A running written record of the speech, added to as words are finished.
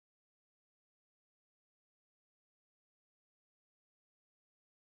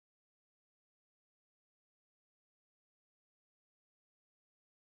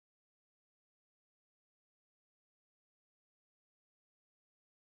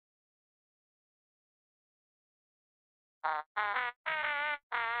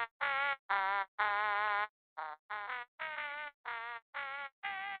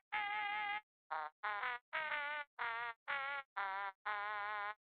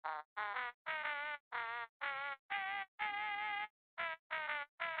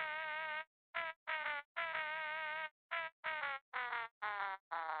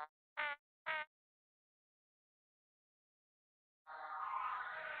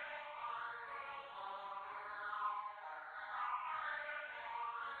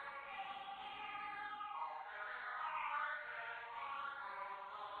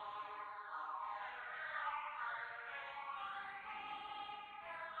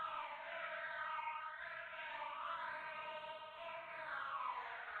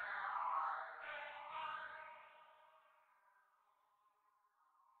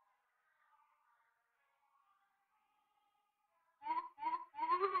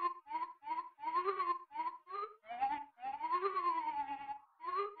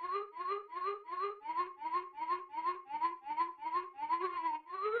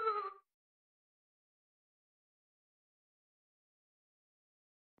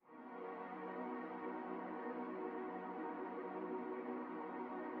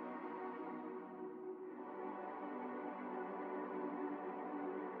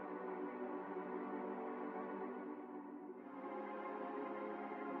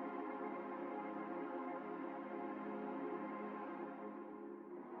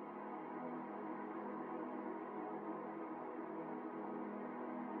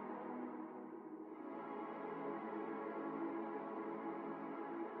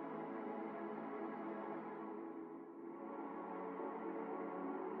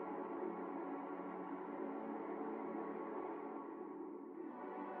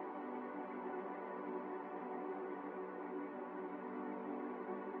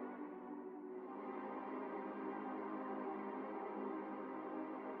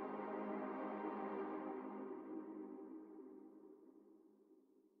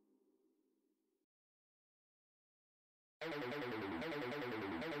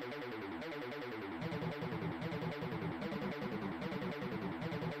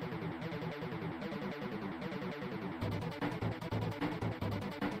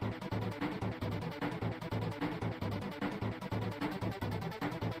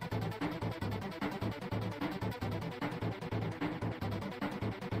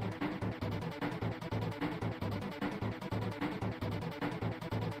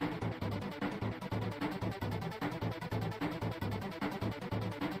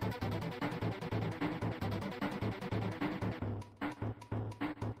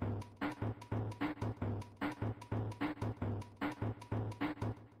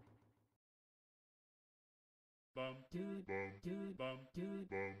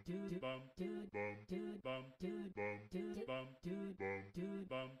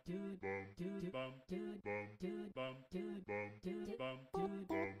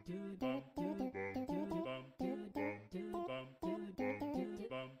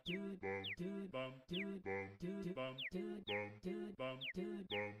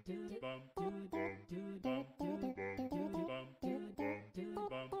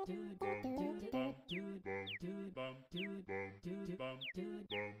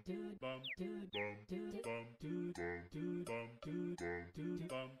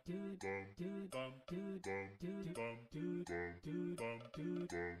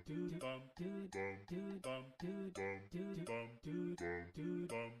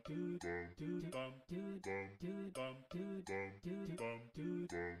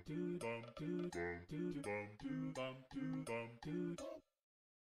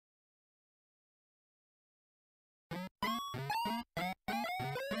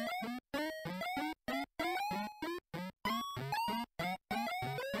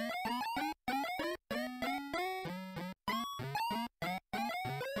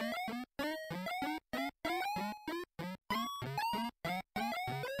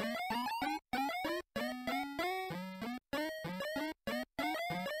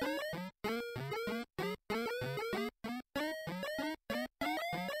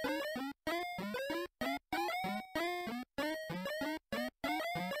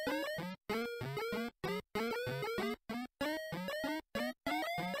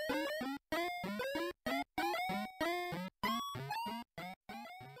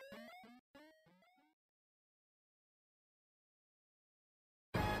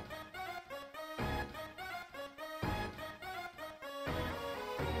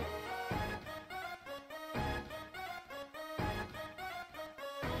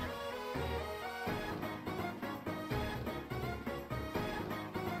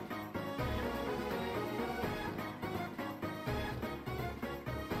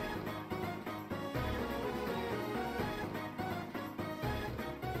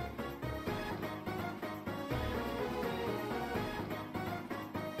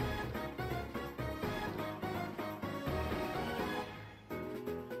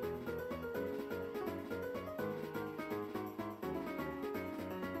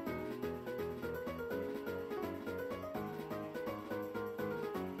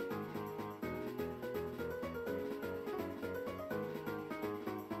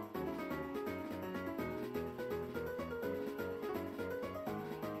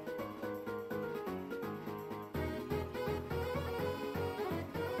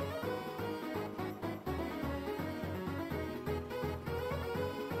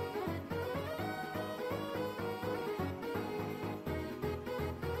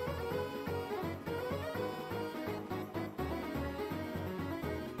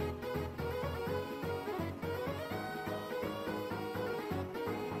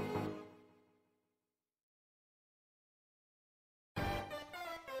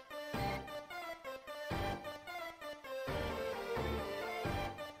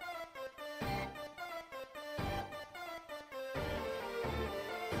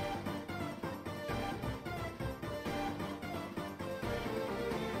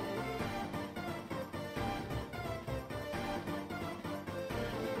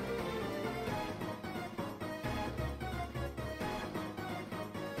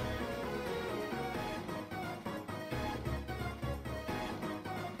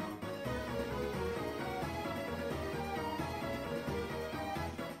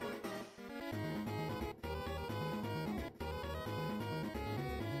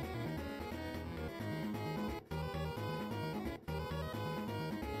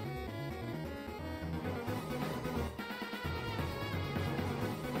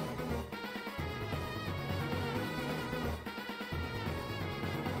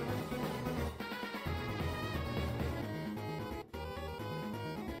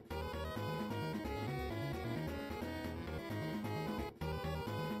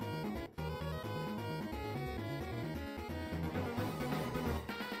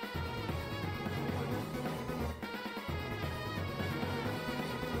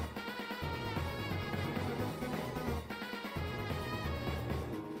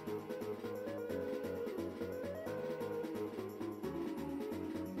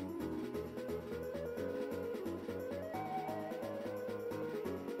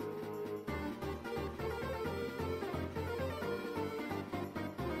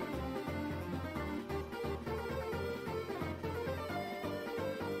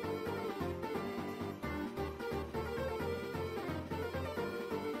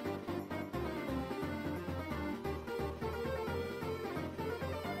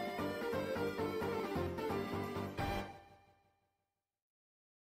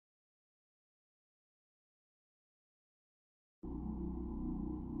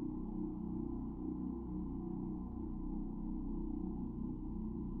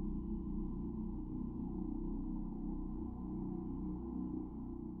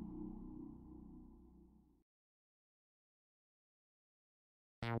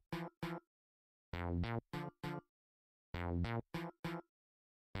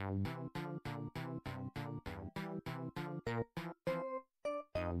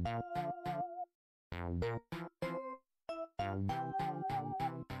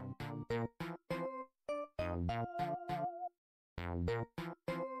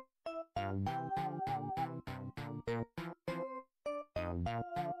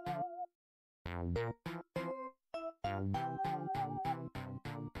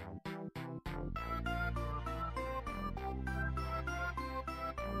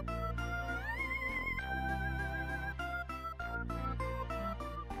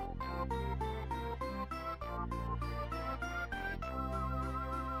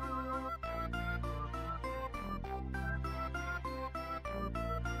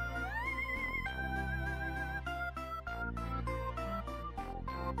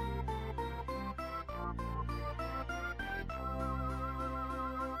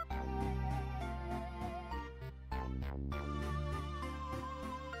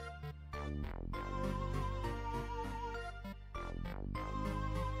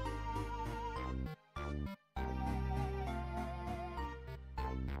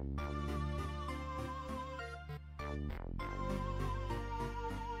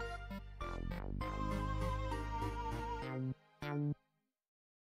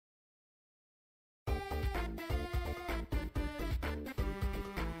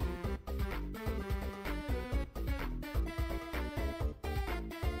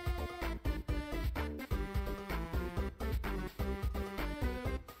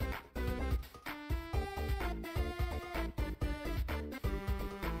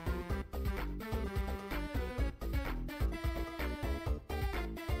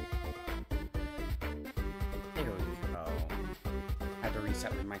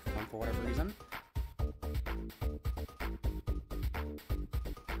Reset my microphone for whatever reason.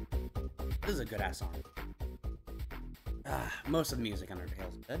 This is a good ass song. Most of the music on Undertale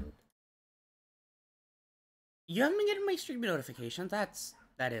is good. You haven't been getting my stream notifications? That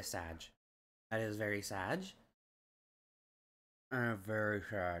is sad. That is very sad. Very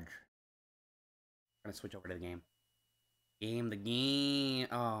sad. I'm gonna switch over to the game. The game.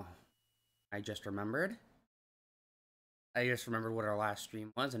 Oh, I just remembered. What our last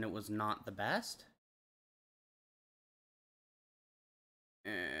stream was, and it was not the best.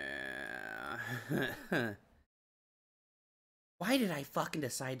 Why did I fucking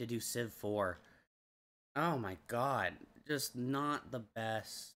decide to do Civ 4? Oh my god. Just not the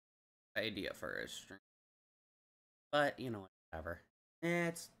best idea for a stream. But, you know, whatever.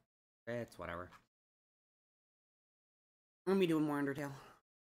 It's whatever. I'm gonna be doing more Undertale.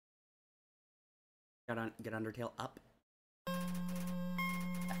 Get Undertale up.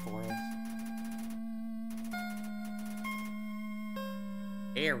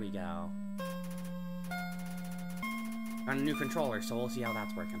 There we go. Got a new controller, so we'll see how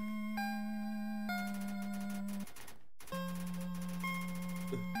that's working.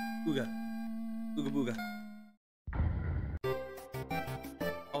 Ooga. Ooga booga.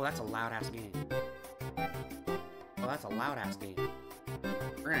 Oh, that's a loud-ass game. Oh, that's a loud-ass game.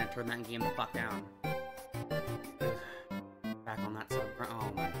 We're gonna turn that game the fuck down. Back on that sub.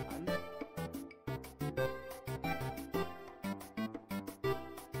 Oh my god.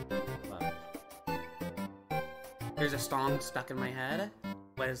 There's a song stuck in my head.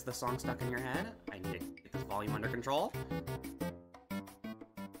 What is the song stuck in your head? I need to get this volume under control.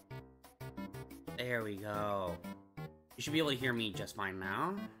 There we go. You should be able to hear me just fine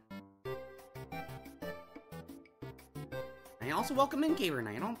now. I also welcome in Gaber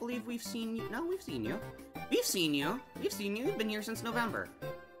Knight. I don't believe we've seen you. No, we've seen you. We've seen you. We've seen you. You've been here since November.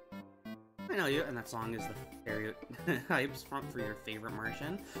 I know you. And that song is the stereotypes for your favorite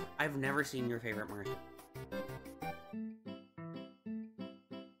Martian. I've never seen your favorite Martian.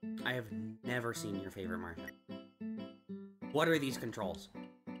 I have never seen your favorite Martian. What are these controls?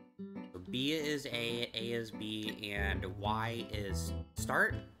 So B is A is B, and Y is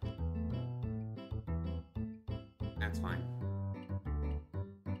start? That's fine.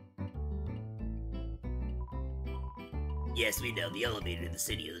 Yes, we know the elevator in the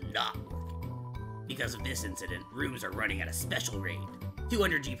city is not working. Because of this incident, rooms are running at a special rate.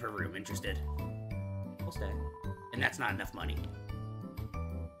 200G per room, interested? We'll stay. And that's not enough money.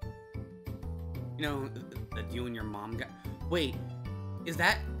 You know, the Do and Your Mom guy. Wait, is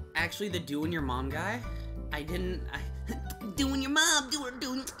that actually the Do and Your Mom guy? Doing your mom, doing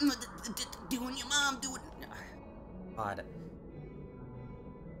your mom, doing. God.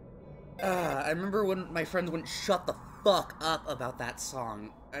 I remember when my friends wouldn't shut the fuck up about that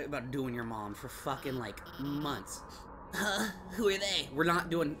song, about Doing Your Mom, for fucking like months. Who are they? We're not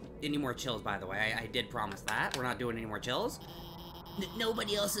doing any more chills, by the way. I did promise that. We're not doing any more chills.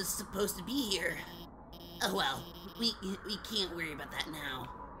 Nobody else is supposed to be here. Oh well, we can't worry about that now.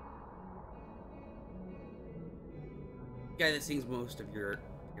 Guy that sings most of your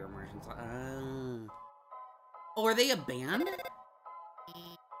Martian songs. Oh, are they a band?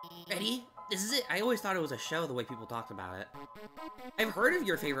 Ready? This is it. I always thought it was a show the way people talked about it. I've heard of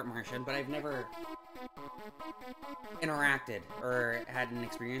Your Favorite Martian, but I've never interacted or had an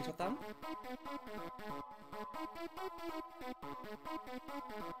experience with them.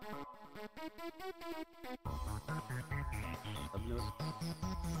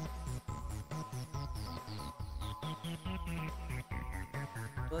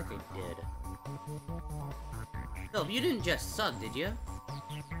 I feel like I did. Phil, you didn't just sub, did you?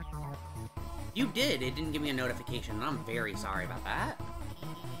 You did. It didn't give me a notification, and I'm very sorry about that.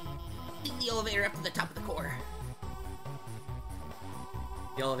 Take the elevator up to the top of the core.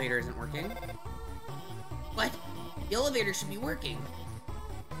 The elevator isn't working? What? The elevator should be working.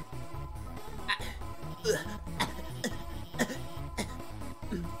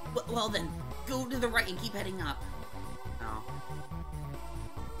 Well then, go to the right and keep heading up. Oh.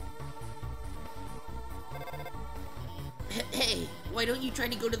 Hey, why don't you try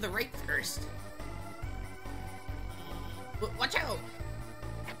to go to the right first? Watch out!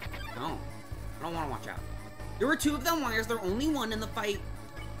 No, I don't want to watch out. There were two of them, why is there only one in the fight?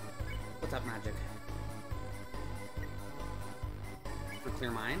 What's up, Magic? For clear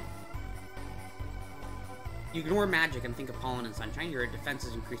mind. You ignore Magic and think of Pollen and Sunshine, your defense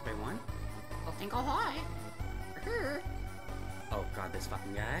is increased by 1. I'll think I'll high. Oh god, this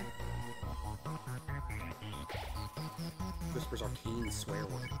fucking guy. Whispers arcane swear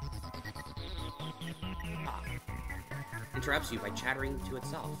word. Ah. Interrupts you by chattering to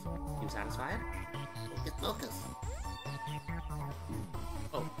itself. You satisfied? Focus.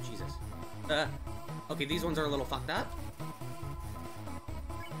 Oh, Jesus. Okay, these ones are a little fucked up.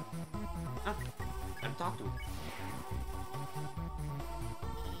 Oh, gotta talk to him.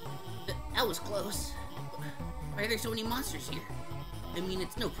 That was close. Why are there so many monsters here? I mean,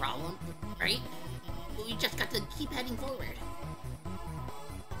 it's no problem, right? We just got to keep heading forward.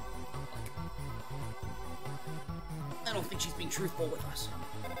 I don't think she's being truthful with us.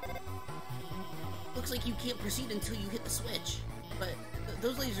 Looks like you can't proceed until you hit the switch. But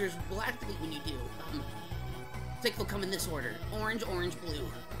those lasers will activate when you do. Looks like they'll come in this order. Orange, orange, blue.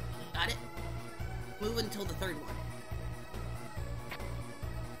 Got it? Move until the third one.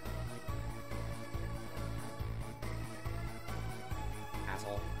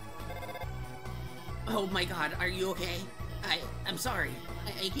 Asshole. Oh my god, are you okay? I'm sorry.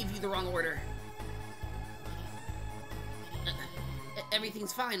 I gave you the wrong order.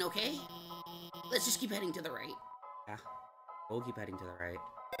 Everything's fine, okay? Let's just keep heading to the right. Yeah, we'll keep heading to the right.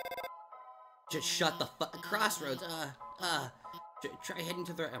 Just shut the fuck. Crossroads, try heading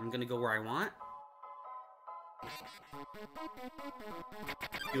to the right. I'm gonna go where I want.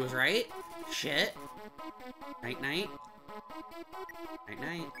 He was right. Shit. Night, night. Night,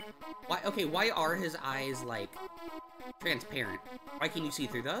 night. Why? Okay, why are his eyes, like, transparent? Why can you see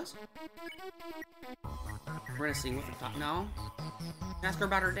through those? We're gonna sing with the top. No. Ask her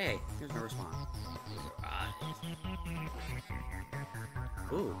about her day. There's no response.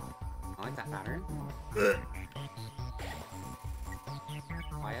 Ooh, I like that pattern.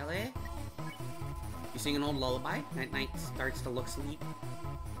 Quietly. You sing an old lullaby. Night night starts to look sleep.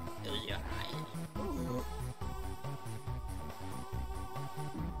 Close your eyes. Ooh.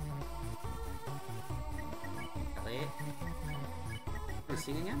 Can I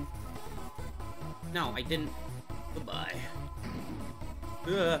sing again? No, I didn't. Goodbye.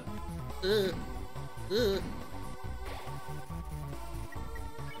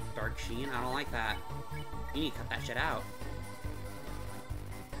 Dark sheen? I don't like that. You need to cut that shit out.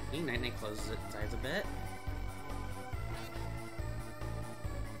 Okay, Night Night closes its eyes a bit.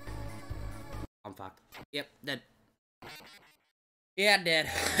 I'm fucked. Yep, dead. Yeah, dead.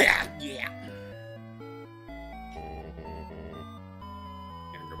 Yeah.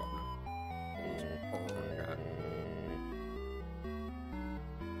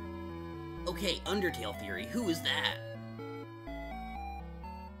 Okay, Undertale theory. Who is that?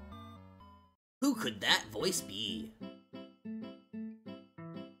 Who could that voice be?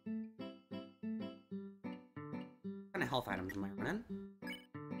 What kind of health items am I running?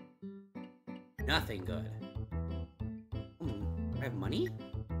 Nothing good. I have money?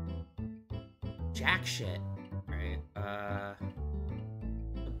 Jack shit. Right, a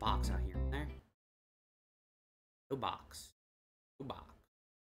box out here. There. No box. No box.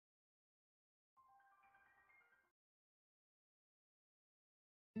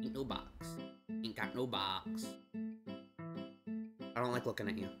 Ain't no box. Ain't got no box. I don't like looking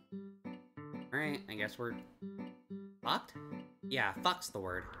at you. Alright, I guess we're... fucked? Yeah, fuck's the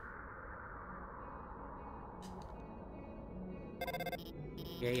word.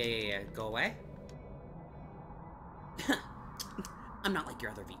 Yeah. Go away. I'm not like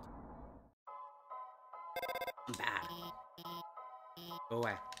your other VTuber. I'm bad. Go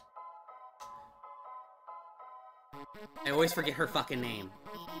away. I always forget her fucking name.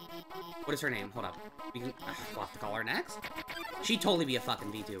 What is her name? Hold up. We can... we'll have to call her next. She'd totally be a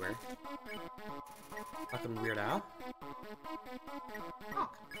fucking VTuber. Fucking weirdo.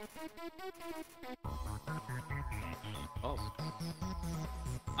 Fuck. Oh.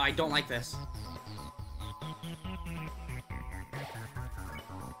 I don't like this.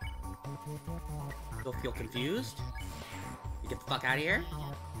 You'll feel confused. You get the fuck out of here.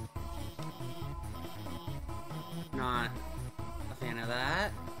 Not a fan of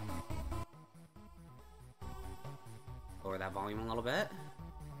that. Lower that volume a little bit.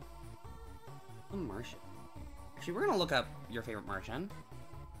 Martian. Actually, we're gonna look up your favorite Martian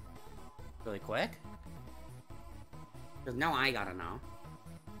really quick. Because now I gotta know.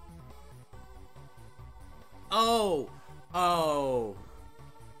 Oh!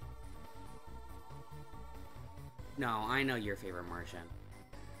 No, I know your favorite Martian.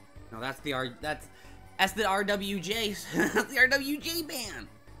 No, that's the RWJ. That's the RWJ band.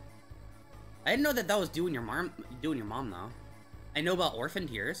 I didn't know that was doing your mom though. I know about Orphan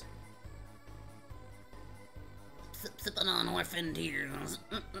Tears. Sipping on Orphan Tears.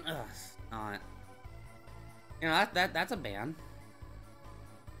 Not. You know, that's a band.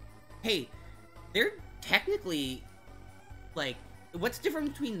 Hey, they're technically, like, what's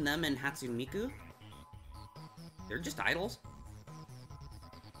different between them and Hatsune Miku? They're just idols.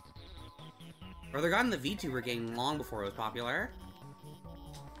 Or they got in the VTuber game long before it was popular.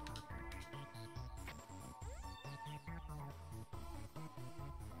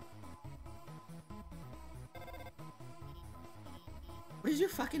 What is your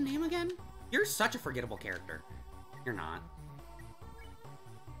fucking name again? You're such a forgettable character. You're not.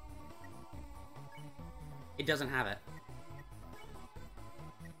 It doesn't have it.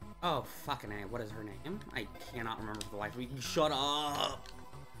 Oh, fucking A. What is her name? I cannot remember for the life of me. Shut up!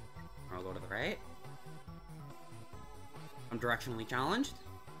 I'll go to the right. I'm directionally challenged.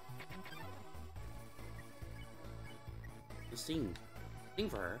 Just sing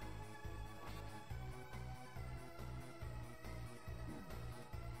for her.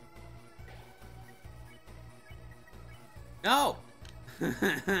 No!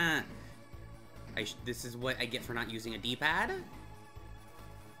 This is what I get for not using a D-pad?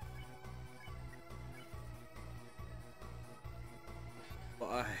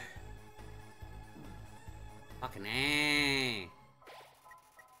 Fucking A.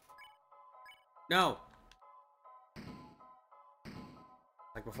 No!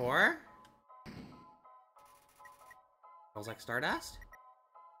 Like before? Smells like Stardust?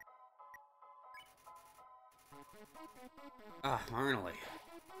 Ah, finally.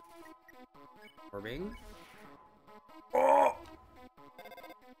 Orbing. Oh!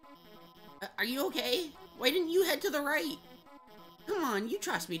 Are you okay? Why didn't you head to the right? Come on, you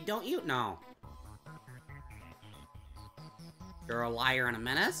trust me, don't you? No. You're a liar and a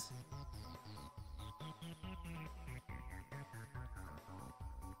menace?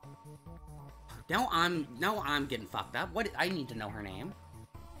 Now I'm getting fucked up. What? I need to know her name.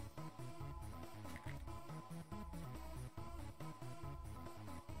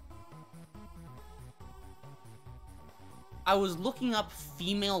 I was looking up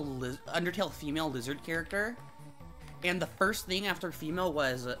Undertale female lizard character, and the first thing after female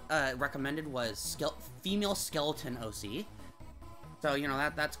was recommended was female skeleton OC. So you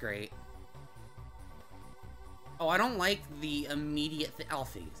know that's great. Oh, I don't like the immediate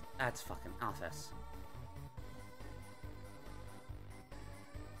Alfie. That's fucking Alphys.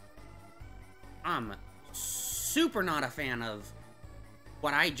 I'm super not a fan of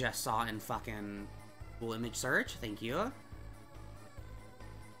what I just saw in fucking Google image search. Thank you.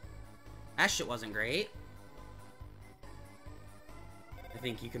 That shit wasn't great. I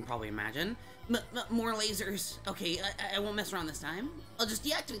think you can probably imagine. More lasers. Okay, I won't mess around this time. I'll just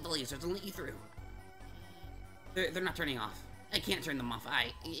deactivate the lasers and let you through. They're not turning off. I can't turn them off.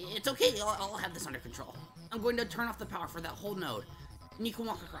 It's okay. I'll have this under control. I'm going to turn off the power for that whole node, and you can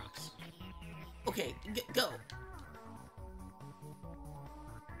walk across. Okay, go.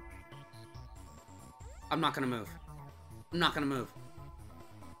 I'm not gonna move. I'm not gonna move.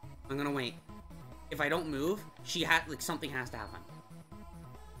 I'm gonna wait. If I don't move, something has to happen.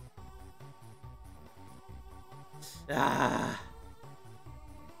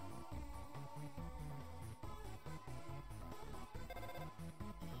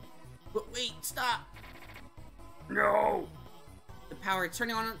 Stop! No! The power, it's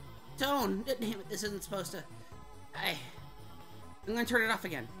turning on its own. Damn it, this isn't supposed to... I'm gonna turn it off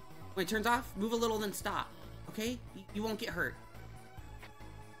again. When it turns off, move a little, then stop. Okay? You won't get hurt.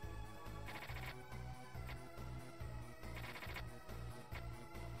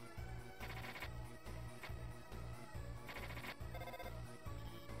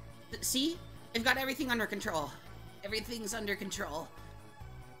 See? I've got everything under control. Everything's under control.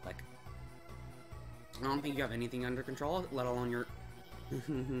 Like, I don't think you have anything under control, let alone your...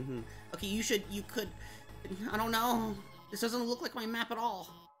 Okay, you could... I don't know. This doesn't look like my map at all.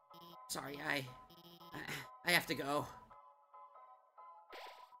 Sorry, I have to go.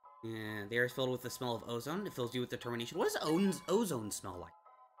 Yeah, the air is filled with the smell of ozone. It fills you with determination. What does ozone smell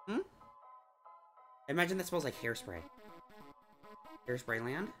like? I imagine that smells like hairspray. Hairspray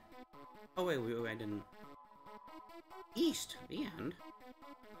land? Oh, wait, I didn't... East, the end.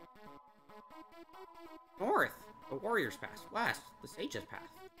 North, the warrior's path. West, the sage's path.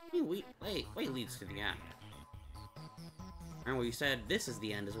 Wait leads to the end. And well, you said this is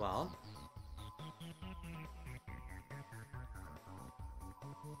the end as well.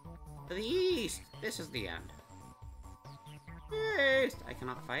 To the east, this is the end. East, I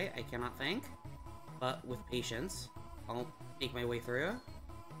cannot fight, I cannot think. But with patience, I'll make my way through.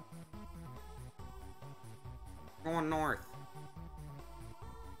 Going north.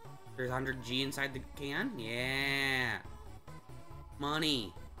 There's 100G inside the can? Yeah.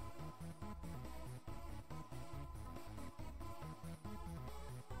 Money.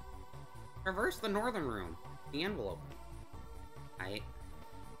 Traverse the northern room. The envelope. Aight.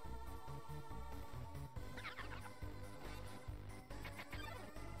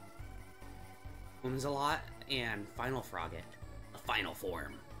 Whimsalot and Final Frogget. The final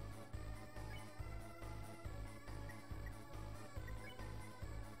form.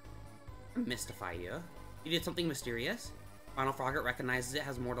 Mystify you. You did something mysterious. Final Frogget recognizes it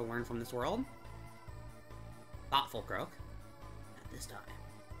has more to learn from this world. Thoughtful Croak. At this time.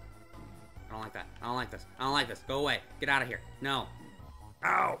 I don't like that. I don't like this. I don't like this. Go away. Get out of here. No.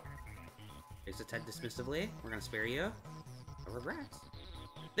 Ow! Shakes its head dismissively. We're gonna spare you. No regrets.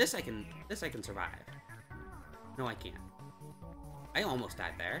 This I can survive. No, I can't. I almost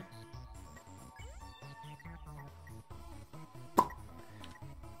died there.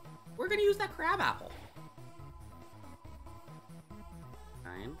 We're gonna use that crab apple.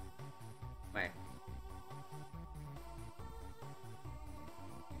 Fine. Wait.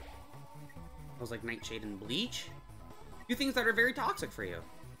 Smells like nightshade and bleach. Two things that are very toxic for you.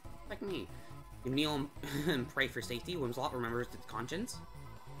 Like me. You kneel and pray for safety. Whimsalot remembers its conscience.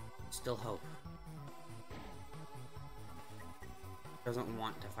 Still hope. Doesn't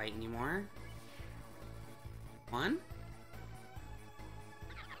want to fight anymore. One.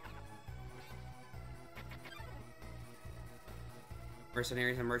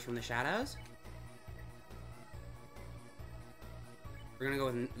 Mercenaries emerge from the shadows. We're gonna go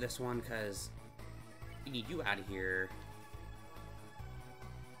with this one because we need you out of here.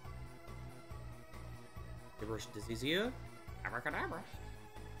 Gibberish disease you. Abracadabra.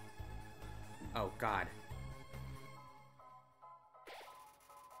 Oh god.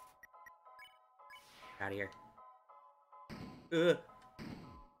 Out of here. Ugh.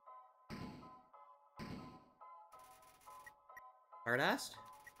 Stardust?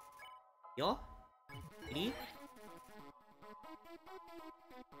 Heal? Kitty?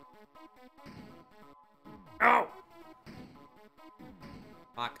 Oh!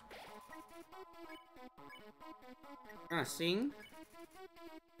 Fuck. I'm gonna sing.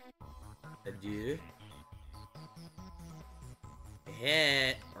 Adieu.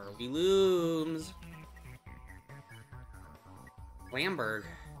 Hit, or we lose. Lamberg.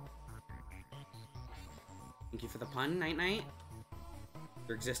 Thank you for the pun, Night Night.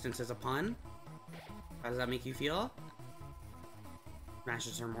 Your existence is a pun. How does that make you feel?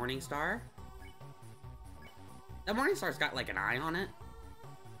 Smashes her Morning Star. That Morning Star's got like an eye on it.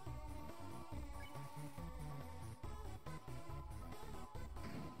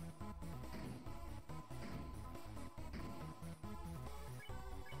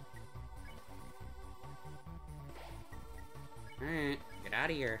 Alright, get out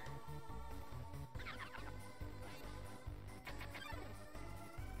of here.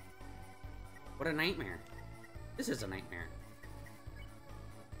 What a nightmare. This is a nightmare.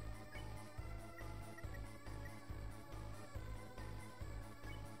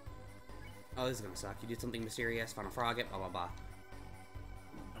 Oh, this is gonna suck. You did something mysterious, Final Frogget, blah blah blah.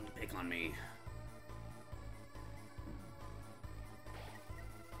 Don't pick on me.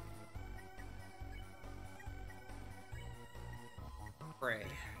 Pray.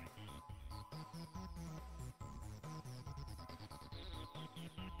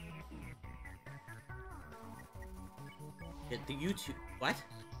 Get the YouTube. What?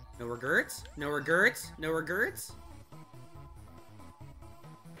 No regrets? No regrets? No regrets?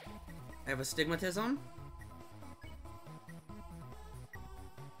 I have astigmatism?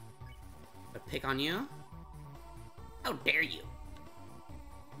 I pick on you? How dare you?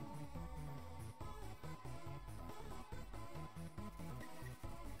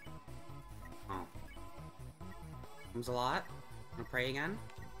 Oh. Comes a lot. I'm gonna pray again.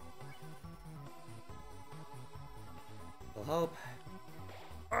 We'll hope.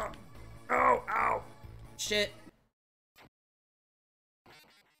 Oh, oh, ow! Shit.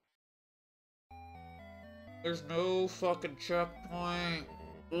 There's no fucking checkpoint.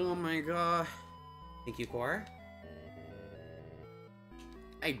 Oh my god. Thank you, Core.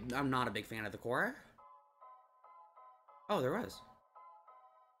 I'm not a big fan of the core. Oh, there was.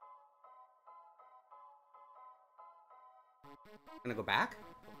 Gonna go back?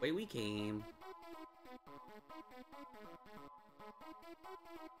 The way we came.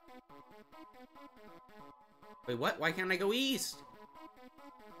 Wait, what? Why can't I go east?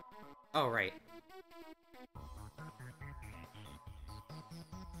 Oh, right.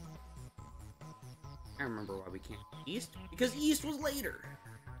 I remember why we can't east. Because east was later.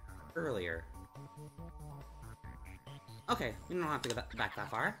 Earlier. Okay, we don't have to go back that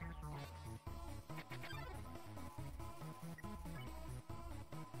far.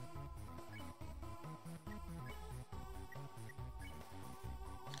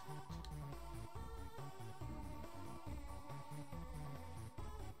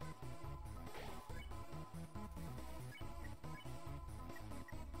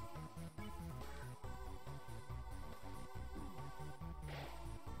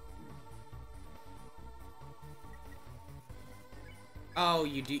 Oh,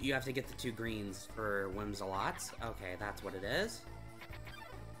 you have to get the 2 greens for Whimsalots? Okay, that's what it is.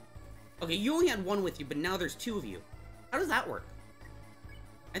 Okay, you only had 1 with you, but now there's 2 of you. How does that work?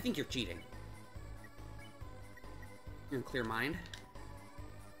 I think you're cheating. You're in clear mind.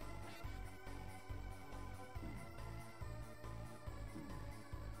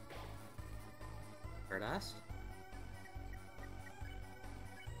 Stardust.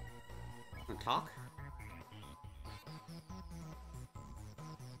 Wanna talk?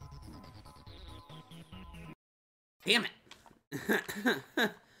 Damn it!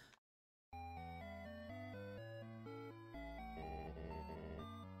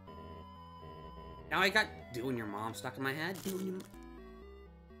 Now I got doing your mom stuck in my head. Doing your...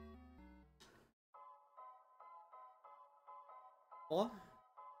 What?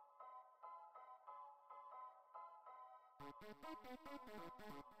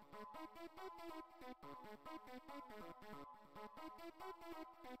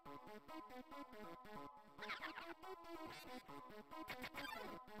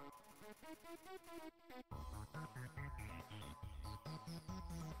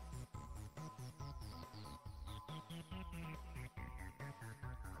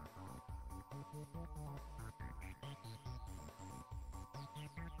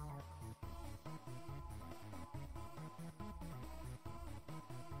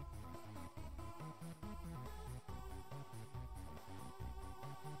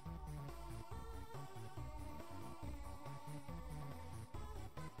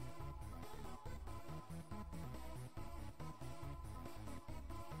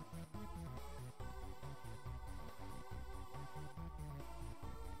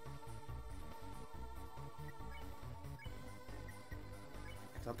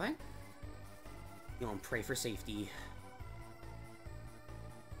 Something? You know, pray for safety.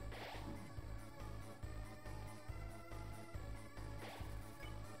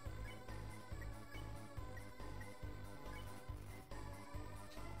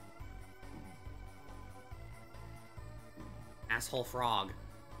 Asshole frog.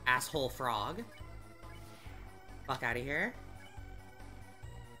 Asshole frog. Fuck out of here.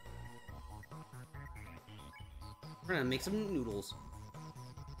 We're gonna make some noodles.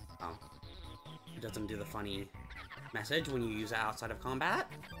 Oh. It doesn't do the funny message when you use it outside of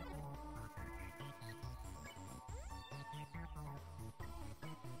combat.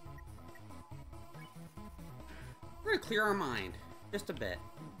 We're gonna clear our mind. Just a bit.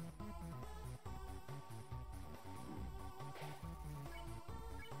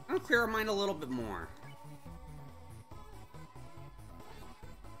 I'm gonna clear our mind a little bit more.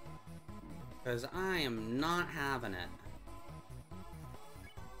 Because I am not having it.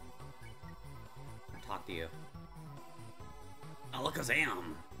 Talk to you.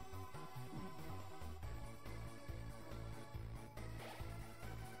 Alakazam!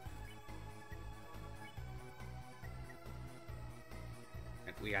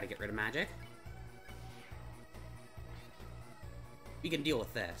 we gotta get rid of magic. We can deal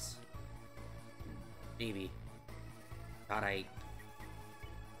with this. Maybe. Thought I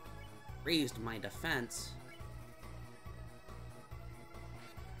raised my defense.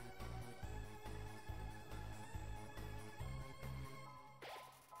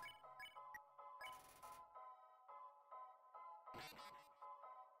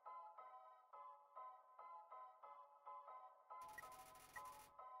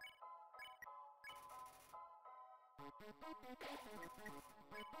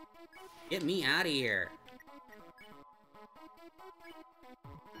 Get me out of here.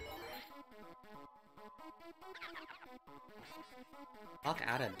 Fuck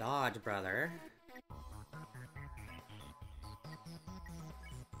out of Dodge, brother.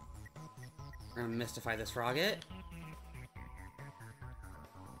 We're gonna mystify this Frogget.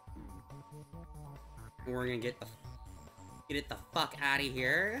 We're gonna get it the fuck out of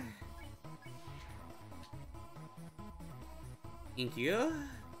here. Thank you.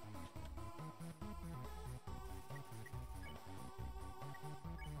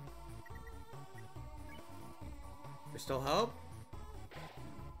 There's still hope.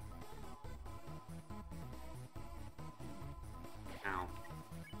 Ow.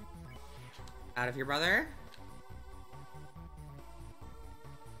 Out of here, brother.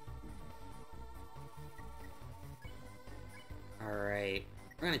 Alright.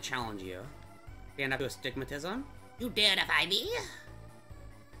 We're gonna challenge you. Stand up to astigmatism. You dare defy me?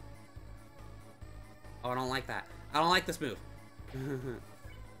 Oh, I don't like that. I don't like this move.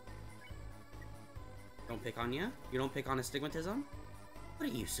 Don't pick on you? You don't pick on astigmatism? What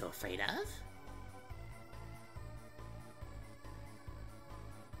are you so afraid of?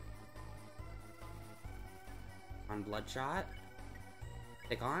 On Bloodshot?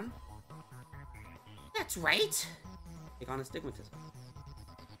 Pick on? That's right! Pick on astigmatism.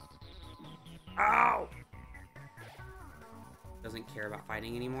 Ow! Doesn't care about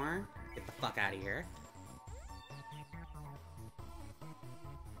fighting anymore. Get the fuck out of here.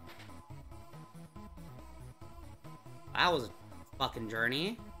 That was a fucking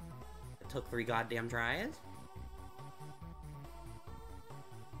journey. It took 3 goddamn tries.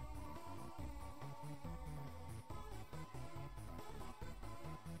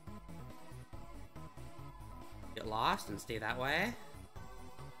 Get lost and stay that way.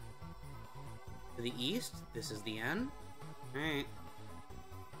 To the east, this is the end. Alright.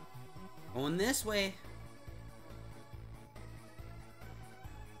 Going this way.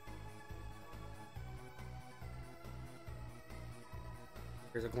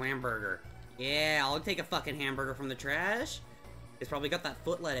 There's a glam burger. Yeah, I'll take a fucking hamburger from the trash. It's probably got that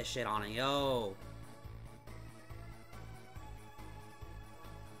foot lettuce shit on it, yo.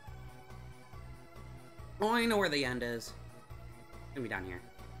 Oh, I know where the end is. It's gonna be down here.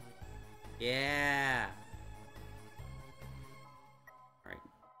 Yeah. Alright.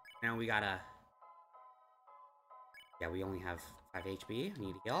 Now we gotta... Yeah, we only have 5 HP. I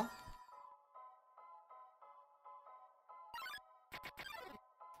need to heal.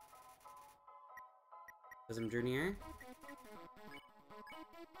 Prism Junior.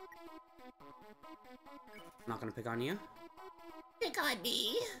 I'm not gonna pick on you. Pick on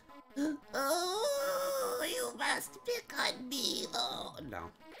me? Oh, you must pick on me. Oh, no.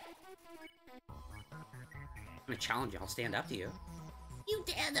 I'm gonna challenge you. I'll stand up to you. You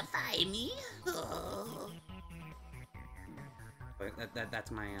dare defy me? Oh.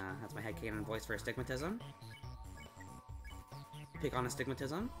 That's my headcanon voice for astigmatism. Pick on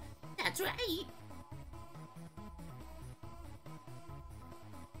astigmatism. That's right.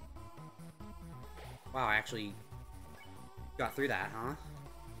 Wow, I actually got through that, huh?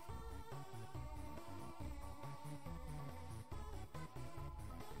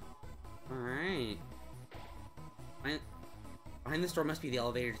 Alright. Behind this door must be the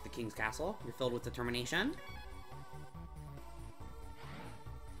elevator to the king's castle. You're filled with determination.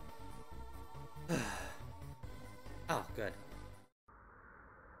 Oh, good.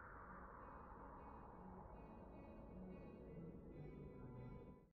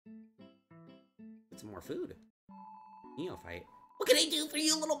 Get some more food. Neophyte. What can I do for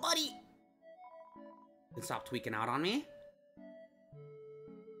you, little buddy? And stop tweaking out on me.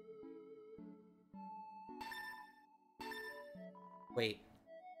 Wait.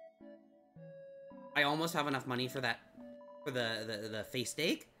 I almost have enough money for that, for the face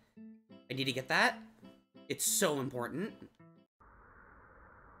steak. I need to get that. It's so important.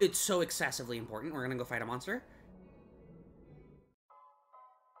 It's so excessively important. We're gonna go fight a monster.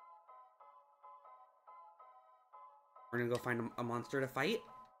 We're gonna go find a monster to fight.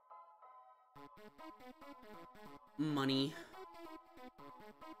 Money.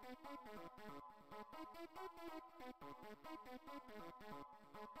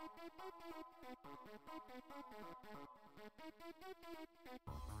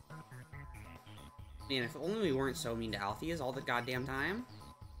 Man, if only we weren't so mean to Alfie's all the goddamn time.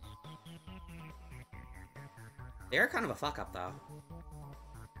 They're kind of a fuck up, though.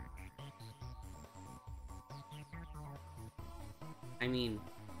 I mean,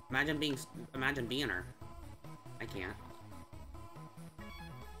 imagine being her. I can't.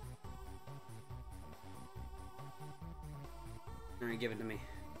 Alright, give it to me.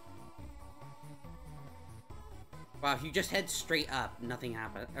 Wow, if you just head straight up, nothing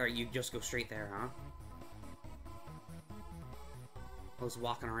happened. Or you just go straight there, huh? Those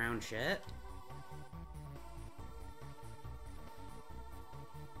walking around shit.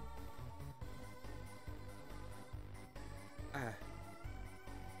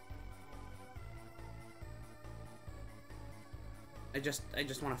 I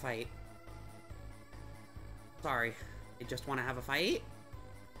just want to fight. Sorry. I just want to have a fight.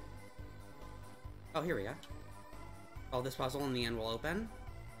 Oh, here we go. Oh, this puzzle in the end will open.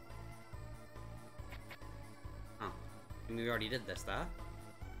 Oh. I mean, we already did this, though.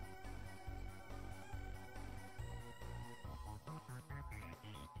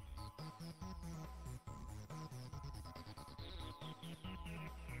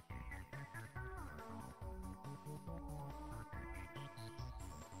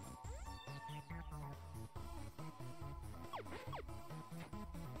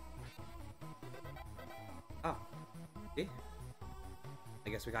 Oh. See? I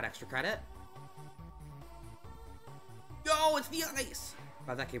guess we got extra credit. Yo, it's the ice!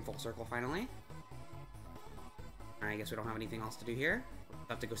 Glad that came full circle finally. Alright, I guess we don't have anything else to do here. We'll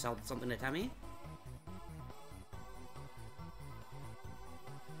have to go sell something to Temmie.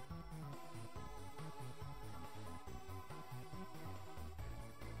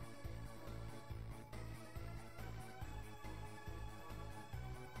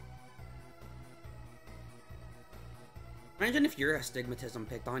 Imagine if your astigmatism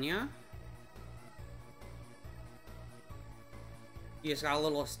picked on you. You just got a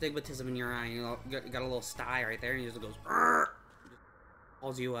little astigmatism in your eye. You got a little sty right there, and he just goes. Argh!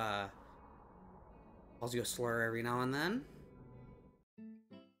 Calls you a slur every now and then.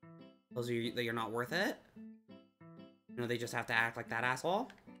 Tells you that you're not worth it. You know, they just have to act like that asshole.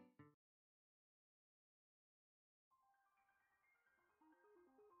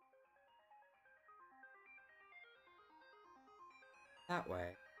 That way.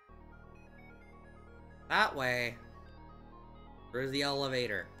 That way. Where's the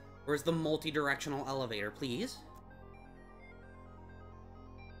elevator? Where's the multi-directional elevator, please?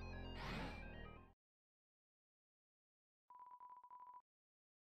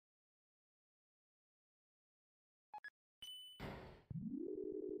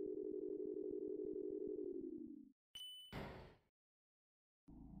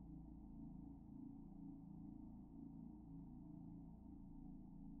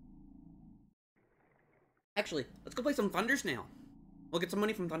 Actually, let's go play some Thundersnail. We'll get some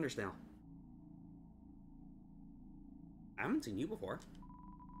money from Thundersnail. I haven't seen you before.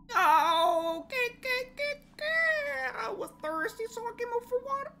 Oh, I was thirsty, so I came over for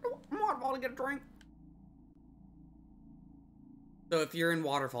waterfall to get a drink. So if you're in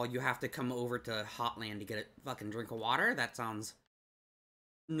Waterfall, you have to come over to Hotland to get a fucking drink of water? That sounds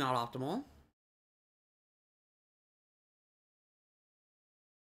not optimal.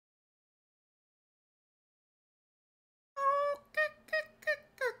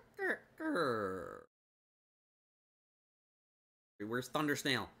 Where's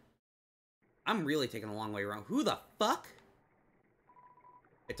Thundersnail? I'm really taking a long way around. Who the fuck?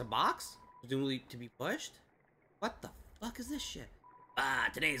 It's a box? Presumably to be pushed? What the fuck is this shit? Ah,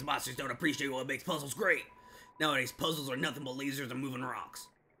 today's monsters don't appreciate what makes puzzles great. Nowadays, puzzles are nothing but lasers and moving rocks.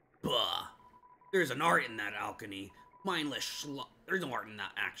 Bah. There's an art in that alchemy. Mindless schlop. There's no art in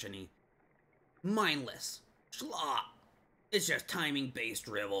that actiony. Mindless. Schlop. It's just timing-based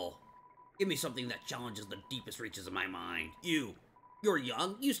drivel. Give me something that challenges the deepest reaches of my mind. You're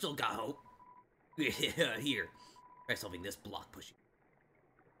young. You still got hope. Yeah, here. Try solving this block pushing.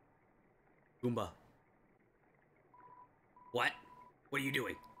 Goomba. What? What are you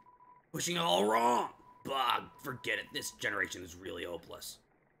doing? Pushing it all wrong. Bah, forget it. This generation is really hopeless.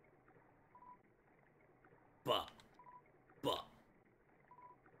 Bah. Bah.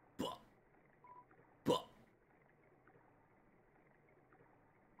 Bah. Bah.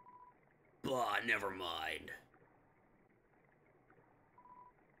 Bah, never mind.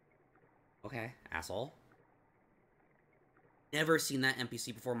 Okay, asshole. Never seen that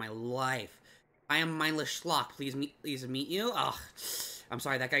NPC before in my life. I am mindless schlock. Please meet you. Ugh. I'm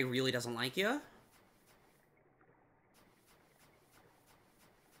sorry, that guy really doesn't like you.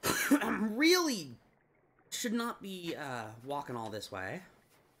 I'm really should not be walking all this way.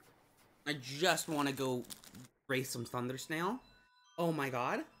 I just want to go race some thunder snail. Oh my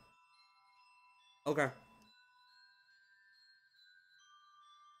god. Okay.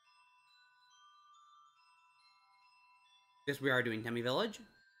 Guess we are doing Temmie Village.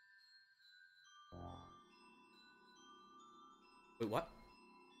 Wait, what?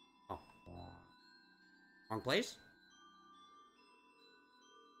 Oh. Wrong place?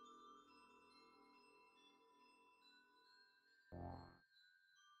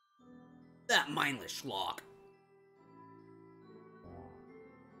 That mindless schlock.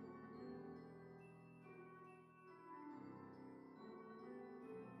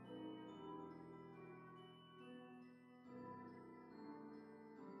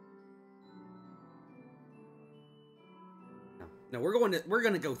 No, we're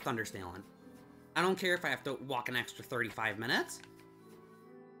gonna go thundersnailing. I don't care if I have to walk an extra 35 minutes.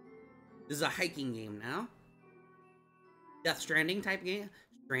 This is a hiking game now. Death Stranding type game.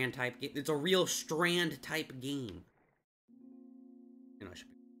 Strand type game. It's a real Strand type game. You know, I should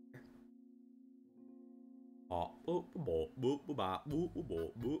be.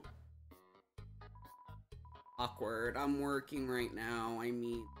 Awkward. I'm working right now. I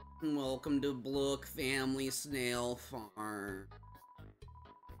mean, welcome to Blook Family Snail Farm.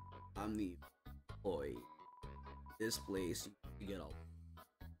 I'm the employee. This place, you get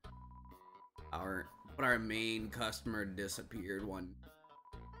our main customer disappeared one.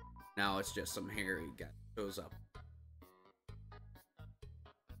 Now it's just some hairy guy shows up.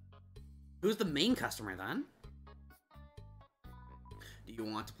 Who's the main customer then? Do you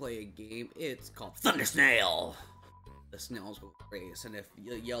want to play a game? It's called Thunder Snail. The snails will race, and if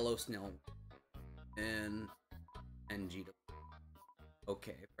yellow snail and NG.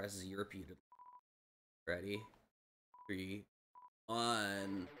 Okay, press Z repeatedly. Ready? 3,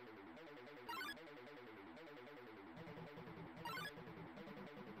 1.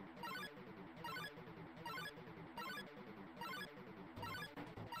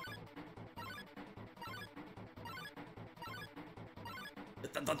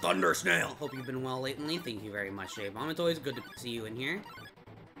 The Thunder Snail! Hope you've been well lately. Thank you very much, Jay Bomb. It's always good to see you in here.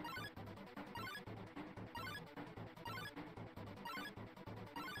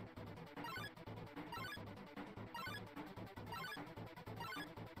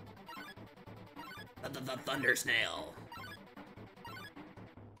 The Thunder Snail!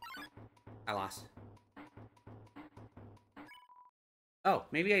 I lost. Oh,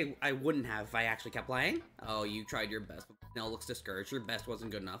 maybe I wouldn't have if I actually kept playing. Oh, you tried your best, but Snail looks discouraged. Your best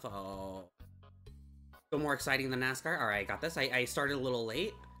wasn't good enough. Oh. So more exciting than NASCAR? Alright, got this. I started a little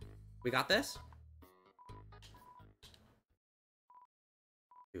late. We got this?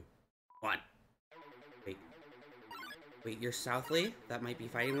 2, 1. Wait, you're Southly? That might be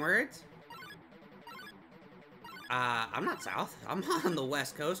fighting words? I'm not South. I'm on the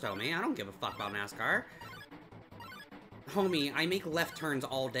West Coast, homie. I don't give a fuck about NASCAR. Homie, I make left turns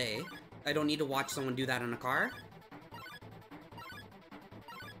all day. I don't need to watch someone do that in a car.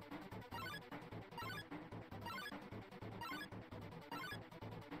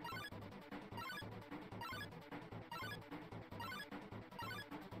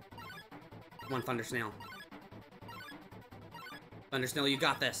 Come on, Thunder Snail. Thunder Snail, you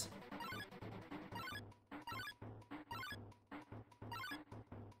got this.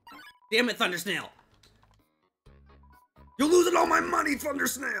 Damn it, Thunder Snail! You're losing all my money, Thunder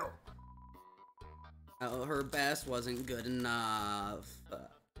Snail! Oh, her best wasn't good enough.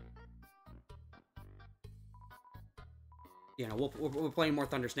 Yeah, we're playing more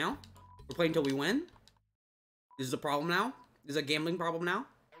Thunder Snail. We're playing until we win. This is a problem now? This is a gambling problem now?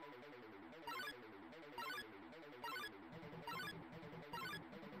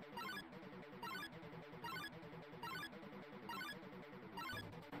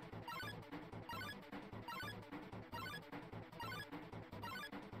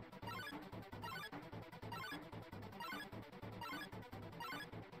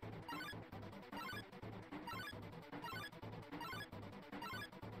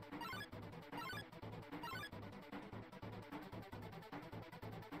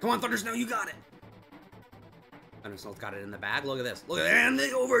 Come on, Thunder Snail, you got it! Thunder Snail's got it in the bag. Look at this. Look at that, and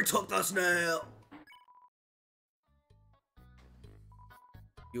they overtook the snail!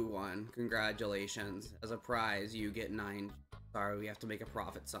 You won. Congratulations. As a prize, you get 9. Sorry, we have to make a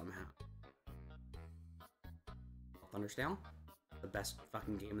profit somehow. Thunder Snail? The best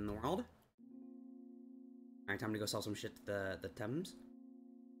fucking game in the world. Alright, time to go sell some shit to the Thames.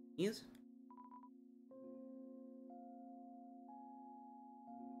 Yes?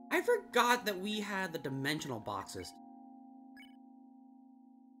 I forgot that we had the dimensional boxes.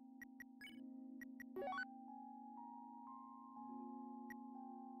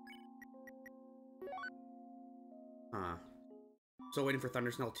 Huh. So waiting for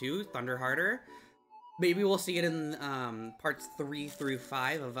Thundersnell 2, Thunder Harder. Maybe we'll see it in parts 3 through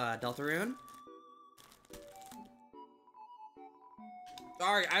 5 of Deltarune.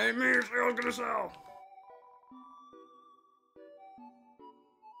 Sorry, I didn't mean to say I was gonna sell.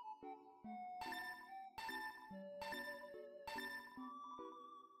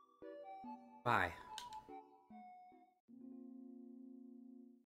 Bye.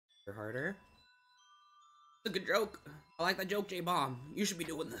 Thunder Harder. It's a good joke. I like that joke, J-Bomb. You should be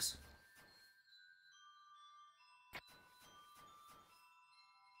doing this.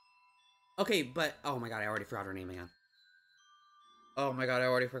 Okay, but oh my god, I already forgot her name again. Oh my god, I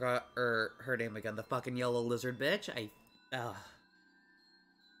already forgot her name again. The fucking yellow lizard bitch. I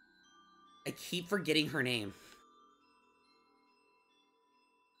keep forgetting her name.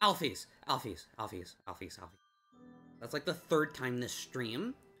 Alphys. That's like the third time this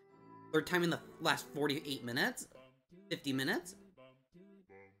stream. Third time in the last 48 minutes. 50 minutes.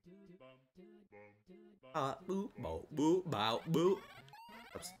 Boo, bo, boo, bow, boo.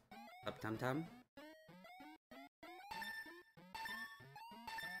 Oops. Up, tum.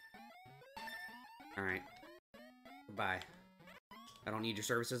 Alright. Goodbye. I don't need your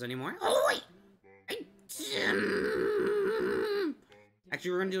services anymore. Oh, wait!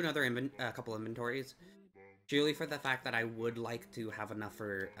 Actually, we're gonna do another couple inventories. Purely for the fact that I would like to have enough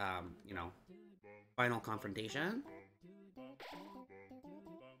for, you know, final confrontation.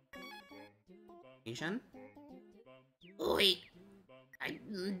 Oh, wait.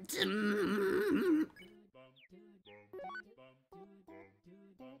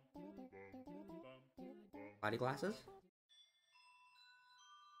 Body glasses?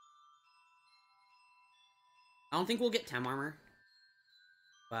 I don't think we'll get Tem armor.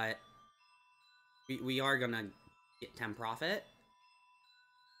 But we are gonna get Tem profit.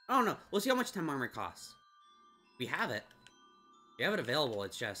 I don't know. We'll see how much Tem armor costs. We have it. We have it available.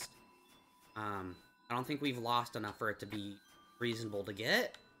 It's just, I don't think we've lost enough for it to be reasonable to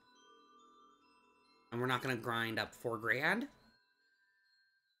get. And we're not gonna grind up 4 grand.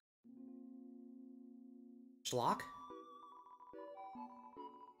 Schlock.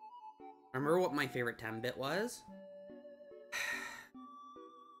 Remember what my favorite Tem bit was?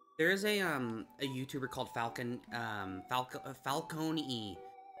 There's a YouTuber called Falcone,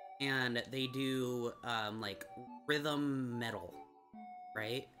 and they do like rhythm metal,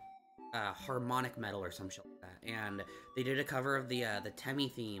 right? Harmonic metal or some shit like that. And they did a cover of the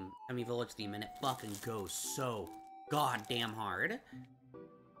Temmie theme, Temmie Village theme, and it fucking goes so goddamn hard.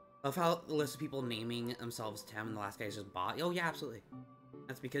 Love how the list of people naming themselves Tem and the last guy's just Bob. Oh yeah, absolutely.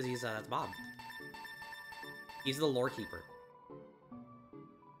 That's because he's that's Bob. He's the lore keeper.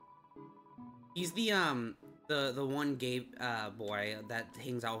 He's the one gay boy that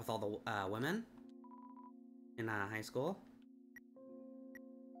hangs out with all the women in high school.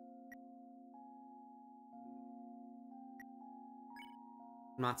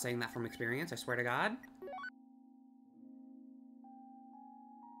 I'm not saying that from experience, I swear to God.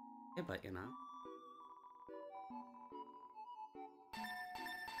 Yeah, but you know.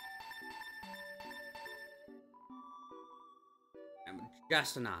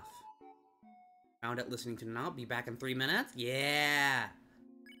 Just enough. Found it listening to now. Be back in 3 minutes. Yeah.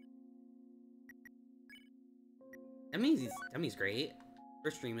 Temmie's great.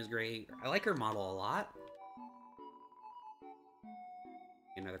 Her stream is great. I like her model a lot.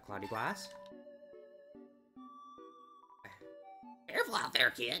 Another cloudy glass. Careful out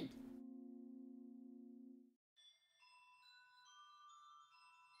there, kid.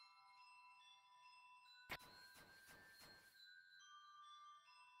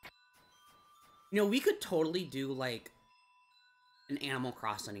 You know, we could totally do, like, an Animal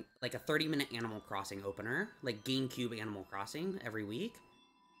Crossing, like a 30-minute Animal Crossing opener, like GameCube Animal Crossing every week,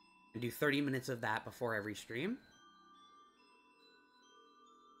 and do 30 minutes of that before every stream.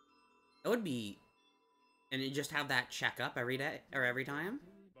 That would be, and you just have that check up every day, or every time.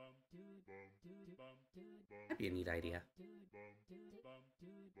 That'd be a neat idea.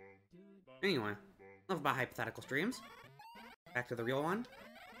 Anyway, enough about hypothetical streams. Back to the real one.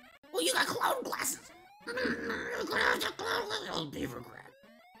 Well, you got cloud glasses! Beaver grab.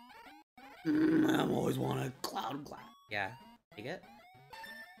 I always want a cloud glass. Yeah, take it.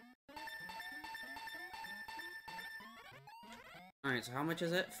 Alright, so how much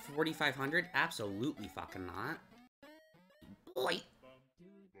is it? 4,500? Absolutely fucking not. Boy!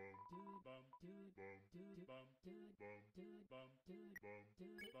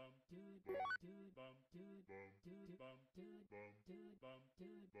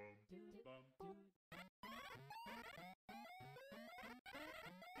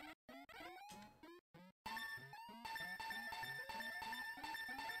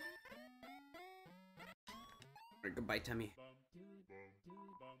 Alright, goodbye, Timmy.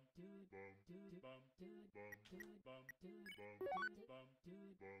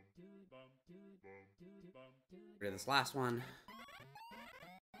 Rid of this last one.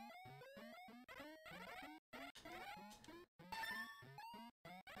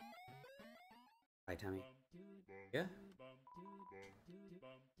 Bye, Timmy. Yeah.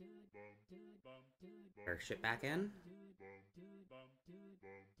 Our shit back in.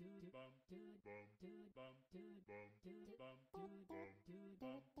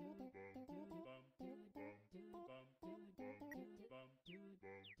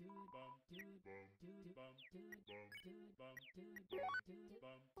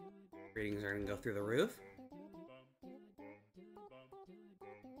 Ratings are gonna go through the roof.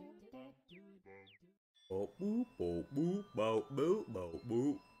 Boop, boop, boop, boop, boop, boop, boop,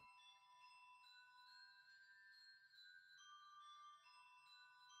 boop.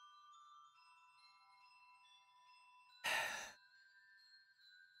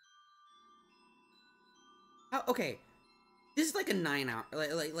 Oh, okay. This is like a 9-hour,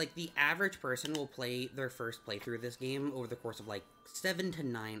 like the average person will play their first playthrough of this game over the course of like 7 to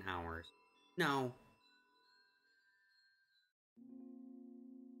 9 hours. No.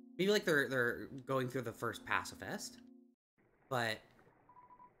 Maybe like they're going through the first pacifist. But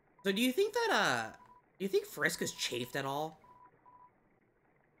so do you think that do you think Frisk is chafed at all?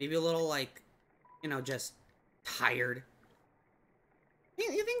 Maybe a little like, you know, just tired.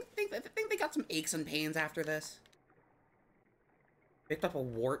 You think they got some aches and pains after this? Picked up a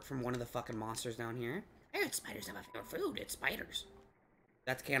wart from one of the fucking monsters down here. I heard spiders have a favorite food. It's spiders.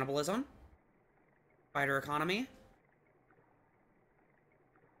 That's cannibalism. Spider economy.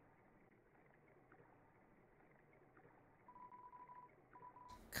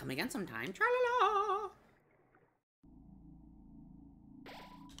 Come again sometime. Tra-la-la.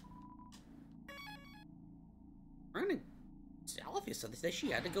 We're gonna... Alfie said that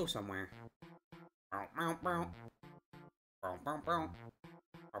she had to go somewhere. That's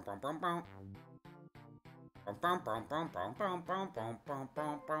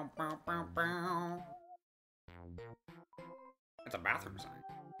a bathroom sign.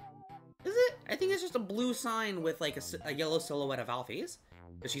 Is it? I think it's just a blue sign with like a yellow silhouette of Alfie's.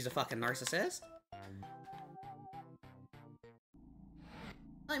 Because she's a fucking narcissist.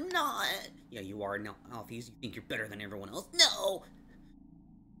 I'm not. Yeah, you are, Alfie's. You think you're better than everyone else? No!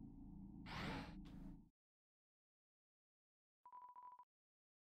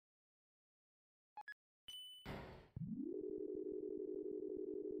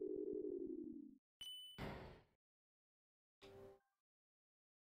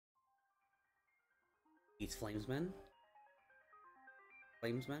 Eats Flamesman.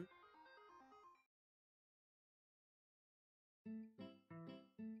 Flamesman.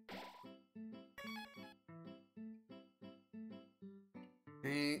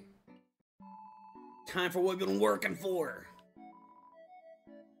 Hey. Time for what we've been working for.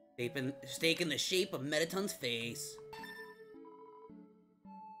 Steak in the shape of Metaton's face.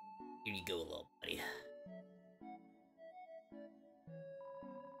 Here you go, little buddy.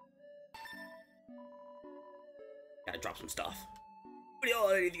 Gotta drop some stuff.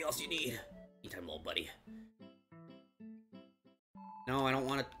 Anything else you need? Anytime, little buddy. No, I don't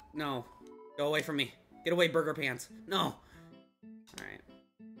want to. No. Go away from me. Get away, Burger Pants. No. Alright.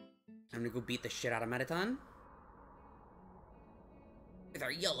 I'm gonna go beat the shit out of Metaton. With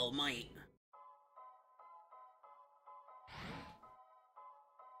our yellow might.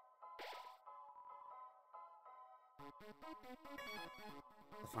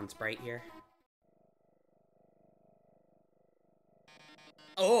 A fun sprite here.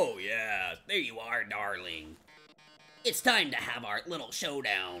 Oh, yeah. There you are, darling. It's time to have our little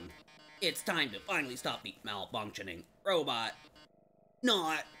showdown. It's time to finally stop the malfunctioning robot.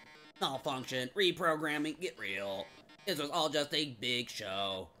 Not malfunction, reprogramming, get real. This was all just a big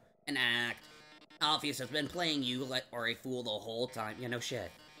show. An act. Alpheus has been playing you like a fool the whole time. Yeah, no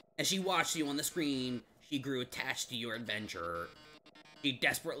shit. As she watched you on the screen, she grew attached to your adventure. She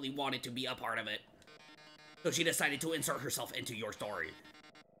desperately wanted to be a part of it. So she decided to insert herself into your story.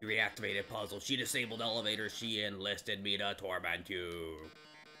 She reactivated puzzles, she disabled elevators, she enlisted me to torment you.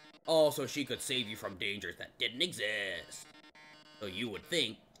 Also, she could save you from dangers that didn't exist. So you would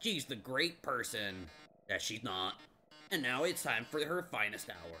think she's the great person that she's not. And now it's time for her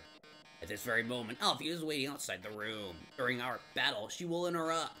finest hour. At this very moment, Alfie is waiting outside the room. During our battle, she will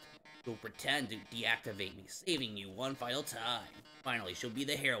interrupt. She'll pretend to deactivate me, saving you one final time. Finally, she'll be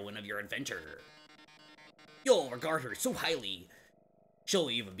the heroine of your adventure. You'll regard her so highly, she'll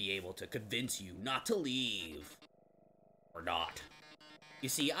even be able to convince you not to leave. Or not. You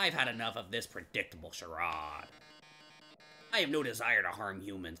see, I've had enough of this predictable charade. I have no desire to harm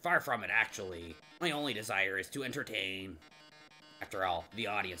humans. Far from it, actually. My only desire is to entertain. After all, the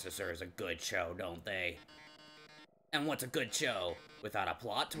audience deserves a good show, don't they? And what's a good show without a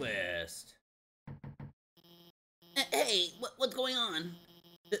plot twist? Hey, what's going on?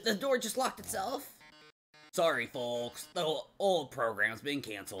 The door just locked itself? Sorry, folks. The old program's been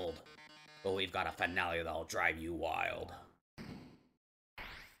canceled. But we've got a finale that'll drive you wild.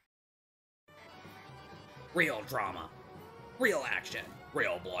 Real drama. Real action.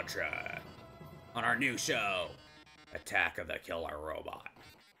 Real bloodshed. On our new show, Attack of the Killer Robot.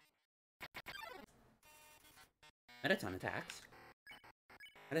 Mettaton attacks.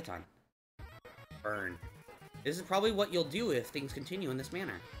 Mettaton. Burn. This is probably what you'll do if things continue in this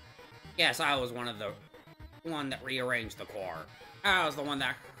manner. Yes, I was one that rearranged the core. I was the one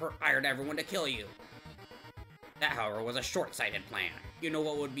that hired everyone to kill you. That, however, was a short-sighted plan. You know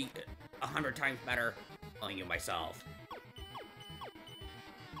what would be 100 times better? Killing you myself.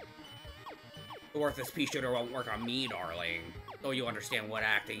 The worthless pea shooter won't work on me, darling. Though you understand what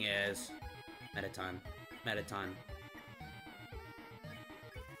acting is. Mettaton. Mettaton.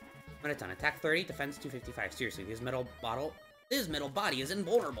 Mettaton. Attack 30, defense 255. Seriously, this metal body is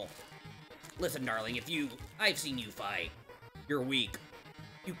invulnerable. Listen, darling, I've seen you fight. You're weak.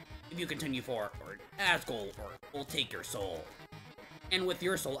 If you continue forward, Asgore will take your soul. And with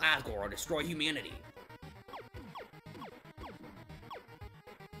your soul, Asgore will destroy humanity.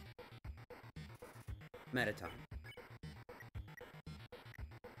 Mettaton.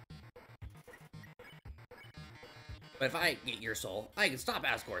 But if I get your soul, I can stop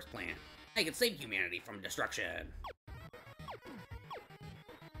Asgore's plan. I can save humanity from destruction.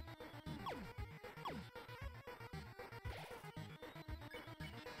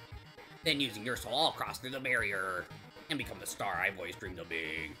 Then using your soul, I'll cross through the barrier and become the star I've always dreamed of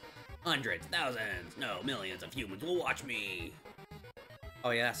being. Hundreds, thousands, no, millions of humans will watch me.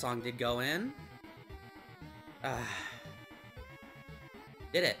 Oh yeah, that song did go in?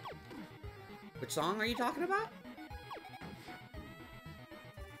 Did it? Which song are you talking about?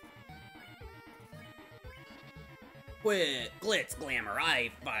 Quit, glitz, glamour, I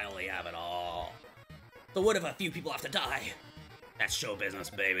finally have it all. So what if a few people have to die? That's show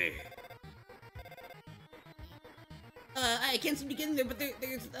business, baby. I can't seem to get in there, but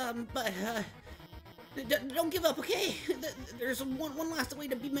don't give up, okay? There's one last way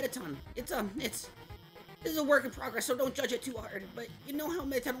to be Mettaton. This is a work in progress, so don't judge it too hard. But you know how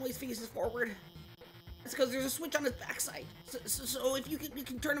Mettaton always faces forward? That's because there's a switch on his backside. So if you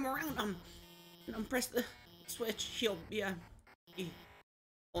can turn him around, press the switch, he'll be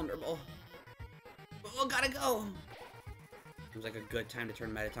vulnerable. Oh, gotta go. Seems like a good time to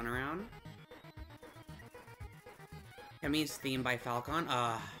turn Mettaton around. Kemi's theme by Falcon.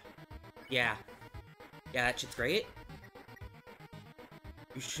 Yeah. Yeah, that shit's great.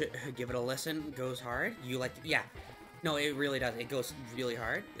 You should give it a listen. Goes hard. You like to, yeah. No, it really does. It goes really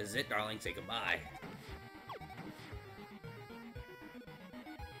hard. This is it, darling. Say goodbye.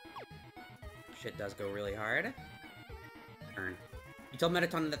 Shit does go really hard. Turn. You tell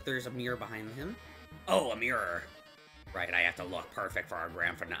Mettaton that there's a mirror behind him. Oh, a mirror. Right, I have to look perfect for our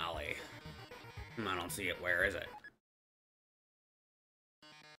grand finale. I don't see it. Where is it?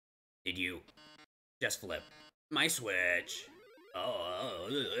 Did you just flip my switch? Oh.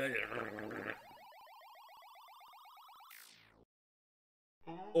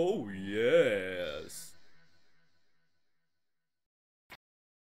 Oh, yes.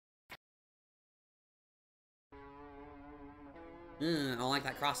 I don't like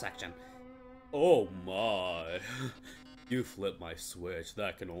that cross-section. Oh my. You flipped my switch.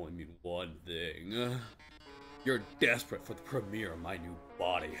 That can only mean one thing. You're desperate for the premiere of my new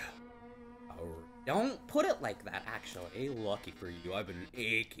body. Don't put it like that, actually. Lucky for you, I've been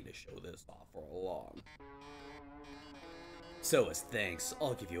aching to show this off for long. So as thanks,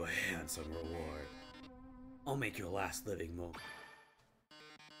 I'll give you a handsome reward. I'll make your last living moment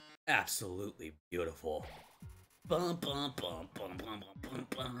absolutely beautiful. Bum, bum, bum, bum, bum, bum,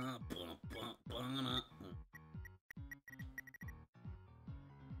 bum, bum, bum, bum.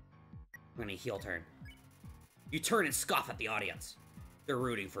 I'm gonna heel turn. You turn and scoff at the audience. They're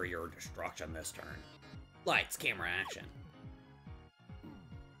rooting for your destruction this turn. Lights, camera, action.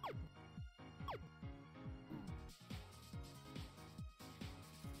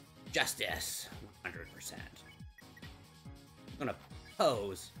 Justice, 100%. I'm gonna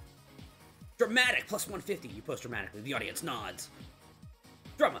pose. Dramatic, plus 150. You pose dramatically. The audience nods.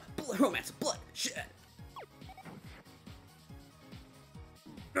 Drama, romance, blood, shit.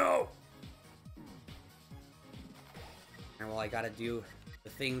 No! And well, I gotta do the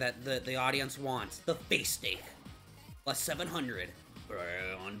thing that the audience wants. The face steak. Plus 700 for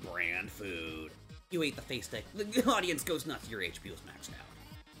on-brand food. You ate the face stick. The audience goes nuts. Your HP was maxed out.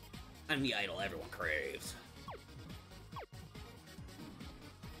 I'm the idol everyone craves.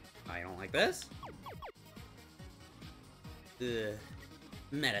 I don't like this. Ugh.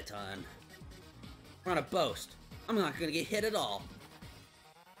 Metaton. We're on a boast. I'm not gonna get hit at all.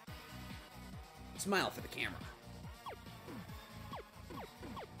 Smile for the camera.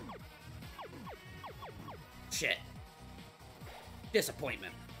 Shit.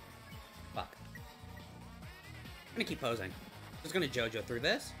 Disappointment. Fuck. I'm gonna keep posing. Just gonna JoJo through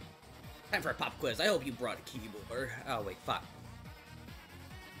this. Time for a pop quiz. I hope you brought a keyboard. Oh wait, fuck.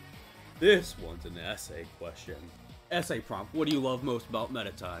 This one's an essay question. Essay prompt. What do you love most about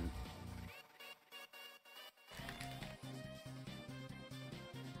Metaton?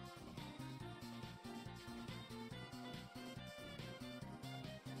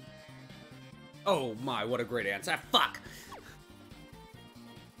 Oh my, what a great answer. Fuck!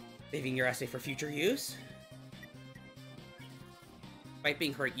 Saving your essay for future use. Despite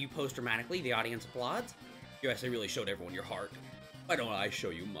being hurt, you post dramatically. The audience applauds. Your essay really showed everyone your heart. Why don't I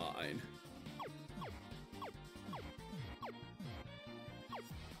show you mine?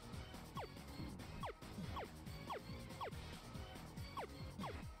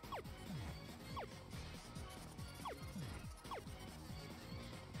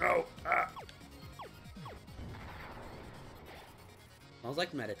 Oh, Smells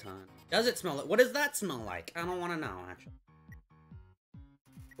like Metaton. Does it smell like? What does that smell like? I don't want to know, actually.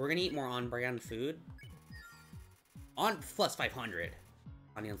 We're gonna eat more on-brand food. On plus 500.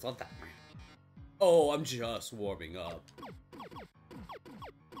 Audience love that brand. Oh, I'm just warming up.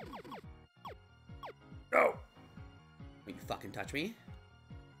 No! Will you fucking touch me?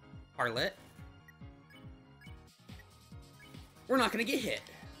 Harlot. We're not gonna get hit.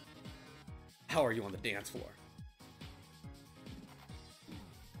 How are you on the dance floor?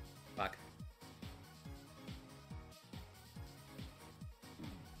 Fuck.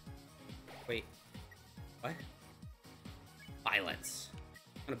 Wait. What? Violence.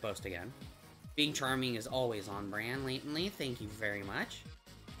 I'm gonna boast again. Being charming is always on brand lately. Thank you very much.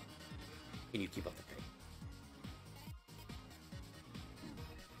 Can you keep up the pace?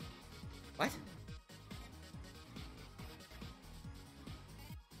 What?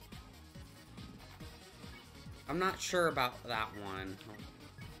 I'm not sure about that one.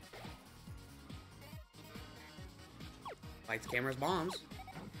 Lights, cameras, bombs.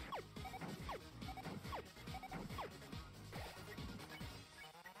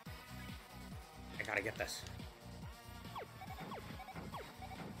 I gotta get this.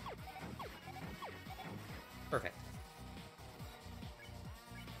 Perfect.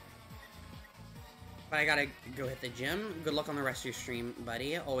 But I gotta go hit the gym. Good luck on the rest of your stream,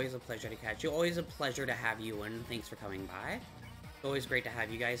 buddy. Always a pleasure to catch you. Always a pleasure to have you, and thanks for coming by. It's always great to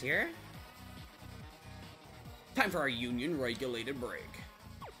have you guys here. Time for our union-regulated break.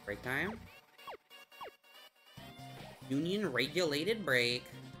 Break time? Union-regulated break.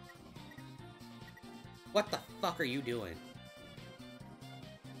 What the fuck are you doing?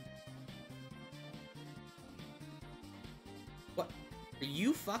 What? Are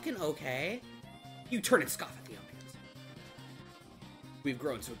you fucking okay? You turn and scoff at the audience. We've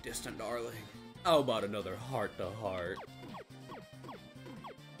grown so distant, darling. How about another heart-to-heart?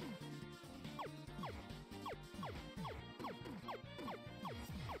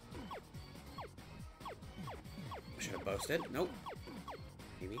 Should have boasted. Nope.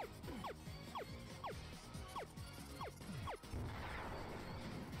 Maybe.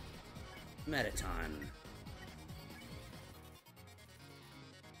 Metaton.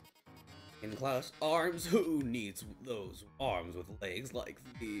 Getting close. Arms? Who needs those arms with legs like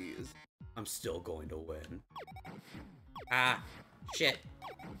these? I'm still going to win. Ah. Shit.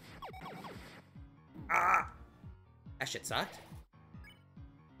 Ah! That shit sucked.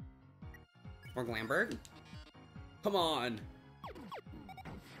 More Glamberg? Come on!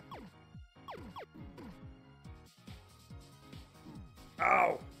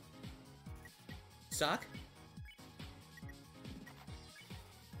 Ow! Suck?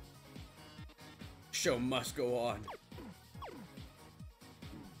 Show must go on.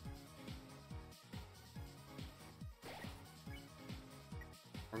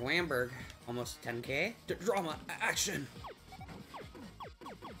 Or Lamberg, almost 10k. Drama, action!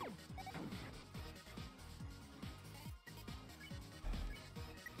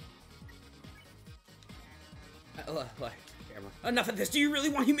 Enough of this! Do you really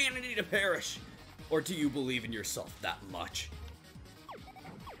want humanity to perish? Or do you believe in yourself that much?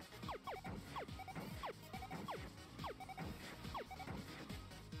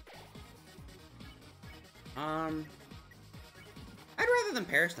 rather than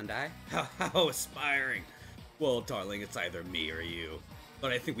perish than die. How aspiring. Well, darling, it's either me or you.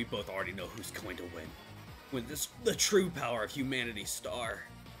 But I think we both already know who's going to win. When the true power of humanity's star.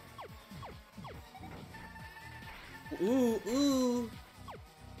 Ooh.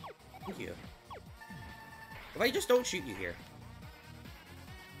 Thank you. If I just don't shoot you here.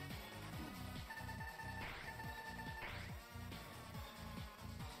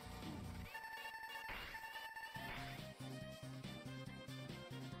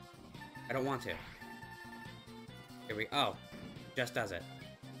 I don't want to. Here we oh. Just does it.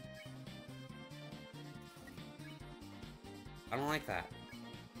 I don't like that.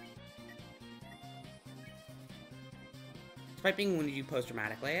 Despite being wounded you pose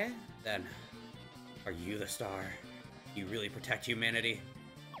dramatically, then are you the star? You really protect humanity?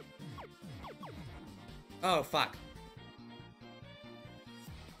 Oh, fuck.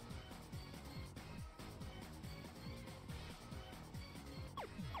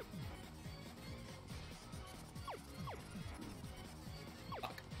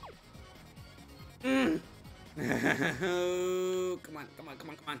 Fuck. Oh, come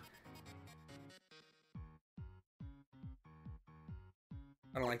on.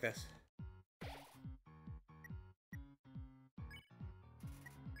 I don't like this.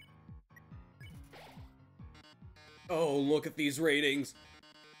 Oh, look at these ratings.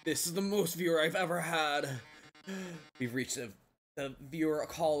 This is the most viewer I've ever had. We've reached the viewer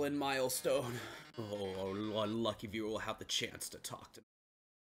call-in milestone. Oh, unlucky viewer will have the chance to talk to me.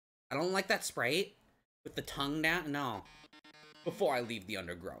 I don't like that sprite with the tongue down. No. Before I leave the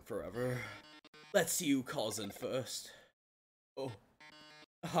underground forever, let's see who calls in first. Oh.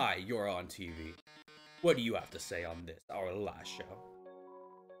 Hi, you're on TV. What do you have to say on this, our last show?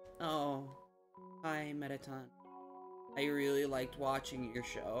 Oh. Hi, Mettaton. I really liked watching your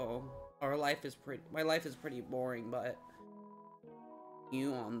show. My life is pretty boring, but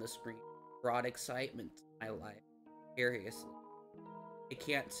you on the screen brought excitement to my life. Seriously. I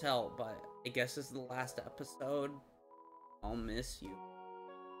can't tell, but I guess this is the last episode. I'll miss you.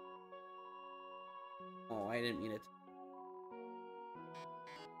 Oh, I didn't mean it.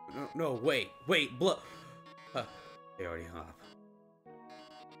 No, wait, they already hung up.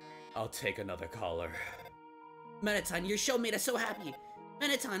 I'll take another caller. Mettaton, your show made us so happy.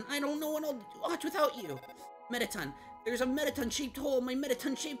 Mettaton, I don't know what I'll watch without you. Mettaton, there's a Mettaton-shaped hole in my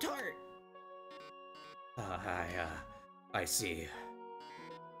Mettaton-shaped heart. I see.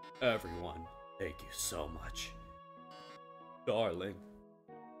 Everyone, thank you so much. Darling.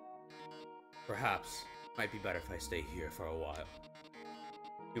 Perhaps, might be better if I stay here for a while.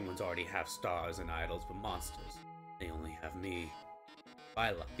 Humans already have stars and idols, but monsters, they only have me. If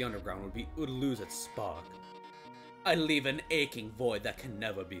I left, the underground would lose its spark. I leave an aching void that can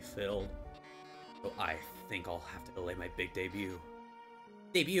never be filled. So I think I'll have to delay my big debut.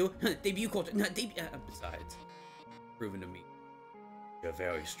 Debut? Debut culture. No, besides, proven to me, you're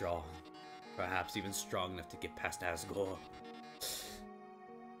very strong. Perhaps even strong enough to get past Asgore.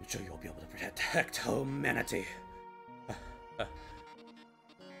 I'm sure you'll be able to protect humanity. All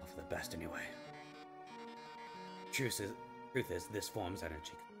for the best anyway. Truth is, this form's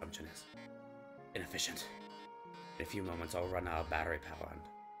energy consumption is inefficient. In a few moments, I'll run out of battery power and,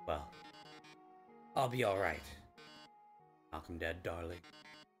 well, I'll be alright. Malcolm dead, darling.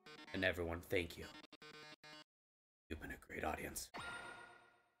 And everyone, thank you. You've been a great audience.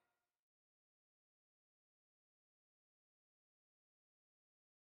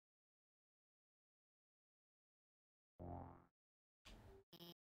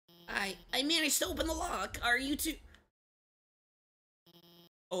 I managed to open the lock. Are you too?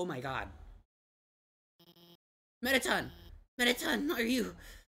 Oh my god. Mettaton, are you?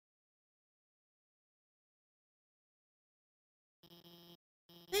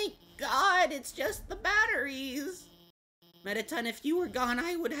 Thank God, it's just the batteries. Mettaton, if you were gone,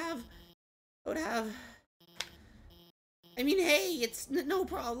 I would have. I mean, hey, it's no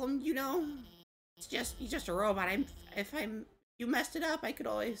problem, you know. You're just a robot. If you messed it up, I could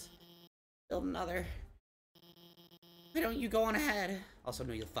always build another. Why don't you go on ahead? Also,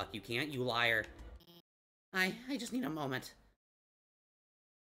 no, you can't, you liar. I just need a moment.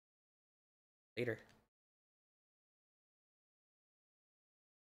 Later.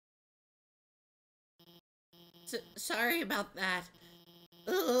 Sorry about that.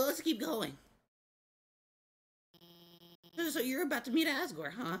 Let's keep going. So you're about to meet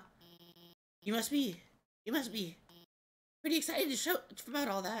Asgore, huh? You must be pretty excited to show about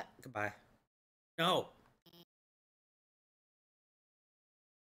all that. Goodbye. No.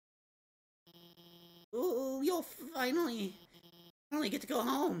 Ooh, you'll finally get to go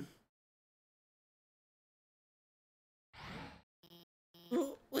home.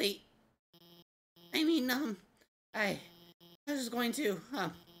 Wait. I mean, I was just going to,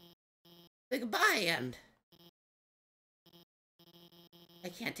 say goodbye, and I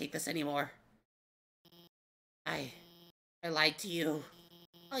can't take this anymore. I lied to you.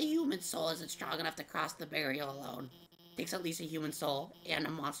 A human soul isn't strong enough to cross the barrier alone. It takes at least a human soul and a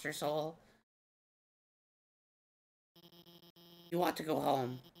monster soul. You want to go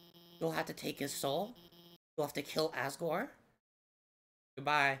home. You'll have to take his soul. You'll have to kill Asgore.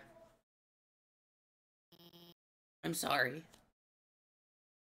 Goodbye. I'm sorry.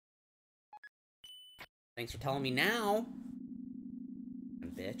 Thanks for telling me now.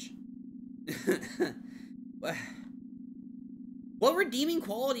 Bitch. What redeeming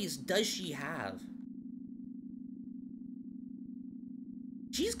qualities does she have?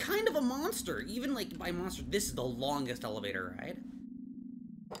 She's kind of a monster. Even, like, by monster, this is the longest elevator ride.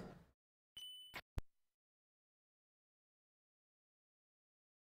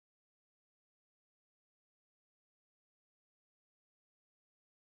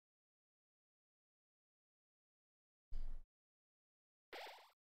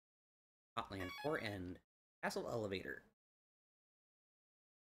 Hotland 4 End. Castle elevator.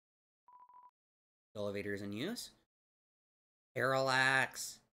 Elevators in use.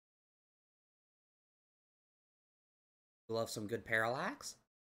 Parallax. Love some good parallax.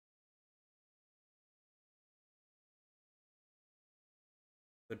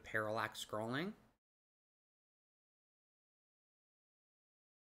 Good parallax scrolling.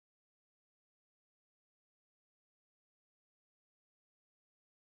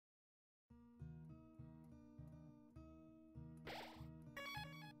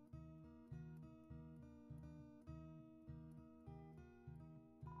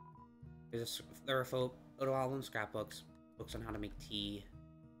 There are photo albums, scrapbooks, books on how to make tea.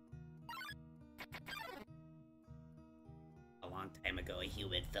 A long time ago, a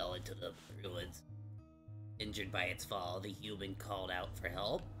human fell into the ruins. Injured by its fall, the human called out for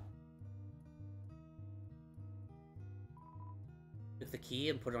help. Took the key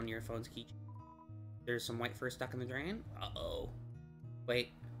and put it on your phone's key. There's some white fur stuck in the drain. Uh-oh. Wait.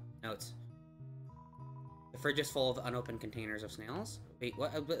 Notes. The fridge is full of unopened containers of snails. Wait,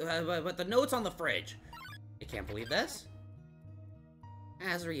 what? But the notes on the fridge. I can't believe this.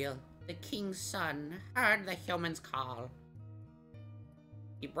 Azrael, the king's son, heard the human's call.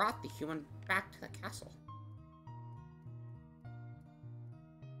 He brought the human back to the castle.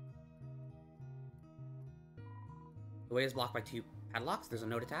 The way is blocked by 2 padlocks. There's a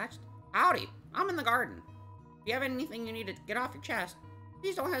note attached. Howdy, I'm in the garden. If you have anything you need to get off your chest,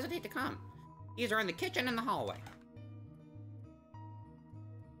 please don't hesitate to come. These are in the kitchen and the hallway.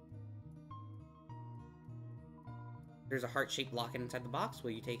 There's a heart-shaped locket inside the box.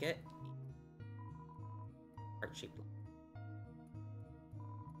 Will you take it? Heart-shaped locket.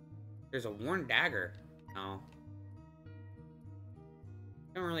 There's a worn dagger. No.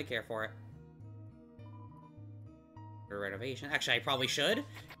 Don't really care for it. For renovation. Actually, I probably should,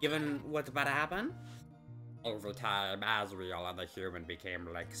 given what's about to happen. Over time, Azrael and the human became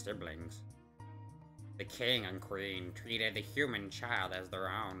like siblings. The king and queen treated the human child as their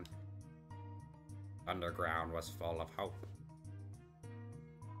own. Underground was full of hope.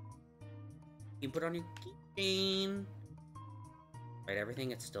 You put on your keychain. Right, everything,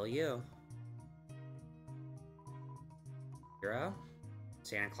 it's still you. Hero.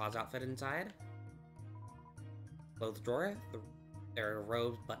 Santa Claus outfit inside. Clothes drawer. There are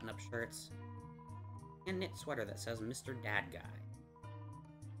robes, button-up shirts, and knit sweater that says Mr. Dad Guy.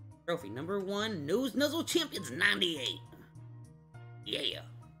 Trophy number 1, Nose Nuzzle Champions 98. Yeah.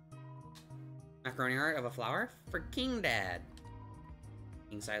 Macaroni art of a flower for King Dad.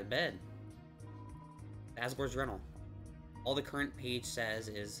 King size bed. Asgore's journal. All the current page says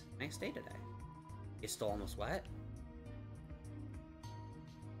is, nice day today. It's still almost wet.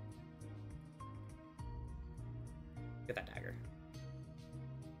 Get that dagger.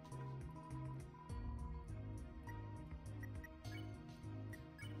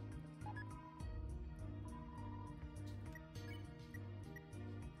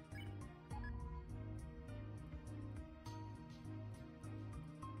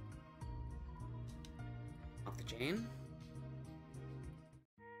 Off the chain.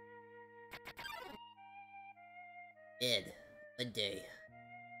 Ed, one day,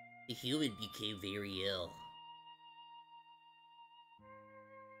 the human became very ill.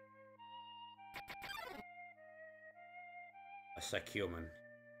 A sick human,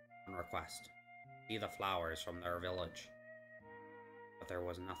 on request, see the flowers from their village. But there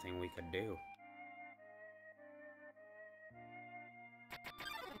was nothing we could do.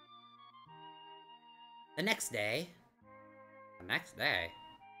 The next day, The next day,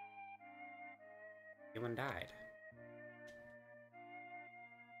 human died.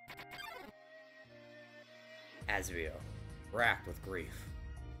 Asriel, racked with grief,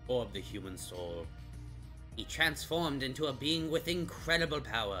 full of the human soul, he transformed into a being with incredible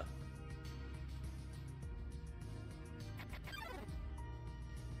power.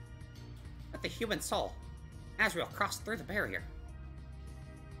 With the human soul, Asriel crossed through the barrier,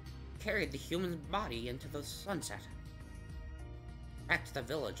 carried the human body into the sunset, back to the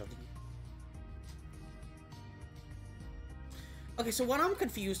village of the... Okay, so what I'm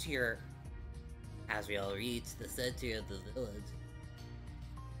confused here... Asriel reached the center of the village.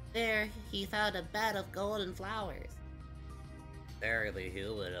 There, he found a bed of golden flowers. There, the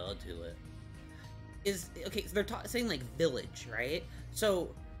human onto it. Okay, so they're saying, like, village, right?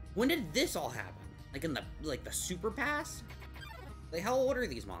 So, when did this all happen? Like, in the super pass? Like, how old are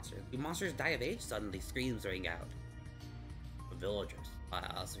these monsters? Do monsters die of age? Suddenly, screams ring out. The villagers saw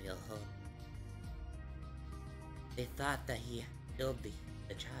Asriel home. They thought that he killed the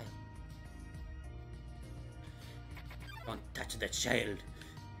child. Don't touch the child.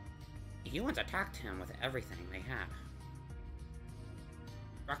 The humans attacked him with everything they had.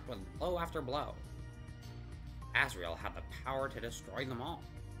 Struck with blow after blow. Asriel had the power to destroy them all.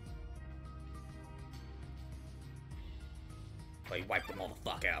 So he wiped them all the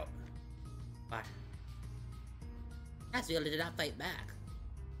fuck out. But Asriel did not fight back.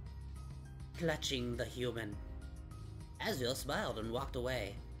 Clutching the human, Asriel smiled and walked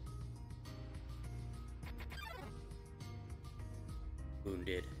away.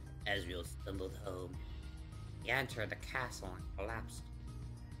 Wounded, Asriel stumbled home. He entered the castle and collapsed.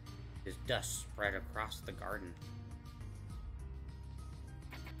 His dust spread across the garden.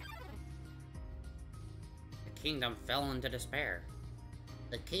 The kingdom fell into despair.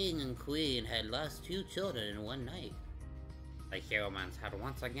 The king and queen had lost 2 children in one night. The humans had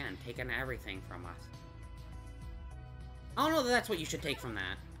once again taken everything from us. I don't know that that's what you should take from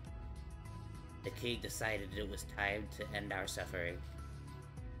that. The king decided it was time to end our suffering.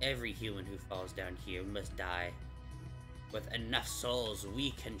 Every human who falls down here must die. With enough souls,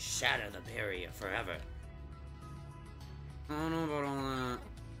 we can shatter the barrier forever. I don't know about all that.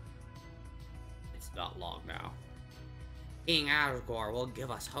 It's not long now. King Asgore will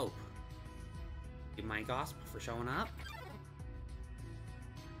give us hope. You mind gospel for showing up?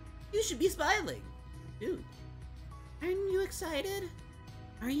 You should be smiling. Dude, aren't you excited?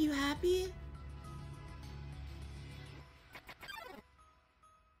 Are you happy?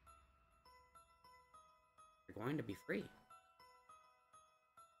 You're going to be free.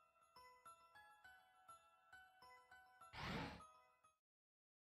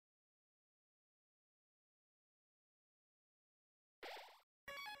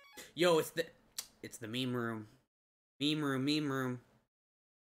 Yo, it's the meme room. Meme room, meme room.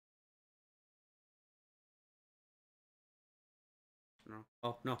 No.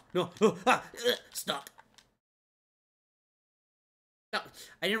 Oh, no, no. Oh, stop. No,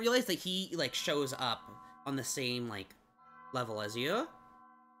 I didn't realize that he, like, shows up on the same, like, level as you.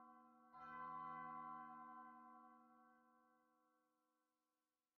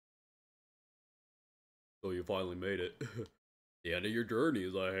 So you finally made it. The end of your journey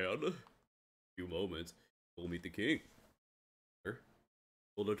is ahead. A few moments, you'll meet the king.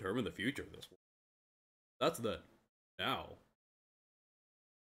 We'll determine the future of this world. That's then. Now.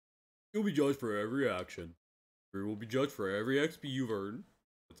 You'll be judged for every action. You will be judged for every XP you've earned.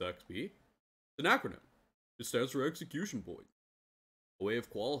 What's XP? It's an acronym. It stands for execution point. A way of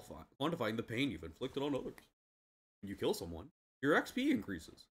quantifying the pain you've inflicted on others. When you kill someone, your XP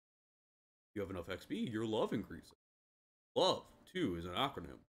increases. If you have enough XP, your love increases. Love, too, is an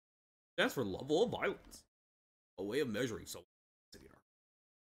acronym. It stands for level of violence. A way of measuring someone's intensity.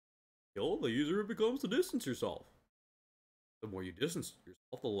 Kill, the easier it becomes to distance yourself. The more you distance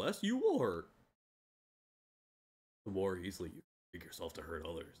yourself, the less you will hurt. The more easily you make yourself to hurt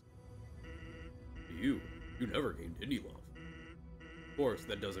others. You never gained any love. Of course,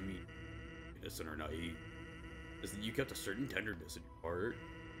 that doesn't mean you're innocent or naive. It's that you kept a certain tenderness in your heart.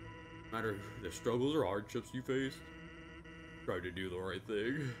 No matter the struggles or hardships you faced, you tried to do the right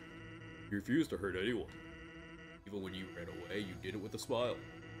thing. You refused to hurt anyone. Even when you ran away, you did it with a smile.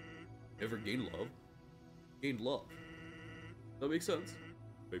 You never gained love. You gained love. That makes sense?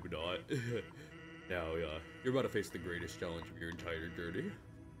 Maybe not. Now, you're about to face the greatest challenge of your entire journey.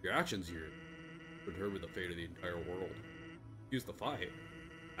 Your actions here determine the fate of the entire world. Use the fight.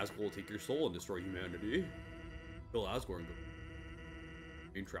 Asgore will take your soul and destroy humanity. Kill Asgore and go.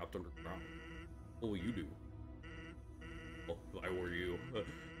 Being trapped underground. What will you do? If I were you,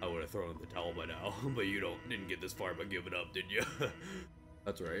 I would have thrown in the towel by now. But you didn't get this far by giving up, did you?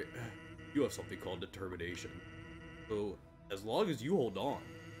 That's right. You have something called determination. So, as long as you hold on,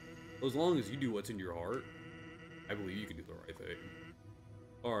 as long as you do what's in your heart, I believe you can do the right thing.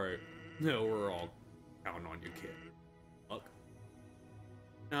 Alright, now we're all counting on you, kid. Luck.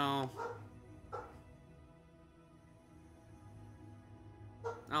 No.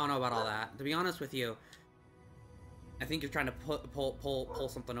 I don't know about all that. To be honest with you, I think you're trying to pull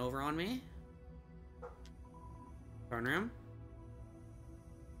something over on me. Throne room.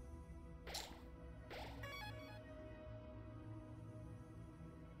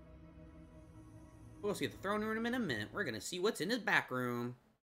 We'll see the throne room in a minute. We're gonna see what's in his back room.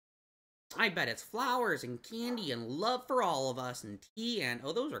 I bet it's flowers and candy and love for all of us and tea and...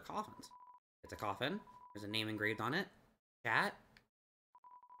 Oh, those are coffins. It's a coffin. There's a name engraved on it. Cat.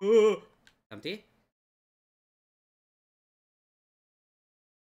 Empty.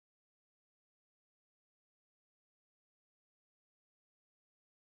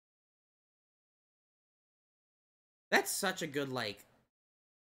 That's such a good, like...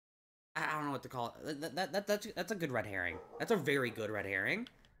 I don't know what to call it. That's a good red herring. That's a very good red herring.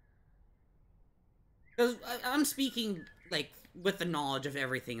 Because I'm speaking, like, with the knowledge of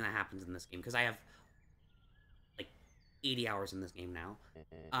everything that happens in this game. Because I have, like, 80 hours in this game now.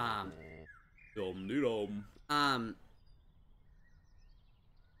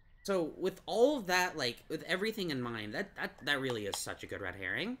 So, with all of that, like, with everything in mind, that really is such a good red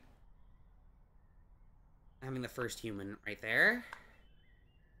herring. Having the first human right there.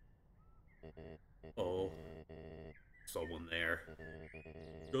 Oh, someone there.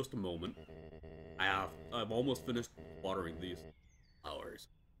 Just a moment. I've almost finished watering these flowers.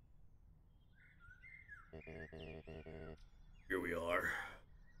 Here we are.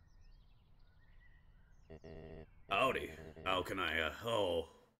 Howdy. How can I, oh.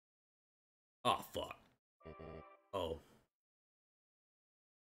 Oh, fuck. Oh.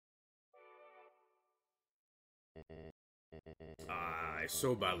 I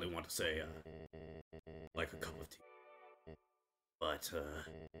so badly want to say, like a cup of tea. But,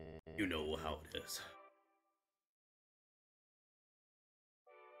 you know how it is.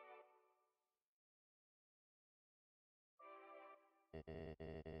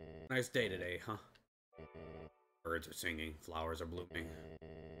 Nice day today, huh? Birds are singing, flowers are blooming.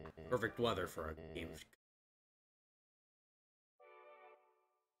 Perfect weather for a game of...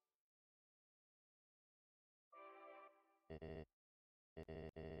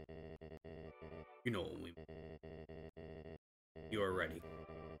 You know when you are ready.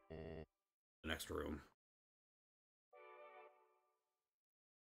 The next room.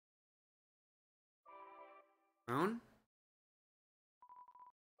 Throne?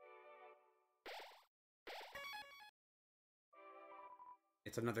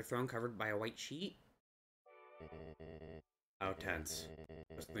 It's another throne covered by a white sheet. How tense.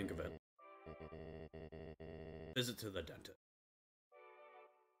 Just think of it. Visit to the dentist.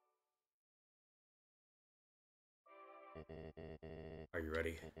 Are you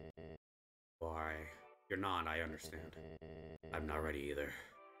ready? Why, you're not, I understand. I'm not ready either.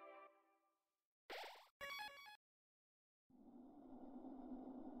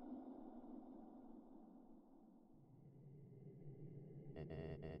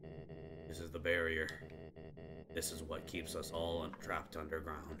 This is the barrier. This is what keeps us all trapped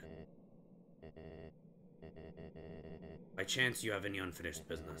underground. By chance, you have any unfinished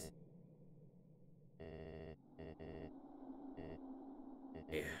business?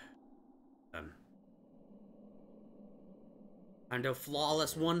 Yeah. Then. And a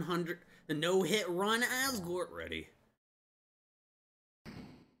flawless 100, the no-hit run Asgore. Ready.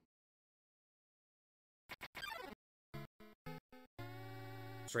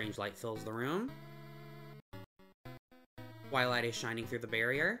 Strange light fills the room. Twilight is shining through the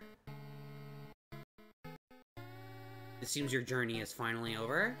barrier. It seems your journey is finally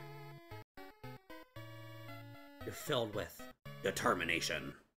over. You're filled with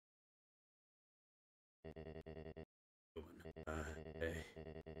determination. Hey,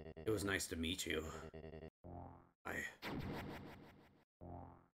 it was nice to meet you.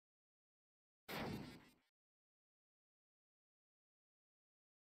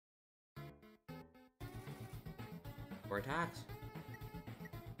 Four attacks.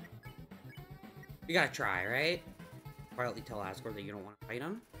 You gotta try, right? Quietly tell Asgore that you don't want to fight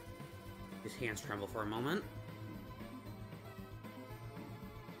him. His hands tremble for a moment.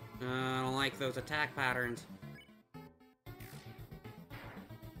 I don't like those attack patterns.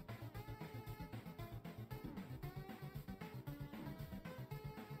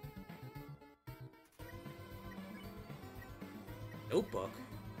 Notebook?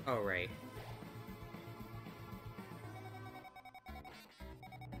 Oh, right.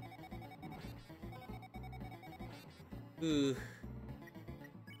 Ooh.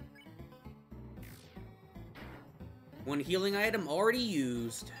 One healing item already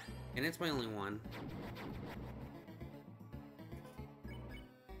used. And it's my only one.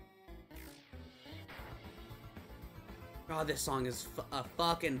 God, this song is a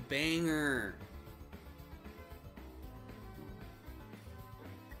fucking banger.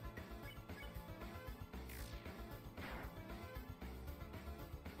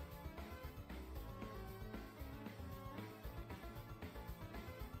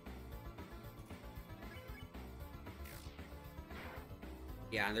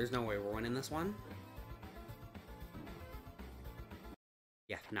 Yeah, there's no way we're winning this one.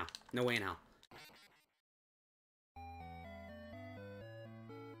 Yeah, no. No way in hell.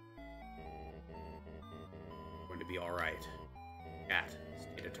 Going to be alright. Cat,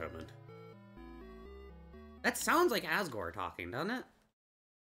 stay determined. That sounds like Asgore talking, doesn't it?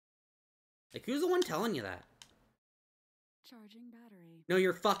 Like, who's the one telling you that? Charging battery. No,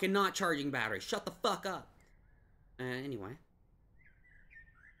 you're fucking not charging battery. Shut the fuck up. Anyway.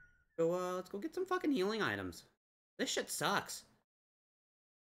 So, let's go get some fucking healing items. This shit sucks.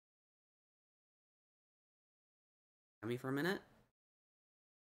 Tell me for a minute.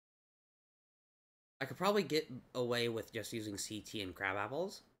 I could probably get away with just using CT and crab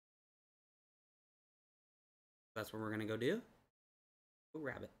apples. That's what we're gonna go do. Go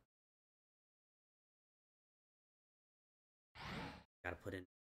grab it. Gotta put in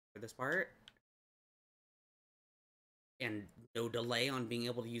for this part. And no delay on being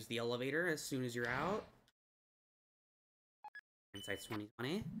able to use the elevator as soon as you're out. Insights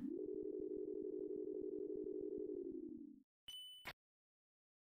 2020.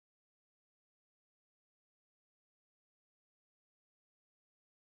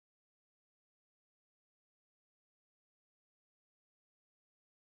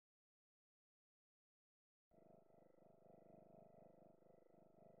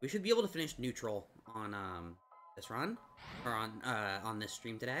 We should be able to finish neutral on this run, or on this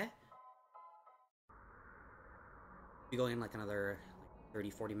stream today. Be going in like another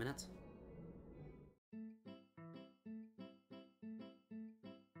 30-40 minutes.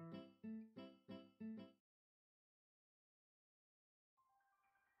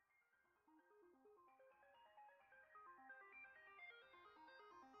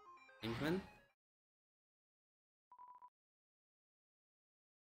 Inkman?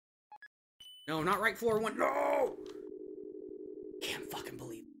 No, not right floor one. No! Can't fucking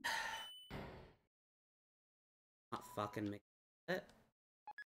believe it. Not fucking make it.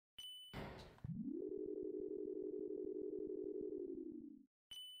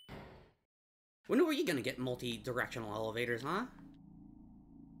 When were you gonna get multi-directional elevators, huh?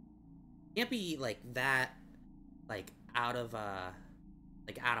 Can't be like that, like out of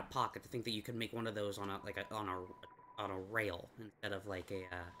pocket to think that you could make one of those on a rail instead of like a.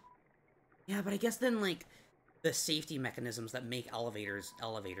 Yeah, but I guess then like the safety mechanisms that make elevators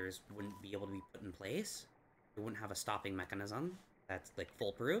wouldn't be able to be put in place. They wouldn't have a stopping mechanism that's like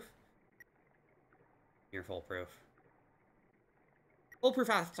foolproof. You're foolproof. Foolproof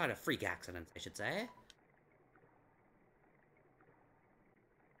outside of freak accidents, I should say.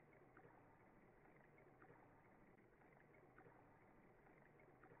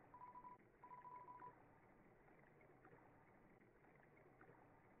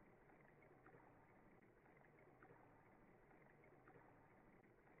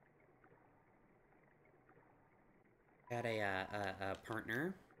 I had a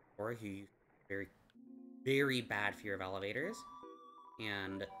partner, or who very, very bad fear of elevators,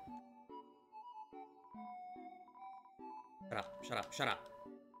 and shut up, shut up, shut up.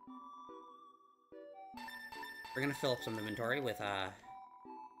 We're gonna fill up some inventory with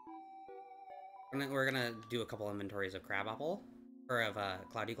we're gonna do a couple inventories of crab apple, or of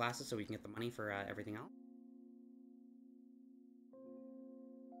cloudy glasses, so we can get the money for everything else.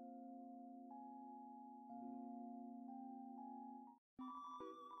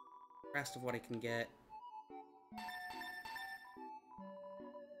 Rest of what I can get.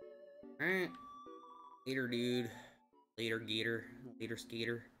 Alright. Later, dude. Later, gator. Later,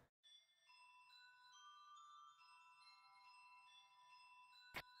 skater.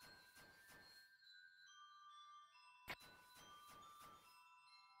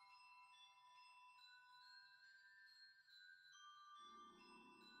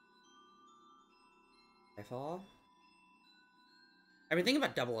 I fall. I've been thinking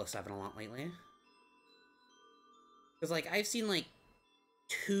about 007 a lot lately. Because, like, I've seen, like,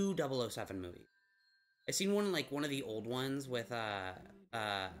 2 007 movies. I seen one, like, one of the old ones with, I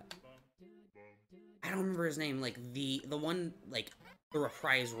don't remember his name, like, the one, like, the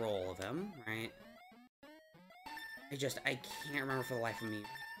reprise role of him, right? I can't remember for the life of me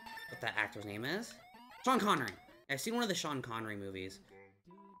what that actor's name is. Sean Connery. I've seen one of the Sean Connery movies.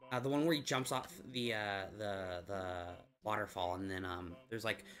 The one where he jumps off the waterfall, and then, there's,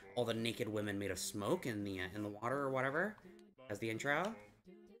 like, all the naked women made of smoke in the water or whatever, as the intro.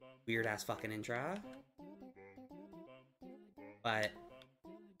 Weird-ass fucking intro. But,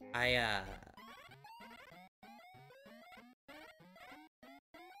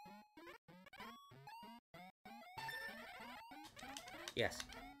 yes.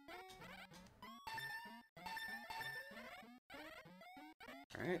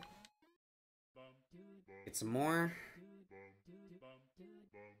 Alright. Get some more.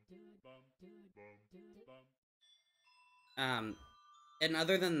 And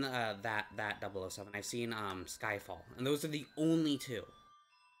other than that 007, I've seen Skyfall, and those are the only two.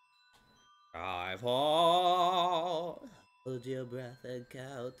 Skyfall, hold your breath and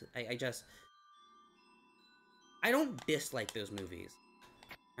count. I don't dislike those movies,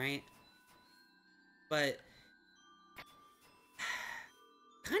 right? But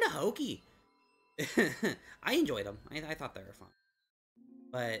kind of hokey. I enjoyed them. I thought they were fun.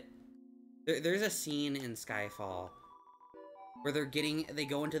 But there's a scene in Skyfall where they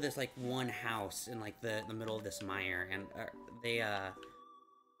go into this, like, one house in, like, the middle of this mire, and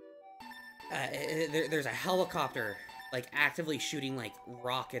there's a helicopter, like, actively shooting, like,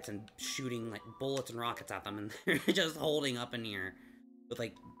 rockets and shooting, like, bullets and rockets at them, and they're just holding up in the air with,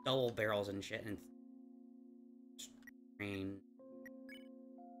 like, double barrels and shit, and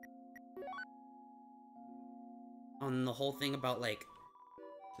on the whole thing about, like,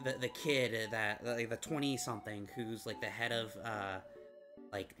 the kid that, like, the 20-something who's, like, the head of,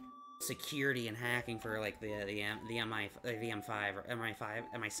 like, security and hacking for, like, the M5 or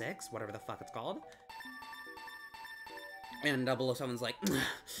MI6, whatever the fuck it's called. And 007's like,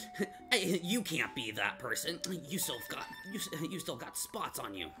 you can't be that person. You still got spots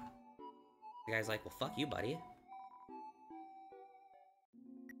on you. The guy's like, well, fuck you, buddy.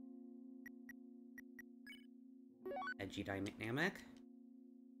 Edgy dynamic.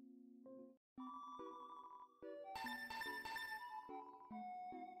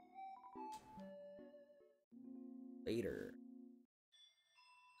 Later.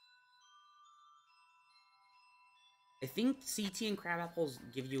 I think CT and crab apples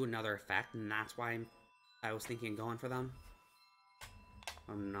give you another effect, and that's why I was thinking of going for them.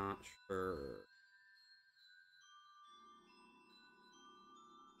 I'm not sure.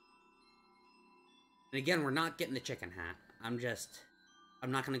 And again, we're not getting the chicken hat. I'm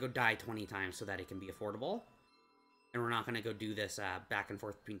not gonna go die 20 times so that it can be affordable. And we're not gonna go do this back and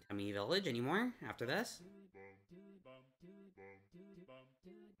forth between Tummy Village anymore after this.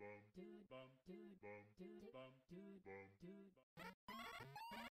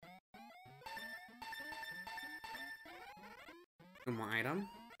 One more item.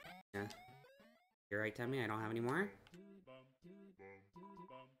 Yeah. You're right, Tummy, I don't have any more.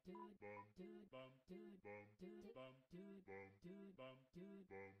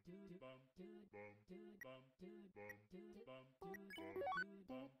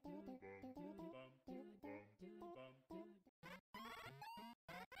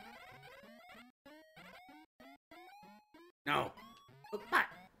 No. Look back.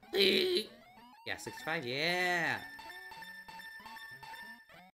 Yeah, 65. Yeah.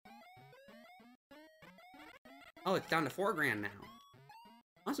 Oh, it's down to 4 grand now.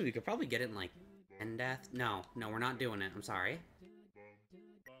 Also, we could probably get it in, like, 10 death. No, we're not doing it. I'm sorry.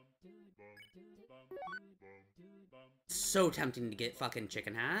 So tempting to get fucking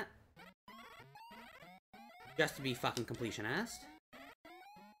chicken hat. Just to be fucking completionist.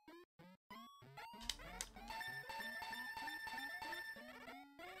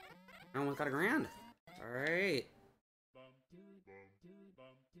 I almost got a grand. Alright.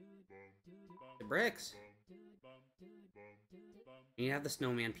 The bricks. We need to have the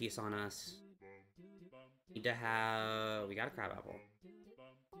snowman piece on us. Need to have... We got a crab apple.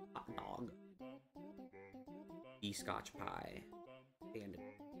 Hot dog. Scotch pie. And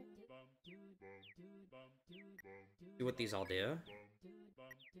see what these all do.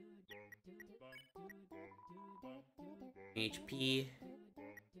 HP.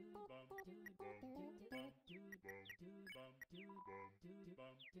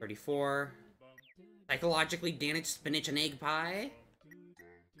 $34. Psychologically damaged spinach and egg pie.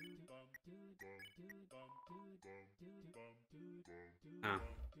 Oh.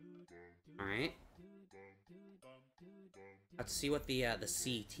 Alright. Let's see what the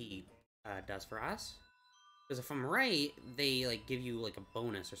CT does for us. Because if I'm right, they like give you like a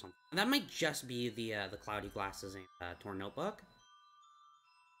bonus or something. That might just be the cloudy glasses and torn notebook.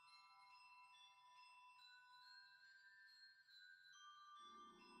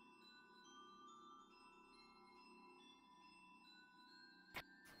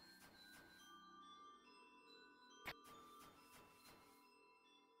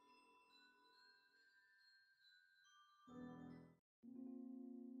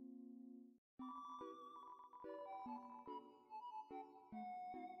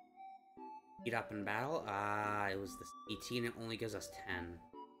 Heat up in battle? Ah, it was this 18, it only gives us 10.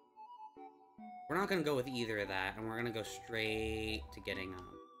 We're not gonna go with either of that, and we're gonna go straight to getting,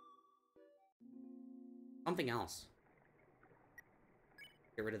 something else.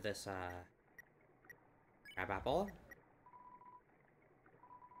 Get rid of this, crab apple.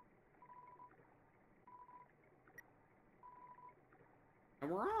 And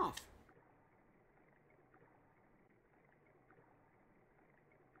we're off!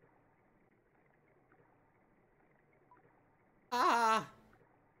 Ah!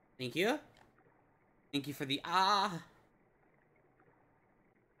 Thank you. Thank you for the ah!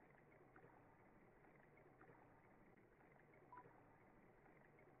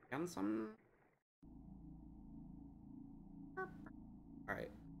 Got some... Alright.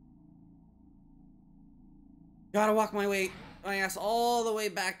 Gotta walk my ass all the way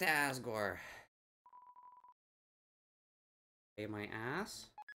back to Asgore. Okay, my ass.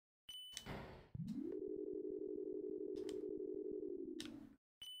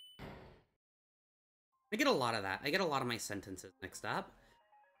 I get a lot of that. I get a lot of my sentences mixed up.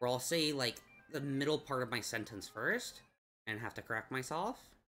 Where I'll say, like, the middle part of my sentence first, and have to correct myself.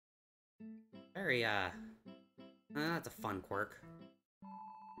 Very, that's a fun quirk.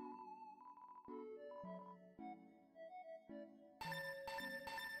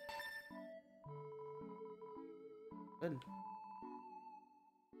 Good.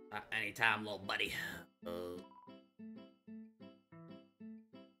 Anytime, little buddy.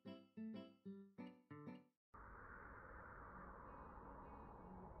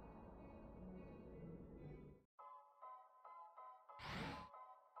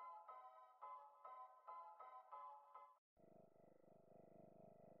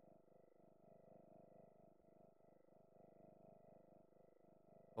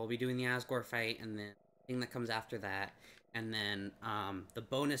 We'll be doing the Asgore fight, and then the thing that comes after that, and then the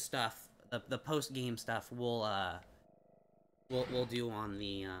bonus stuff, the post game stuff, we'll do on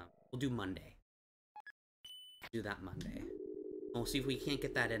the we'll do Monday. Do that Monday. We'll see if we can't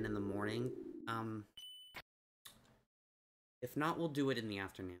get that in the morning. If not, we'll do it in the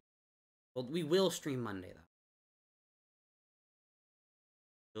afternoon. Well, we will stream Monday though.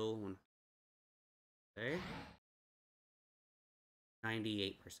 Still, okay.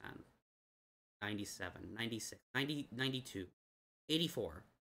 98%, 97, 96, 90, 92, 84.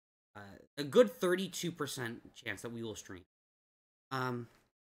 A good 32% chance that we will stream. I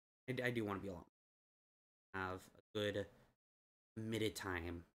do want to be alone. Have a good committed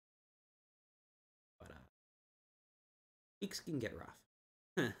time. But, weeks can get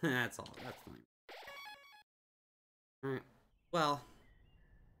rough. That's all. That's fine. Alright. Well,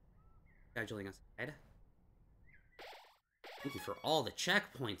 scheduling us ahead. Thank you for all the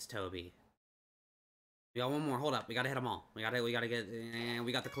checkpoints, Toby. We got one more. Hold up. We gotta hit them all. We gotta get...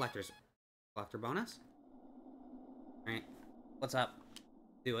 we got the collectors. Collector bonus? Alright. What's up?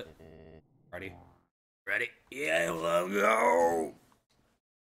 Do it. Ready? Ready? Yeah, let's go!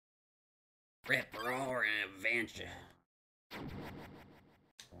 Rip, roar, and advance you.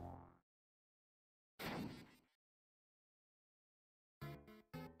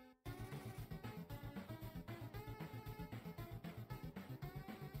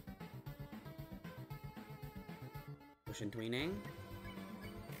 Pushing tweening.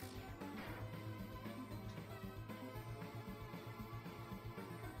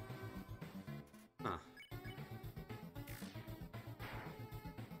 Huh.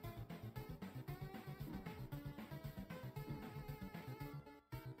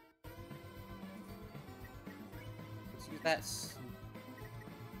 Let's use that.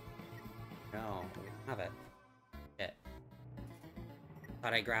 No, we don't have it. Shit.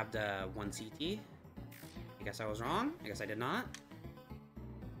 Thought I grabbed one CT. I guess I was wrong. I guess I did not.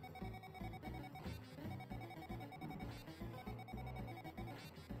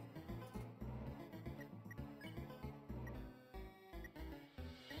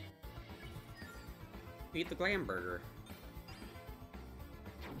 Eat the glam burger.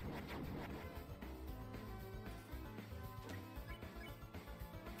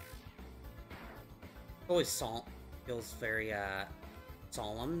 Always salt. Feels very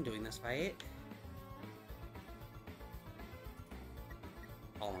solemn doing this fight.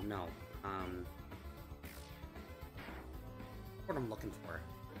 no. What I'm looking for.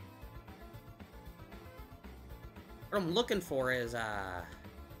 What I'm looking for is, no,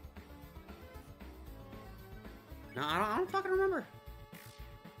 I don't fucking remember.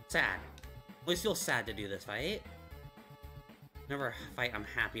 Sad. Always feel sad to do this fight. Never a fight I'm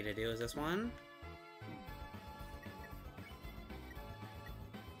happy to do is this one.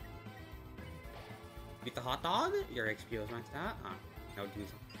 Beat the hot dog? Your XP was maxed out? Oh, that would give me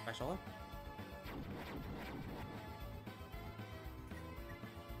something special.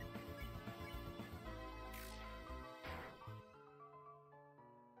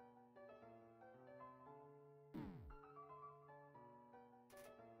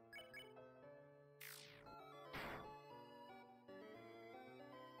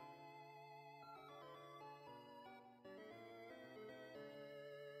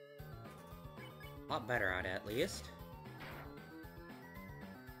 A lot better at it, at least.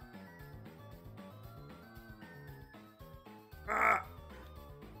 Ah!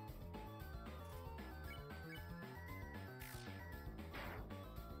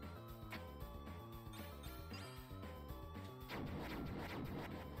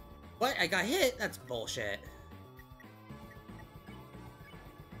 What? I got hit? That's bullshit.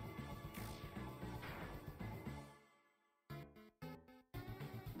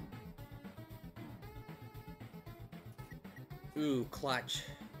 Ooh, clutch.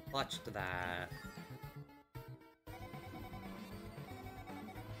 Clutch to that.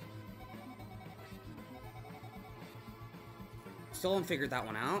 Still haven't figured that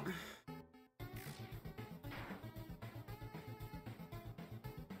one out.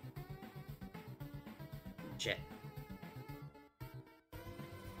 Shit.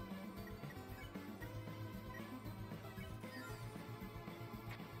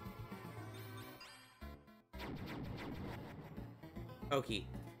 Okie.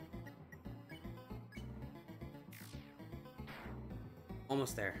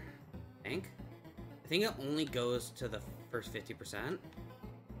 Almost there. I think it only goes to the first 50%.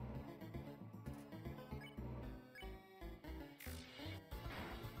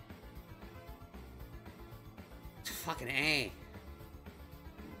 Fucking A.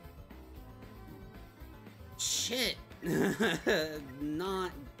 Shit.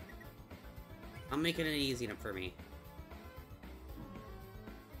 Not... I'm making it easy for me.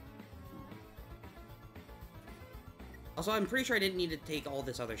 Also, I'm pretty sure I didn't need to take all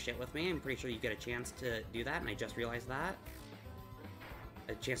this other shit with me. I'm pretty sure you get a chance to do that, and I just realized that.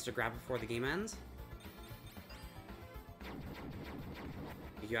 A chance to grab it before the game ends.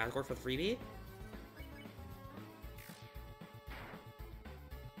 Thank you, Asgore, for the freebie.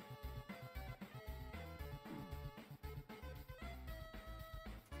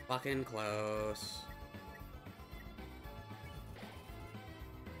 Fucking close.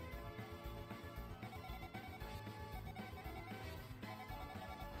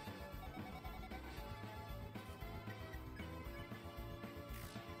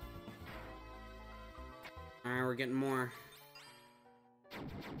 Alright, we're getting more.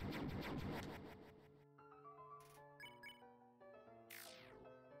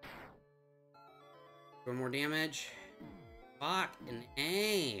 One more damage. Fuck an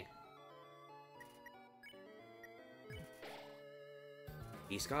A.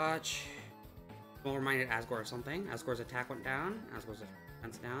 B-Scotch. Well, reminded Asgore of something. Asgore's attack went down. Asgore's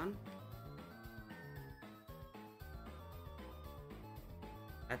defense down.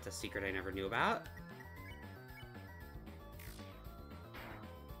 That's a secret I never knew about.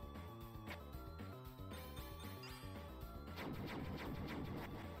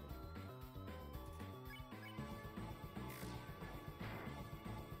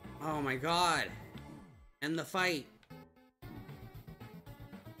 Oh my god. End the fight.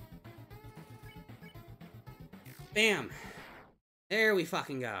 Bam. There we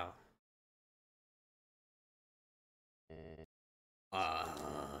fucking go.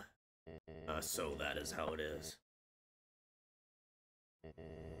 So that is how it is.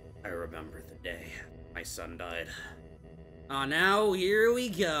 I remember the day my son died. Oh, now here we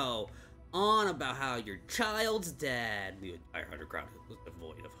go. On about how your child's dead. The entire underground was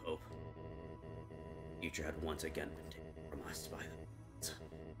devoid of hope. The future had once again been taken from us by them.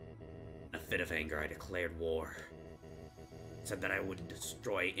 In a fit of anger, I declared war. Said that I would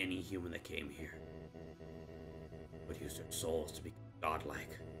destroy any human that came here. Would use their souls to be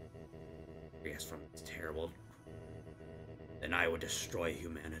godlike. Free us from this terrible. Then I would destroy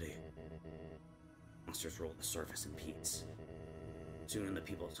humanity. Monsters rolled the surface in peace. Soon the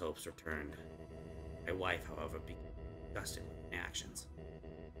people's hopes returned. My wife, however, became disgusted with my actions.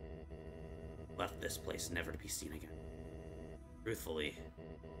 Left this place never to be seen again. Truthfully,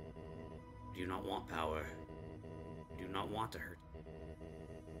 I do not want power. I do not want to hurt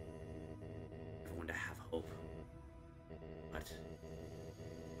everyone to have hope. But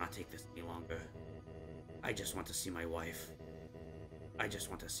I cannot take this any longer. I just want to see my wife. I just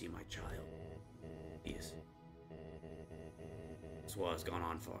want to see my child. Please. This war has gone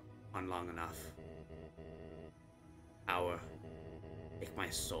on long enough. Power, take my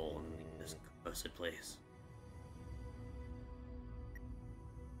soul and leave this cursed place.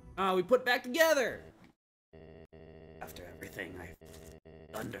 We put back together! After everything I've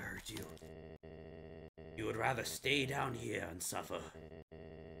done to hurt you, you would rather stay down here and suffer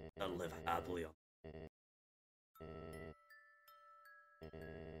than live happily on.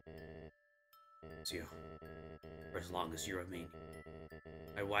 It's you. For as long as you remain,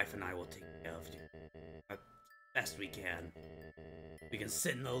 my wife and I will take care of you as best we can. We can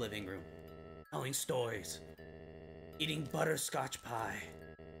sit in the living room, telling stories, eating butterscotch pie.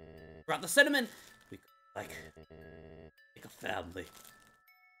 Brought the cinnamon. We could like a family.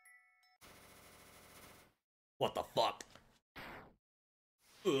 What the fuck?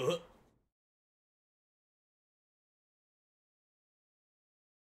 Ugh.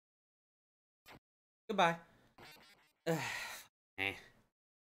 Goodbye. Eh.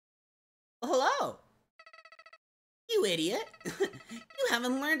 Hello! You idiot! You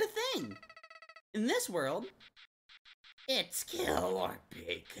haven't learned a thing! In this world, it's kill or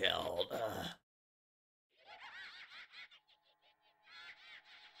be killed.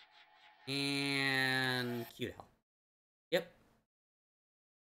 And cute hell. Yep.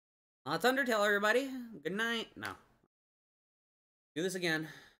 Well, it's Undertale, everybody. Good night. No. Do this again.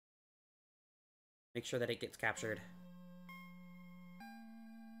 Make sure that it gets captured.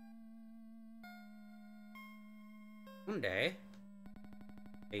 One day,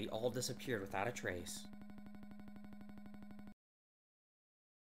 they all disappeared without a trace.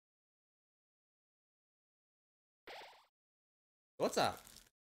 What's up?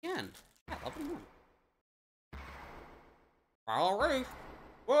 Again. Yeah, love them more. All right.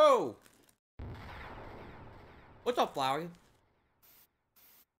 Whoa! What's up, Flowey?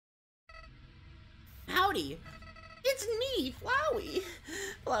 Howdy! It's me, Flowey!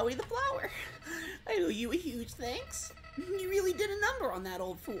 Flowey the Flower. I owe you a huge thanks. You really did a number on that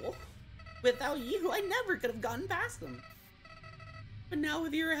old fool. Without you, I never could have gotten past them. But now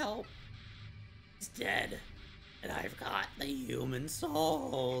with your help, he's dead. And I've got the human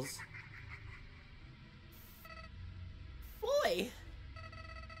souls. Boy!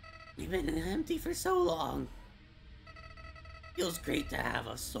 We've been empty for so long. Feels great to have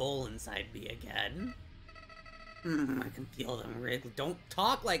a soul inside me again. I can feel them wriggle. Don't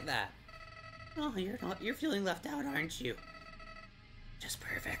talk like that. Oh, you're feeling left out, aren't you? Just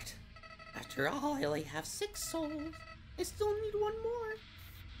perfect. After all, I only have 6 souls. I still need 1 more.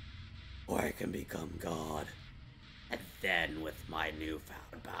 Or I can become God. And then with my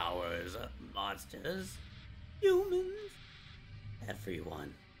newfound powers, monsters, humans,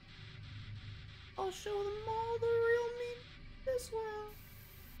 everyone, I'll show them all the real meaning of this world.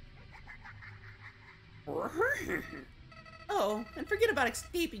 Oh, and forget about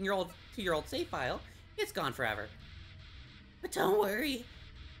escaping your old save file. It's gone forever. But don't worry,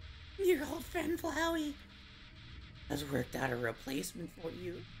 your old friend Flowey has worked out a replacement for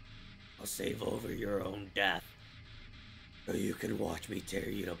you. I'll save over your own death, so you can watch me tear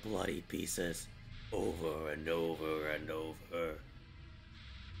you to bloody pieces over and over and over.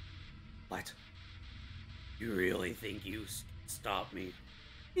 What? You really think you stop me?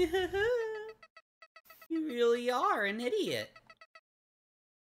 You really are an idiot.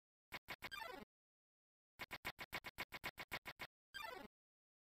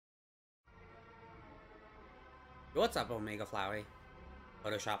 What's up, Omega Flowey?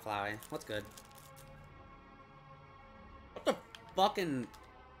 Photoshop Flowey. What's good? What the fucking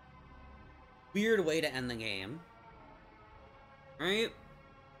weird way to end the game. Right?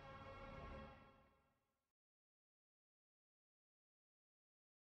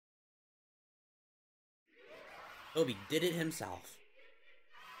 Toby did it himself.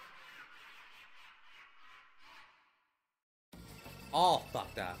 All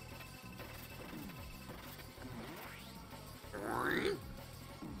fucked up.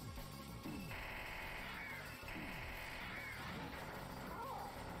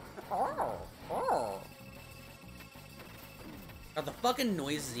 God, the fucking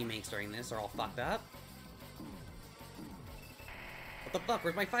noises he makes during this are all fucked up. What the fuck?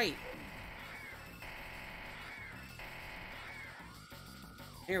 Where's my fight?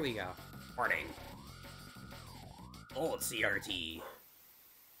 Here we go. Parting. Old CRT.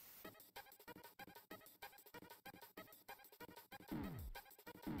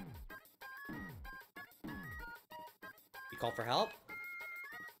 call for help?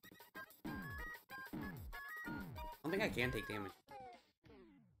 I don't think I can take damage.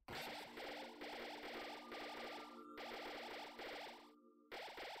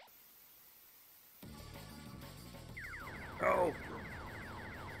 Oh!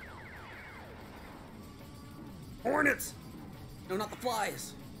 Hornets! No, not the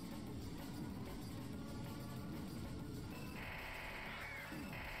flies!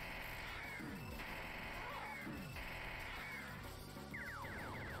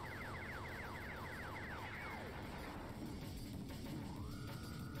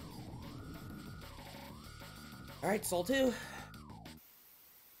 Alright, Soul 2.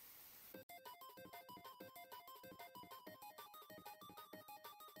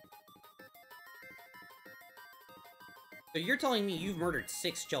 So you're telling me you've murdered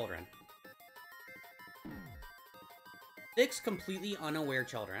 6 children? 6 completely unaware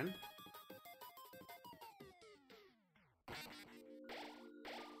children.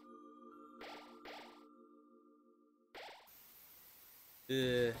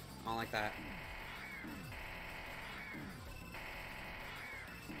 I don't like that.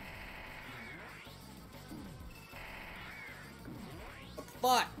 What the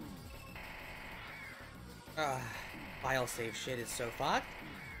fuck? File save shit is so fucked.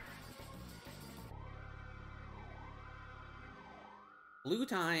 Blue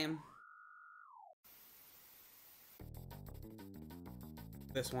time.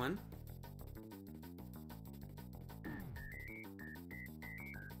 This one.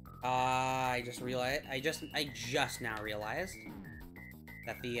 I just realized. I just now realized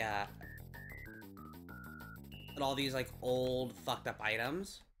that that all these like old fucked up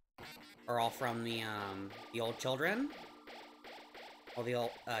items are all from the old children. All the old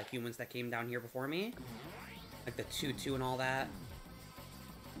humans that came down here before me, like the tutu and all that.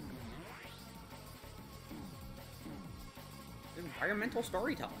 Environmental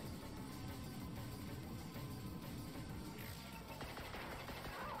storytelling.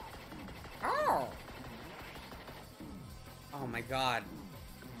 Oh! Oh my god.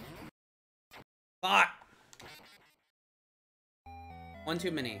 Fuck! One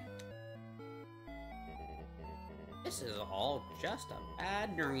too many. This is all just a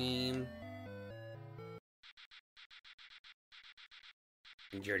bad dream.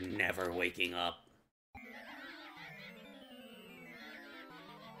 And you're never waking up.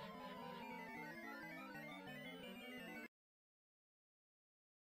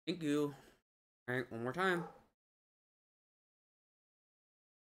 Thank you. Alright, one more time.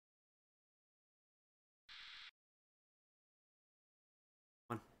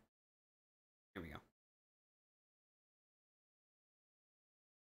 One. Here we go.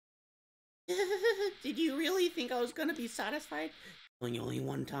 Did you really think I was gonna be satisfied? Only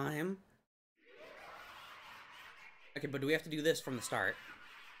one time? Okay, but do we have to do this from the start?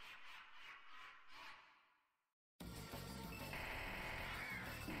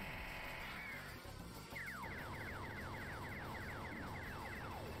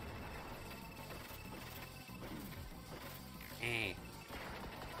 Hey.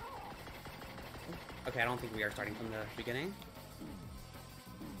 Okay, I don't think we are starting from the beginning.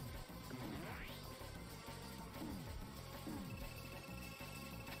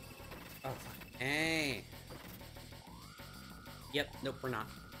 Oh, fuck. Hey. Yep, nope, we're not.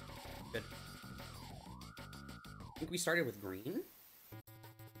 Good. I think we started with green?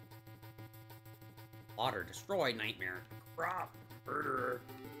 Water, destroy, nightmare. Crop, murderer.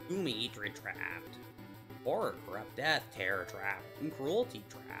 Umi, dread trapped. Horror, corrupt, death, terror trap. And cruelty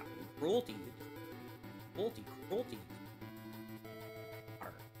trap. And cruelty. Cruelty.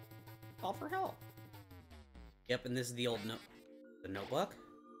 Water. Call for help. Yep, and this is the old the notebook.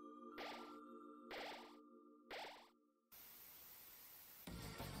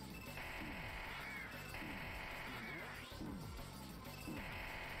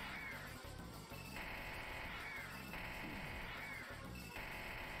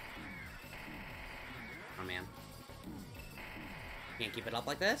 Oh man. Can't keep it up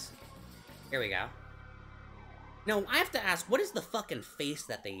like this? Here we go. No, I have to ask, what is the fucking face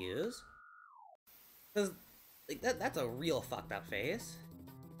that they use? Because, like, that's a real fucked up face.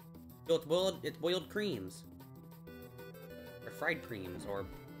 So it's boiled creams. Or fried creams, or...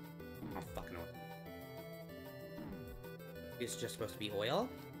 I don't fucking know. It's just supposed to be oil?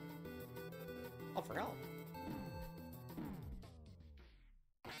 Oh, for help.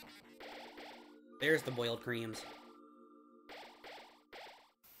 There's the boiled creams.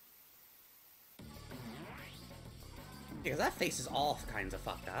 Because that face is all kinds of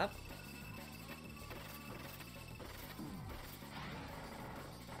fucked up.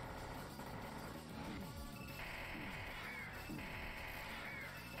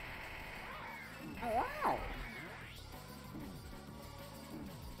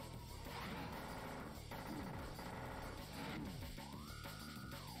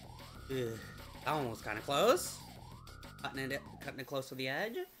 Ugh. That one was kind of close. Cutting it close to the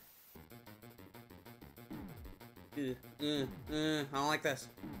edge. I don't like this.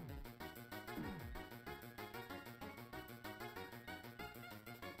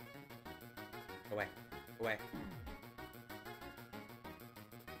 Go away. Go away.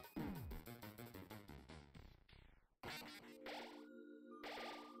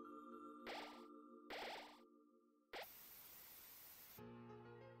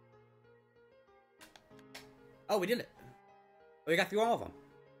 Oh, we did it. We got through all of them.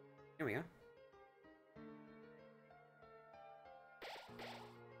 Here we go.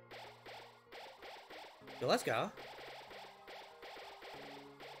 So let's go.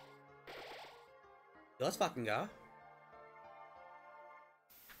 So let's fucking go.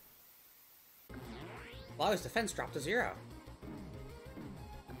 Flawless defense dropped to 0.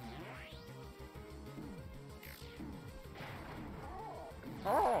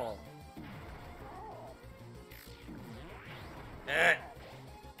 Oh.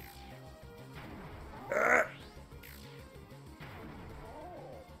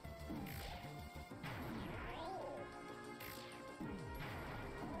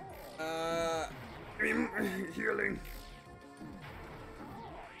 Healing.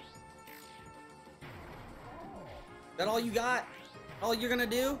 That all you got? All you're gonna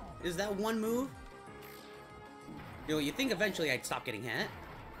do is that one move? You know, you think eventually I'd stop getting hit?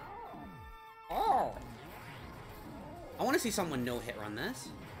 Oh! I want to see someone no-hit run this.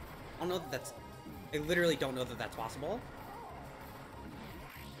 I don't know that that's... I literally don't know that that's possible.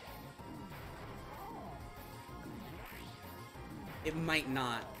 It might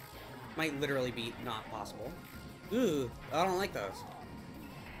not. Might literally be not possible. Ooh, I don't like those.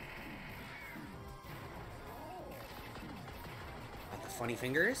 Got the funny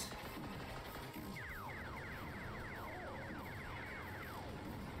fingers.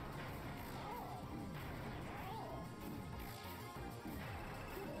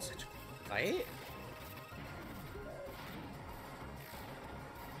 Such a fight.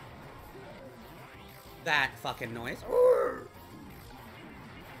 That fucking noise.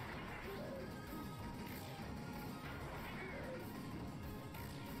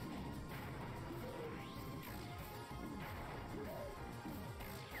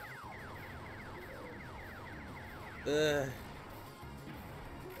 Ugh.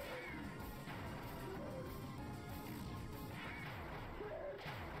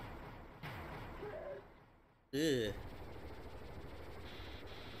 Ugh.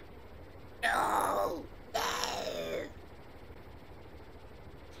 No! No!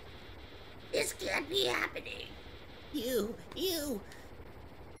 This can't be happening! You!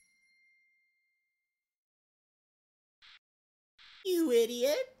 You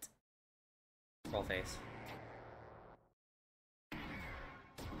idiot! Troll face.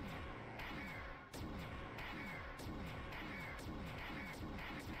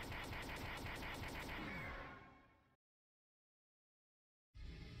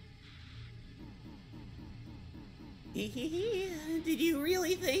 Did you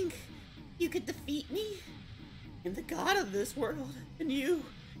really think you could defeat me? I'm the god of this world, and you're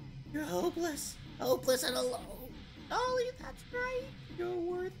hopeless. Hopeless and alone. Ollie, that's right. Your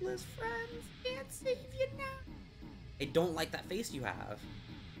worthless friends can't save you now. I don't like that face you have.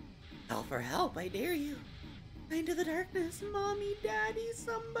 Call for help, I dare you. Into the darkness, mommy, daddy,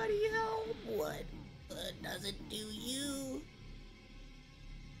 somebody help. What does it do you?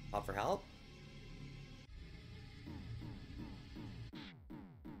 Call for help?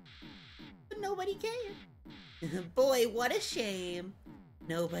 Nobody cared. Boy, what a shame.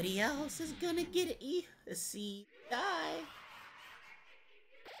 Nobody else is gonna get it. See, die.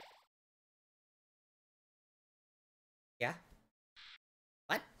 Yeah?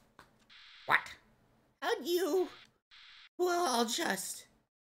 What? What? How'd you? Well, I'll just...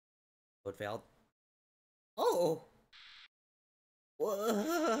 Code failed. Oh!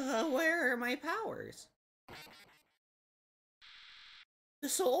 Where are my powers? The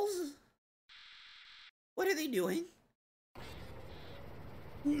souls? What are they doing?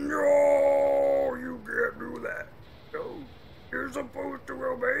 No, you can't do that. No, you're supposed to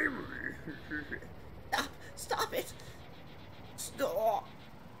obey me. Stop it! Stop!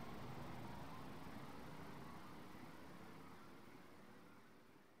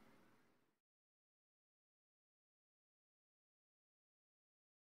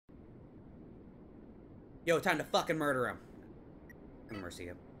 Yo, time to fucking murder him. Mercy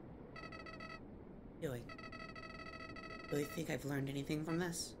him. Do you think I've learned anything from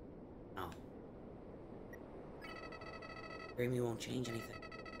this? No. Hearing me won't change anything.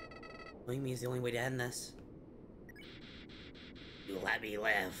 Knowing me is the only way to end this. You let me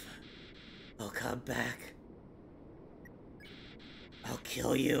live. I'll come back. I'll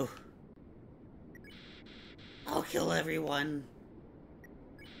kill you. I'll kill everyone.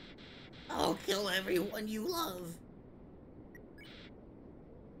 I'll kill everyone you love.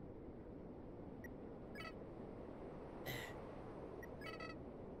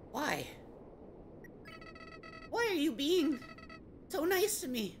 Why? Why are you being so nice to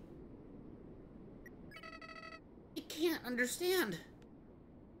me? I can't understand.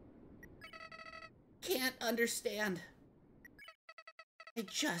 Can't understand. I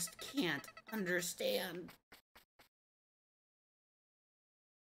just can't understand.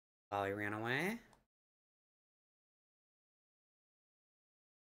 Polly ran away.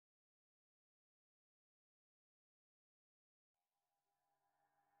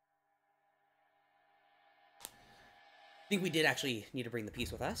 I think we did actually need to bring the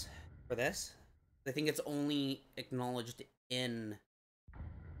piece with us for this. I think it's only acknowledged in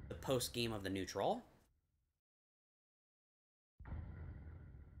the post-game of the neutral.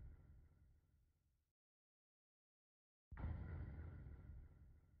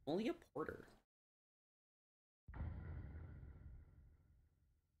 Only a porter.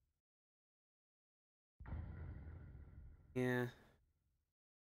 Yeah.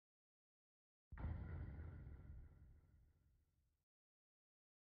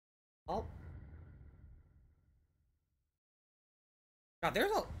 Oh. God,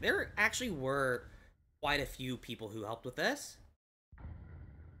 there actually were quite a few people who helped with this.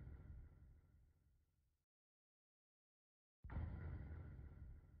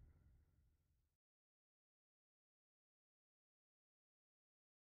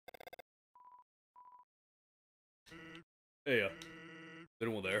 Hey,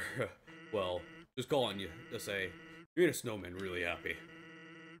 anyone there? Well, just calling you to say you made a snowman really happy.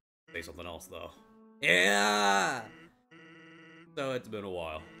 Say something else, though. Yeah! So it's been a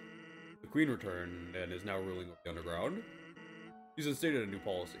while. The Queen returned and is now ruling over the underground. She's instated a new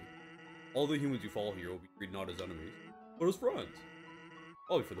policy. All the humans you follow here will be treated not as enemies, but as friends.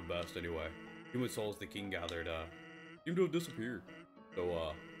 Probably for the best, anyway. Human souls the king gathered, seem to have disappeared.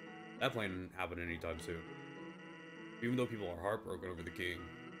 So, that plan didn't happen anytime soon. Even though people are heartbroken over the king,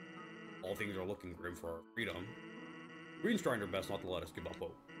 all things are looking grim for our freedom. The Queen's trying her best not to let us give up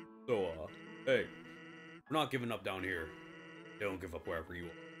hope. So, hey, we're not giving up down here. Don't give up wherever you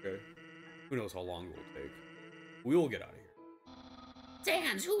are, okay? Who knows how long it will take. We will get out of here.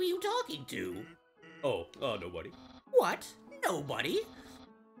 Sans, who are you talking to? Oh, nobody. What? Nobody?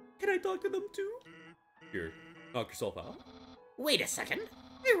 Can I talk to them too? Here, knock yourself out. Wait a second.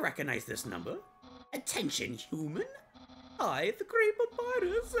 I recognize this number. Attention, human. I, the Great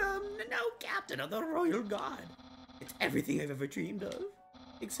Papyrus, am now captain of the Royal Guard. It's everything I've ever dreamed of.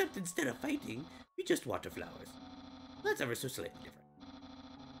 Except instead of fighting, we just water flowers. That's ever so slightly different.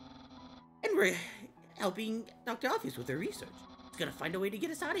 And we're helping Dr. Office with her research. She's gonna find a way to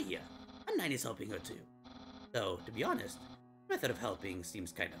get us out of here. And Nine is helping her too. Though, to be honest, the method of helping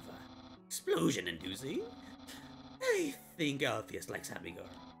seems kind of, explosion-inducing. I think Alpheus likes having her.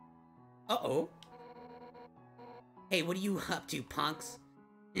 Uh-oh. Hey, what are you up to, punks?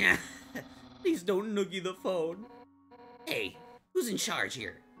 Yeah, please don't noogie the phone. Hey, who's in charge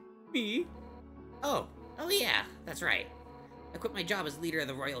here? Me? Oh yeah, that's right. I quit my job as leader of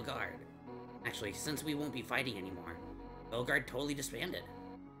the Royal Guard. Actually, since we won't be fighting anymore, the Royal Guard totally disbanded.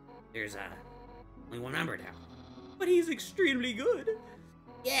 There's, only one member now. But he's extremely good.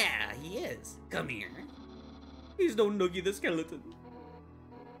 Yeah, he is. Come here. Please don't noogie the skeleton.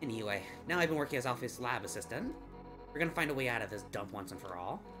 Anyway, now I've been working as Alpha's lab assistant. We're gonna find a way out of this dump once and for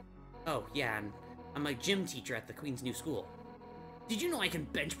all. Oh, yeah, and I'm a gym teacher at the Queen's new school. Did you know I can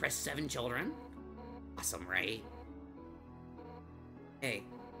bench press 7 children? Awesome, right? Hey,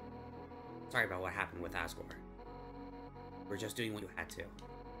 sorry about what happened with Asgore. We're just doing what you had to.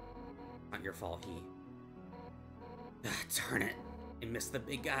 Not your fault, darn it. I missed the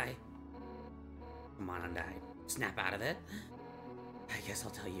big guy. Come on, Undyne. Snap out of it. I guess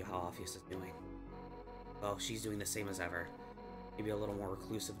I'll tell you how Alpheus is doing. Well, she's doing the same as ever. Maybe a little more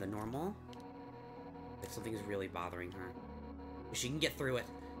reclusive than normal. But something's really bothering her. But she can get through it.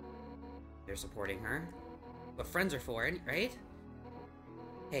 They're supporting her. What friends are for, right?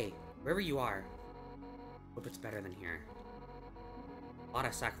 Hey, wherever you are, hope it's better than here. A lot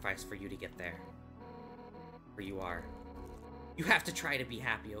of sacrifice for you to get there. Where you are. You have to try to be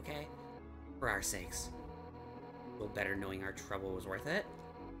happy, okay? For our sakes. Feel better knowing our trouble was worth it.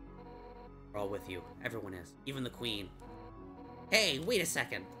 We're all with you. Everyone is. Even the Queen. Hey, wait a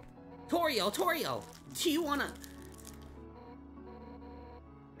second. Toriel! Do you wanna...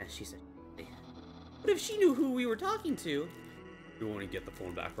 She said... But if she knew who we were talking to... You want to get the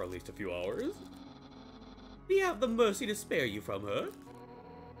phone back for at least a few hours? We have the mercy to spare you from her.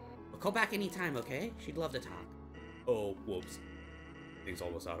 We'll call back anytime, okay? She'd love to talk. Oh, whoops. Thing's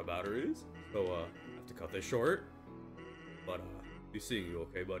almost out of batteries, so, I have to cut this short. But, be seeing you,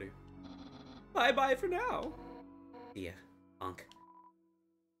 okay, buddy? Bye-bye for now. See ya, punk.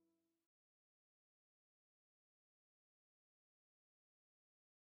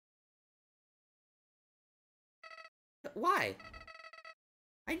 Why?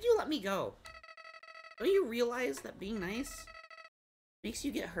 Why'd you let me go? Don't you realize that being nice makes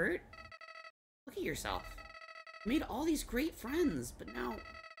you get hurt? Look at yourself. You made all these great friends, but now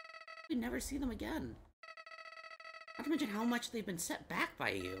we never see them again. Not to mention how much they've been set back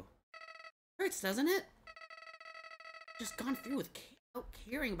by you. Hurts, doesn't it? Just gone through without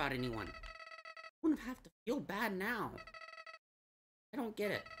caring about anyone. Wouldn't have to feel bad now. I don't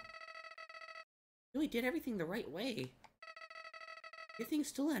get it. You really did everything the right way. Do things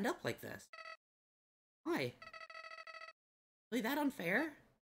still end up like this? Why? Really that unfair?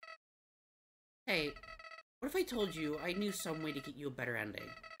 Hey, what if I told you I knew some way to get you a better ending?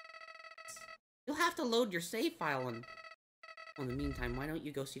 You'll have to load your save file and... Well, in the meantime, why don't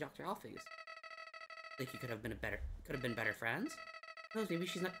you go see Dr. Alphys? Think you could have been better friends? Who knows, maybe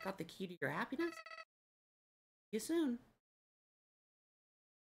she's not got the key to your happiness? See you soon.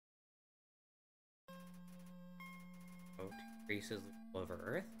 Oh, increases the over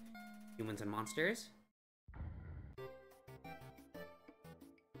Earth. Humans and monsters.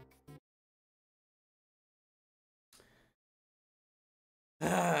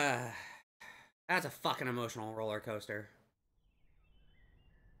 That's a fucking emotional roller coaster.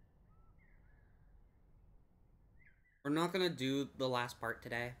 We're not gonna do the last part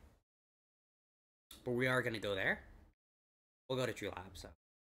today, but we are gonna go there. We'll go to True Lab, so.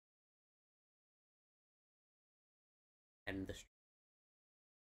 And the.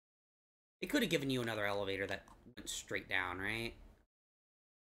 They could have given you another elevator that went straight down, right?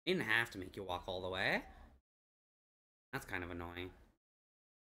 They didn't have to make you walk all the way. That's kind of annoying.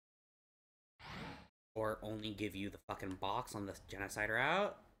 Or only give you the fucking box on the genocide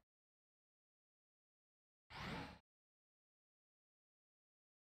route.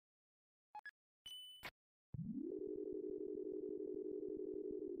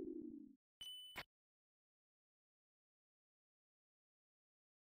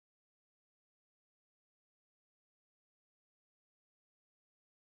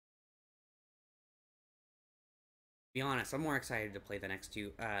 Be honest, I'm more excited to play the next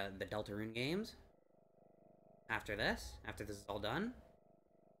two, the Deltarune games. After this is all done.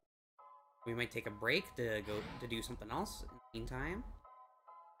 We might take a break to go to do something else in the meantime.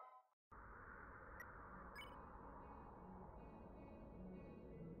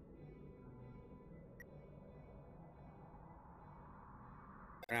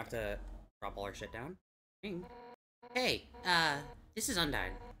 We're gonna have to drop all our shit down. Hey, this is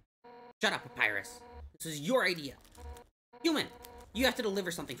Undyne. Shut up, Papyrus. This is your idea. Human, you have to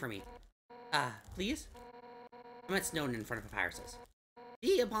deliver something for me. Please? I'm at Snowden in front of Papyrus's.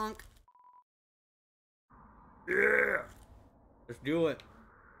 See ya, punk. Yeah! Let's do it.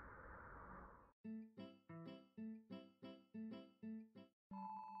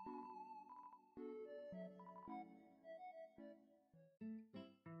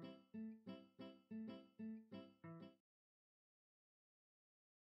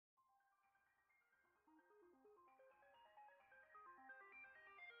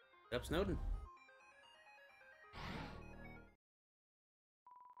 Up, Snowden.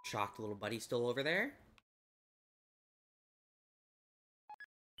 Shocked little buddy still over there?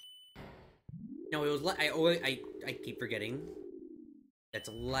 No, it was I keep forgetting. It's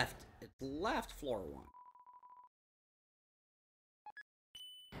left floor 1.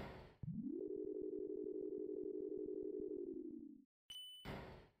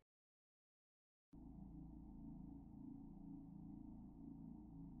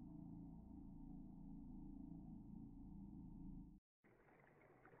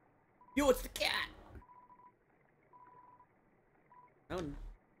 Yo, it's the cat! Snowden.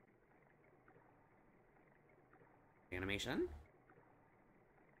 Animation.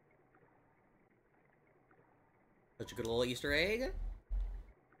 Such a good little Easter egg.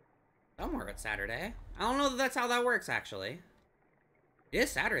 Somewhere it's Saturday. I don't know that that's how that works, actually. It is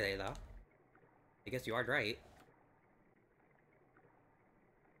Saturday, though. I guess you are right.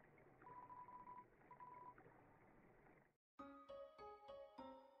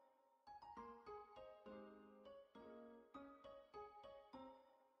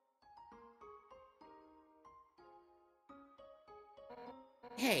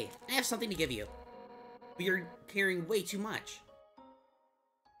 Hey, I have something to give you. But you're carrying way too much.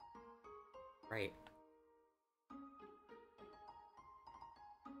 Right.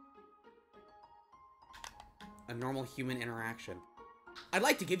 A normal human interaction. I'd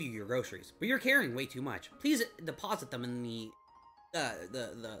like to give you your groceries, but you're carrying way too much. Please deposit them in the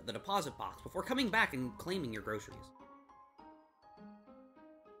deposit box before coming back and claiming your groceries.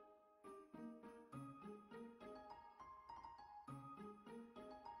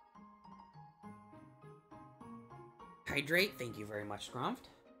 Hydrate, thank you very much, Scrumped.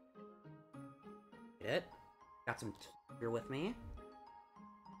 Get it? Got some tea here with me.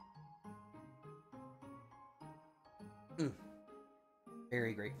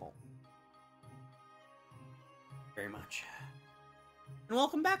 Very grateful. Very much. And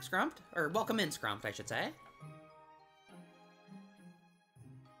welcome back, Scrumped. Or welcome in, Scrumped, I should say.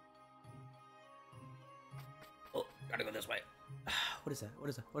 Oh, gotta go this way. What is that? What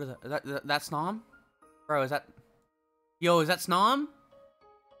is that? What is that? That Snom? Bro, is that... Yo, is that Snom?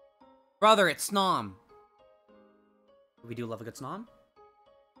 Brother, it's Snom. We do love a good Snom.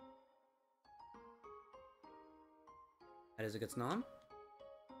 That is a good Snom.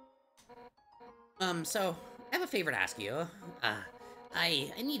 So, I have a favor to ask you.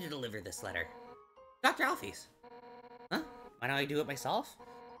 I need to deliver this letter. Dr. Alfie's. Huh? Why don't I do it myself?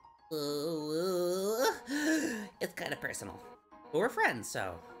 It's kind of personal. But we're friends,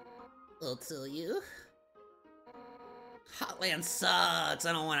 so... I'll tell you. Hotland sucks.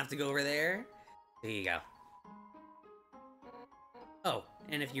 I don't want to have to go over there. There you go. Oh,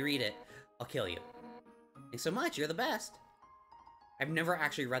 and if you read it, I'll kill you. Thanks so much. You're the best. I've never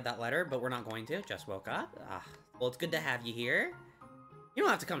actually read that letter, but we're not going to. Just woke up. Well, it's good to have you here. You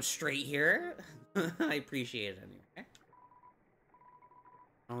don't have to come straight here. I appreciate it anyway.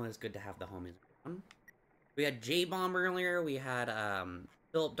 Oh, it's good to have the homies around. We had J-Bomb earlier. We had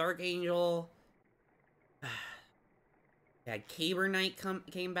Philip Dark Angel. We had Caber Knight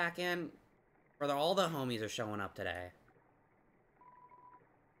came back in. Brother, all the homies are showing up today.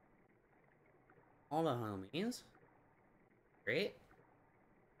 All the homies. Great.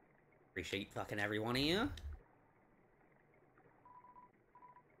 Appreciate fucking every one of you.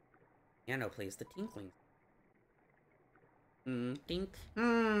 Piano plays the tinkling.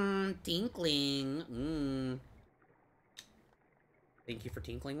 Tinkling. Thank you for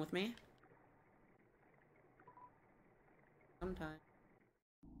tinkling with me. Sometimes.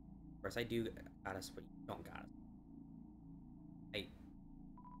 Of course, I do got us, but you don't got us.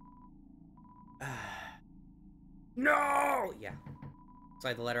 No! Yeah.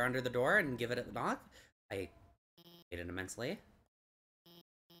 Slide the letter under the door and give it a knock. I hate it immensely.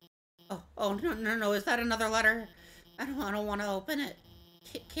 Oh, no, is that another letter? I don't want to open it.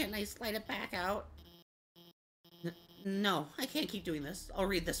 Can't I slide it back out? No, I can't keep doing this. I'll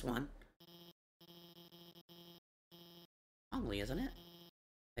read this one. Wrongly, isn't it?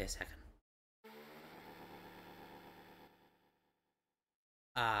 Wait a second.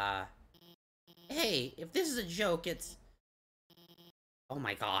 Hey, if this is a joke, it's... Oh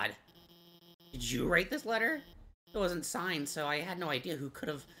my god. Did you write this letter? It wasn't signed, so I had no idea who could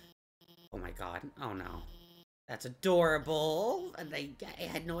have... Oh my god. Oh no. That's adorable. And I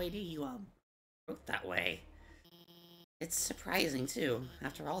had no idea you, wrote that way. It's surprising, too,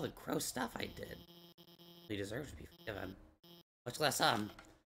 after all the gross stuff I did. You deserve to be forgiven. Much less,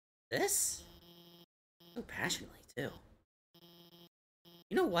 this? So passionately, too.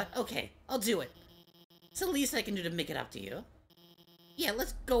 You know what? Okay, I'll do it. It's the least I can do to make it up to you. Yeah,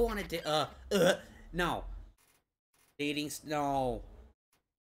 let's go on a date. No. No.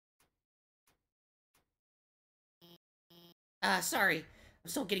 Sorry. I'm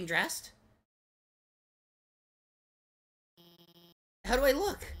still getting dressed. How do I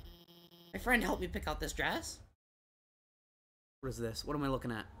look? My friend helped me pick out this dress. What is this? What am I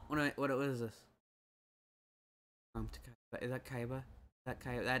looking at? What is this? Is that Kaiba? Is that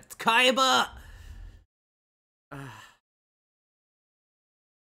Kaiba? That's Kaiba!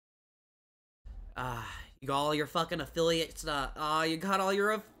 You got all your fucking affiliate stuff. You got all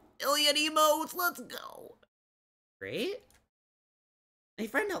your affiliate emotes. Let's go. Great. My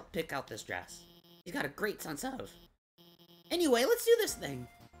friend helped pick out this dress. He's got a great sense of. Anyway, let's do this thing.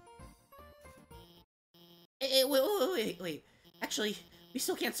 Hey, wait. Actually, we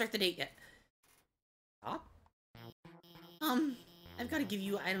still can't start the date yet. Stop. I've got to give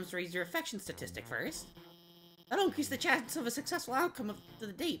you items to raise your affection statistic first. That'll increase the chance of a successful outcome of the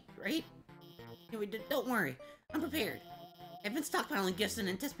date, right? Anyway, don't worry. I'm prepared. I've been stockpiling gifts in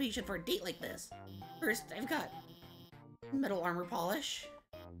anticipation for a date like this. First, I've got metal armor polish.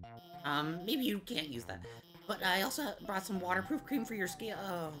 Maybe you can't use that. But I also brought some waterproof cream for your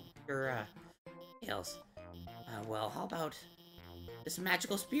scales. Well, how about This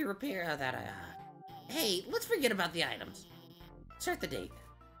magical spear repair that I... Hey, let's forget about the items. Start the date.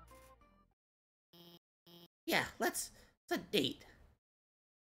 Yeah, let's a date.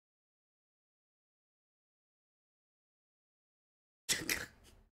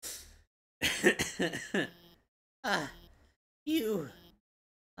 You...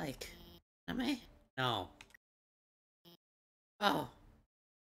 Like... Anime? No. Oh.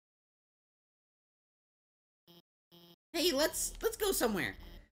 Hey, let's go somewhere.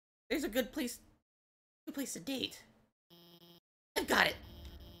 There's a good place to date. I've got it.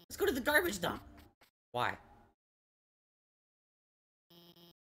 Let's go to the garbage dump. Why?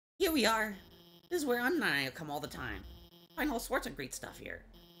 Here we are. This is where Anna and I come all the time. Find all sorts of great stuff here.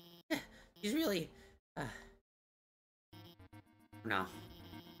 She's really, no.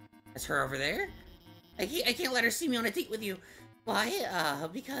 That's her over there? I can't let her see me on a date with you. Why?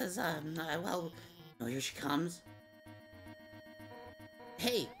 Because, well, oh, here she comes.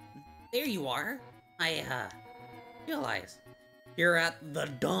 Hey, there you are. I, realize you're at the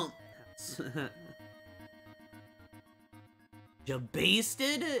dump. You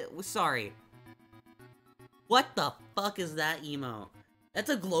basted? Sorry. What the fuck is that emote? That's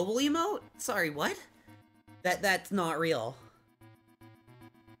a global emote? Sorry, what? That's not real.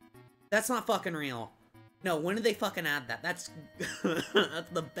 That's not fucking real. No, when did they fucking add that? That's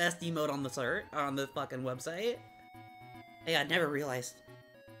that's the best emote on the fucking website. Hey, I never realized.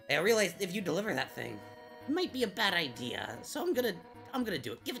 Hey, I realized if you deliver that thing, it might be a bad idea. So I'm gonna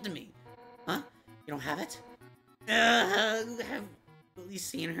do it. Give it to me. Huh? You don't have it? Have you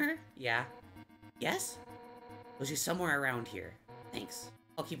seen her? Yeah. Yes? Was she somewhere around here? Thanks.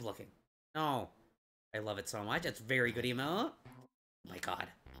 I'll keep looking. No. I love it so much. It's very good emote. Oh my god.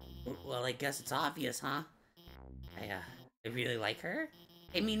 Well, I guess it's obvious, huh? I really like her.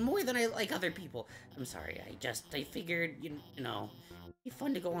 I mean, more than I like other people. I'm sorry, I figured, you know, it'd be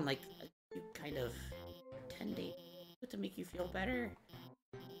fun to go on, like, a kind of pretend date to make you feel better.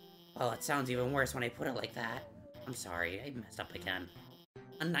 Well, it sounds even worse when I put it like that. I'm sorry, I messed up again.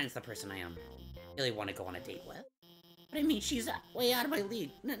 Undyne's the person I am. Really want to go on a date with. But I mean, she's way out of my league.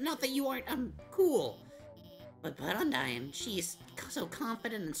 Not that you aren't, cool. But Undyne, she's so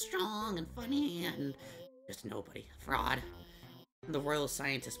confident and strong and funny and just nobody. Fraud. I'm the royal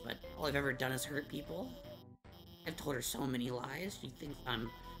scientist, but all I've ever done is hurt people. I've told her so many lies. She thinks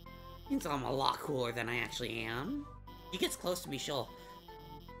I'm a lot cooler than I actually am. She gets close to me, she'll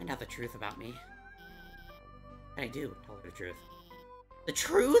find out the truth about me. And I do tell her the truth. The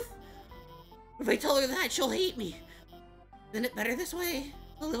truth? If I tell her that, she'll hate me. Isn't it better this way?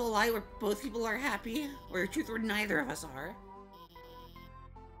 A little lie where both people are happy, or a truth where neither of us are.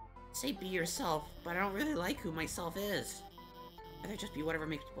 Say be yourself, but I don't really like who myself is. I'd rather just be whatever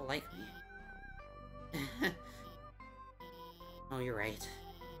makes people like me. Oh, you're right.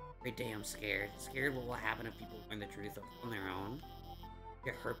 Every day I'm scared. Scared what will happen if people learn the truth on their own.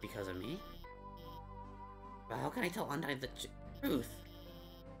 Get hurt because of me. But how can I tell Undyne the truth?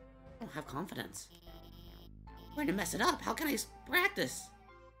 I don't have confidence. I'm going to mess it up. How can I practice?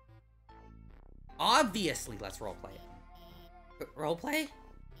 Obviously, let's roleplay it. Roleplay?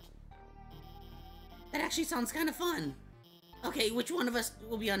 That actually sounds kind of fun. Okay, which one of us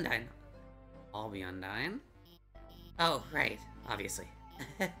will be Undyne? I'll be Undyne. Oh, right. Obviously.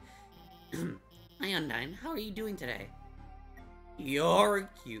 Hi, Undyne. How are you doing today? You're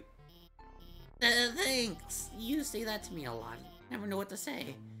cute. Thanks. You say that to me a lot. Never know what to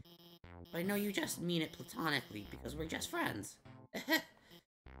say. But I know you just mean it platonically because we're just friends.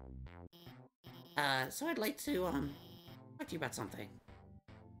 So I'd like to, talk to you about something.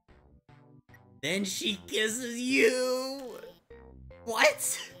 Then she kisses you!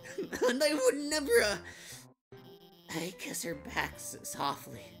 What? And I would never, I kiss her back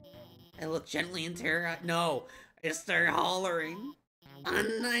softly. I look gently into her eye. No! I start hollering.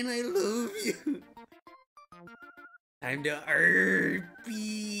 Undyne, I love you! Time to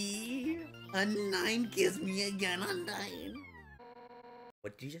RP! Undyne, kiss me again, Undyne!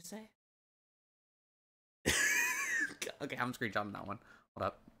 What did you just say? Okay, I'm screenshotting that one. Hold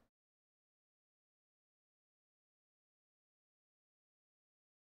up.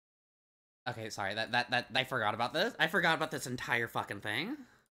 Okay, sorry, that I forgot about this. I forgot about this entire fucking thing.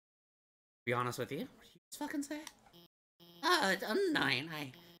 Be honest with you. What did you just fucking say?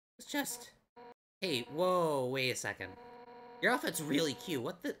 Undyne, it's just... Hey, whoa, wait a second. Your outfit's really cute.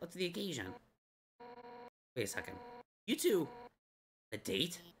 What's the occasion? Wait a second. You two... A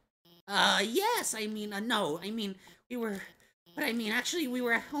date? Yes, I mean, no, I mean, we were... But I mean, actually, we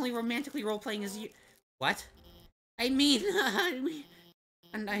were only romantically role-playing as you... What? I mean,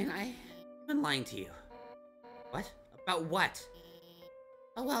 Undyne, I've been lying to you. What? About what?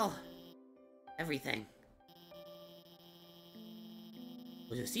 Oh well. Everything.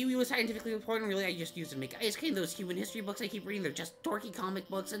 Was it seaweed scientifically important? Really, I just used to make ice cream. Those human history books I keep reading, they're just dorky comic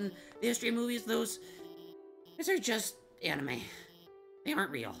books, and the history of movies, those are just anime. They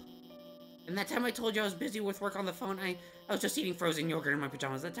aren't real. And that time I told you I was busy with work on the phone, I was just eating frozen yogurt in my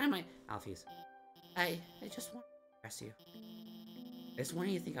pajamas. That time Alphys, I just want to impress you. I just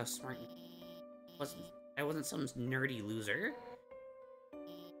wanted you to think I was smart. I wasn't some nerdy loser.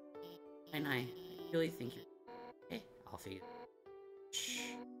 And I really think you're... Hey, Alphys. Shh.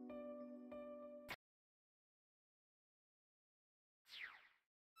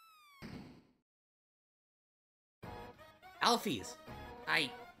 Alphys, I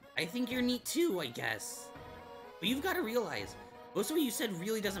think you're neat too, I guess. But you've got to realize, most of what you said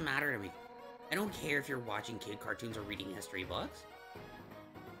really doesn't matter to me. I don't care if you're watching kid cartoons or reading history books.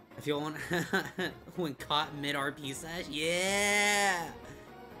 I feel when caught mid-RP sesh, yeah!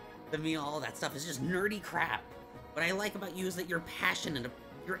 To me, all that stuff is just nerdy crap. What I like about you is that you're passionate,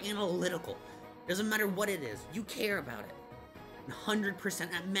 you're analytical. Doesn't matter what it is, you care about it.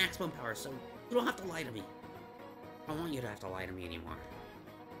 100% at maximum power, so you don't have to lie to me. I don't want you to have to lie to me anymore.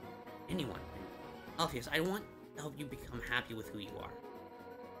 Anyone. Alphys, I want to help you become happy with who you are.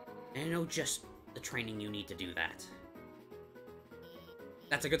 And I know just the training you need to do that.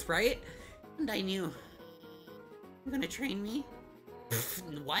 That's a good sprite? And I knew. You're gonna train me?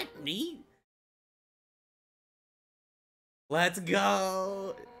 What? Me? Let's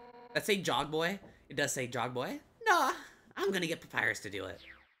go! That say Jog Boy? It does say Jog Boy? Nah, I'm gonna get Papyrus to do it.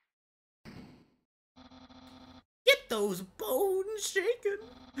 Get those bones shaking!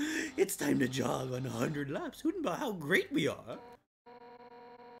 It's time to jog on 100 laps, hooting about how great we are.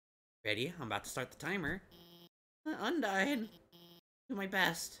 Ready? I'm about to start the timer. Undying. Do my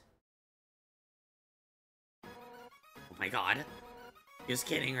best. Oh my god. Just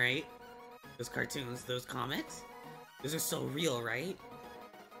kidding, right? Those cartoons, those comics? Those are so real, right?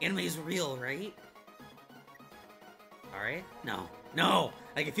 Anime's real, right? Alright? No. No!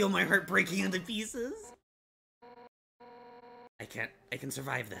 I can feel my heart breaking into pieces! I can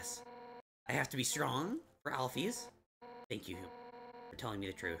survive this. I have to be strong for Alphys. Thank you for telling me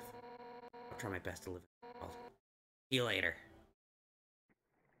the truth. I'll try my best to live in the world. See you later.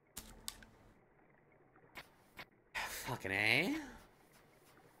 Fucking A.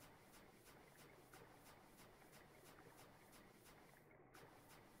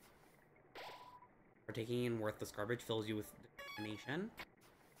 Partaking in worthless garbage fills you with determination.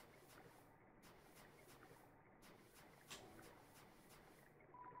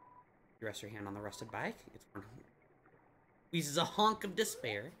 You rest your hand on the rusted bike. It's one squeezes a honk of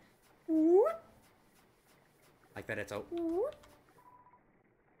despair. Like that it's a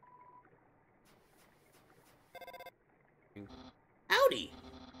Howdy!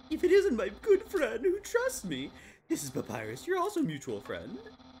 If it isn't my good friend who trusts me, this is Papyrus, you're also a mutual friend.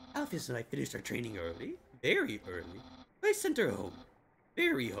 Alphys and I finished our training early. Very early. I sent her home.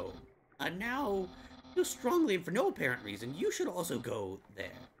 Very home. And now, feel strongly and for no apparent reason, you should also go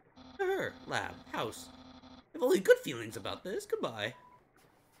there. To her, lab, house. I have only good feelings about this. Goodbye.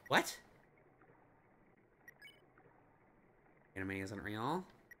 What? Anime isn't real?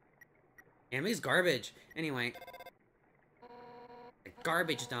 Anime's garbage. Anyway. A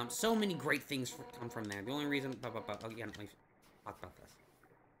garbage dump. So many great things come from there. The only reason... Again, we've talked about this.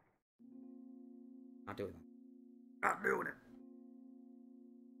 Not doing that. Not doing it.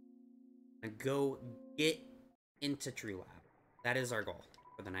 And go get into True Lab. That is our goal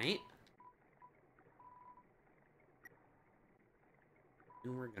for the night.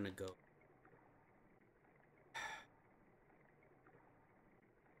 And we're gonna go.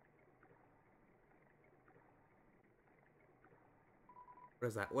 What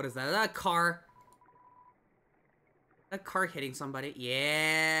is that? What is that? Is that a car? That car hitting somebody?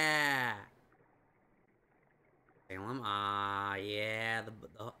 Yeah. Salem. Ah, yeah.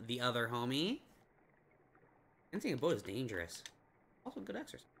 The other homie. Dancing a boat is dangerous. Also good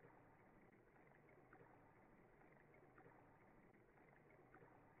exercise.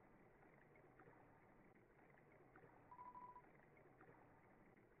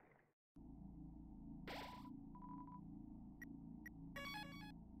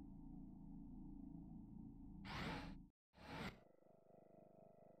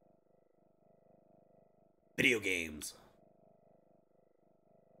 Video games.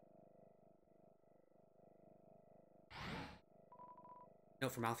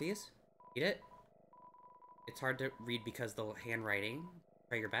 Note from Alphys. Read it. It's hard to read because the handwriting.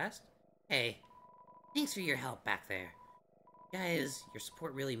 Try your best. Hey, thanks for your help back there. Guys, your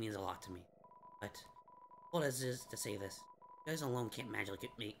support really means a lot to me. But, what is this to say this? You guys alone can't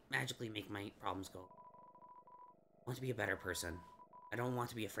magically make my problems go. I want to be a better person. I don't want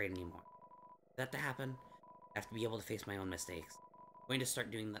to be afraid anymore. For that to happen, I have to be able to face my own mistakes. I'm going to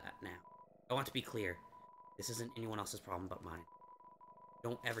start doing that now. I want to be clear. This isn't anyone else's problem but mine.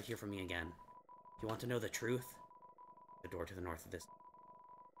 Don't ever hear from me again. If you want to know the truth, the door to the north of this.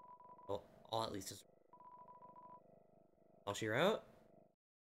 Well, all at least is all she wrote.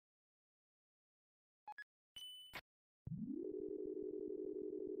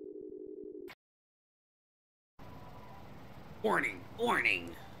 Warning!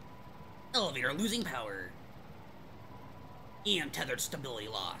 Warning! Elevator losing power. EM tethered stability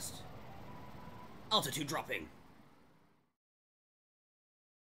lost. Altitude dropping.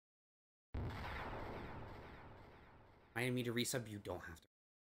 Reminding me to resub, you don't have to.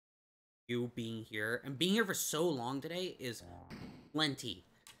 You being here, and being here for so long today is plenty.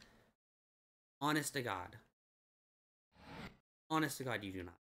 Honest to God. Honest to God, you do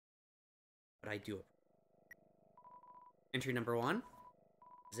not. But I do it. Entry number 1.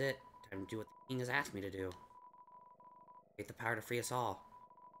 This is it. Time to do what the king has asked me to do. Create the power to free us all.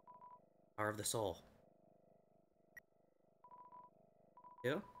 Power of the soul.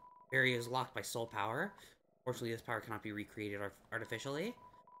 2. Area is locked by soul power. Fortunately, this power cannot be recreated artificially.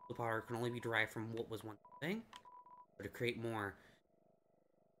 Soul power can only be derived from what was once thing. But to create more,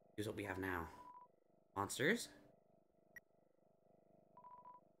 use what we have now. Monsters.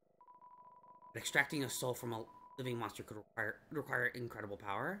 But extracting a soul from a living monster could require incredible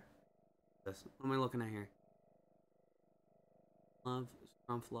power. What am I looking at here? Love,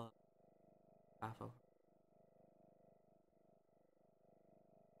 Scrumfla, Raffo.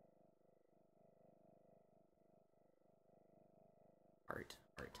 Art.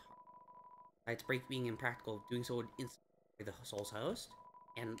 Besides break being impractical, doing so would instantly the soul's host,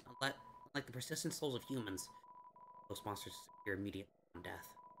 and like the persistent souls of humans, those monsters disappear immediately on death.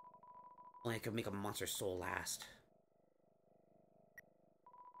 Only I could make a monster's soul last.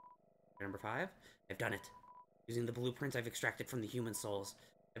 Number 5, I've done it. Using the blueprints I've extracted from the human souls.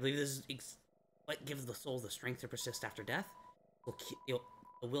 I believe this is what gives the soul the strength to persist after death,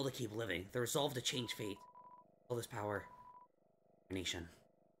 the will to keep living, the resolve to change fate. All this power. Nation.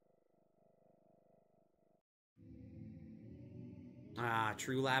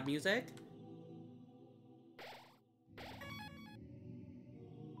 True lab music.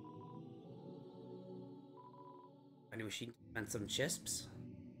 Vending machine and some chisps.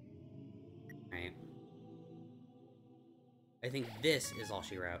 Right. I think this is all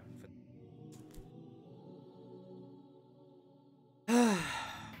she wrote.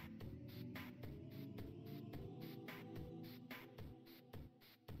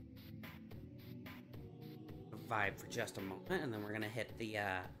 Vibe for just a moment, and then we're gonna hit the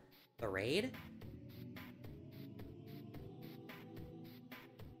raid.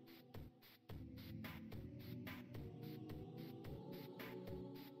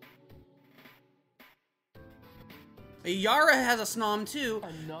 Yara has a snom too,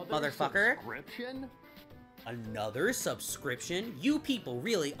 Another motherfucker. Subscription? Another subscription? You people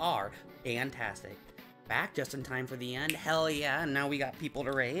really are fantastic. Back just in time for the end. Hell yeah, and now we got people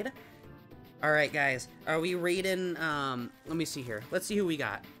to raid. Alright, guys. Are we raiding, let me see here. Let's see who we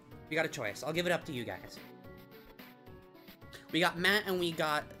got. We got a choice. I'll give it up to you guys. We got Matt and we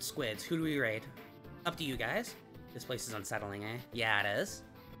got Squids. Who do we raid? Up to you guys. This place is unsettling, eh? Yeah, it is.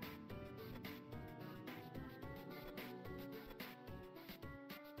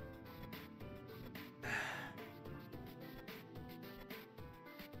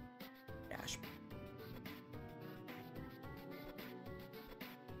 Dash.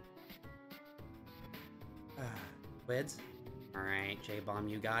 Squids. Alright, J-Bomb,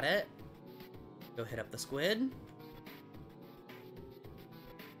 you got it. Go hit up the squid.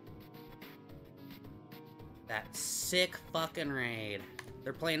 That sick fucking raid.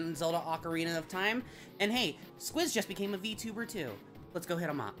 They're playing Zelda Ocarina of Time. And hey, Squids just became a VTuber too. Let's go hit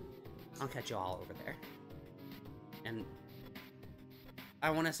them up. I'll catch you all over there. And I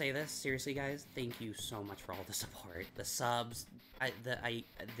want to say this, seriously guys, thank you so much for all the support. The subs,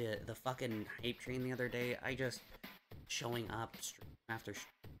 the fucking hype train the other day, I just showing up stream after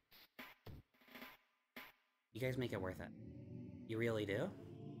you guys make it worth it. You really do.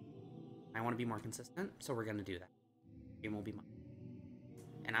 I want to be more consistent, so we're gonna do that. Game will be mine.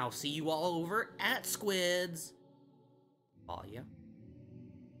 And I'll see you all over at Squids. Follow you.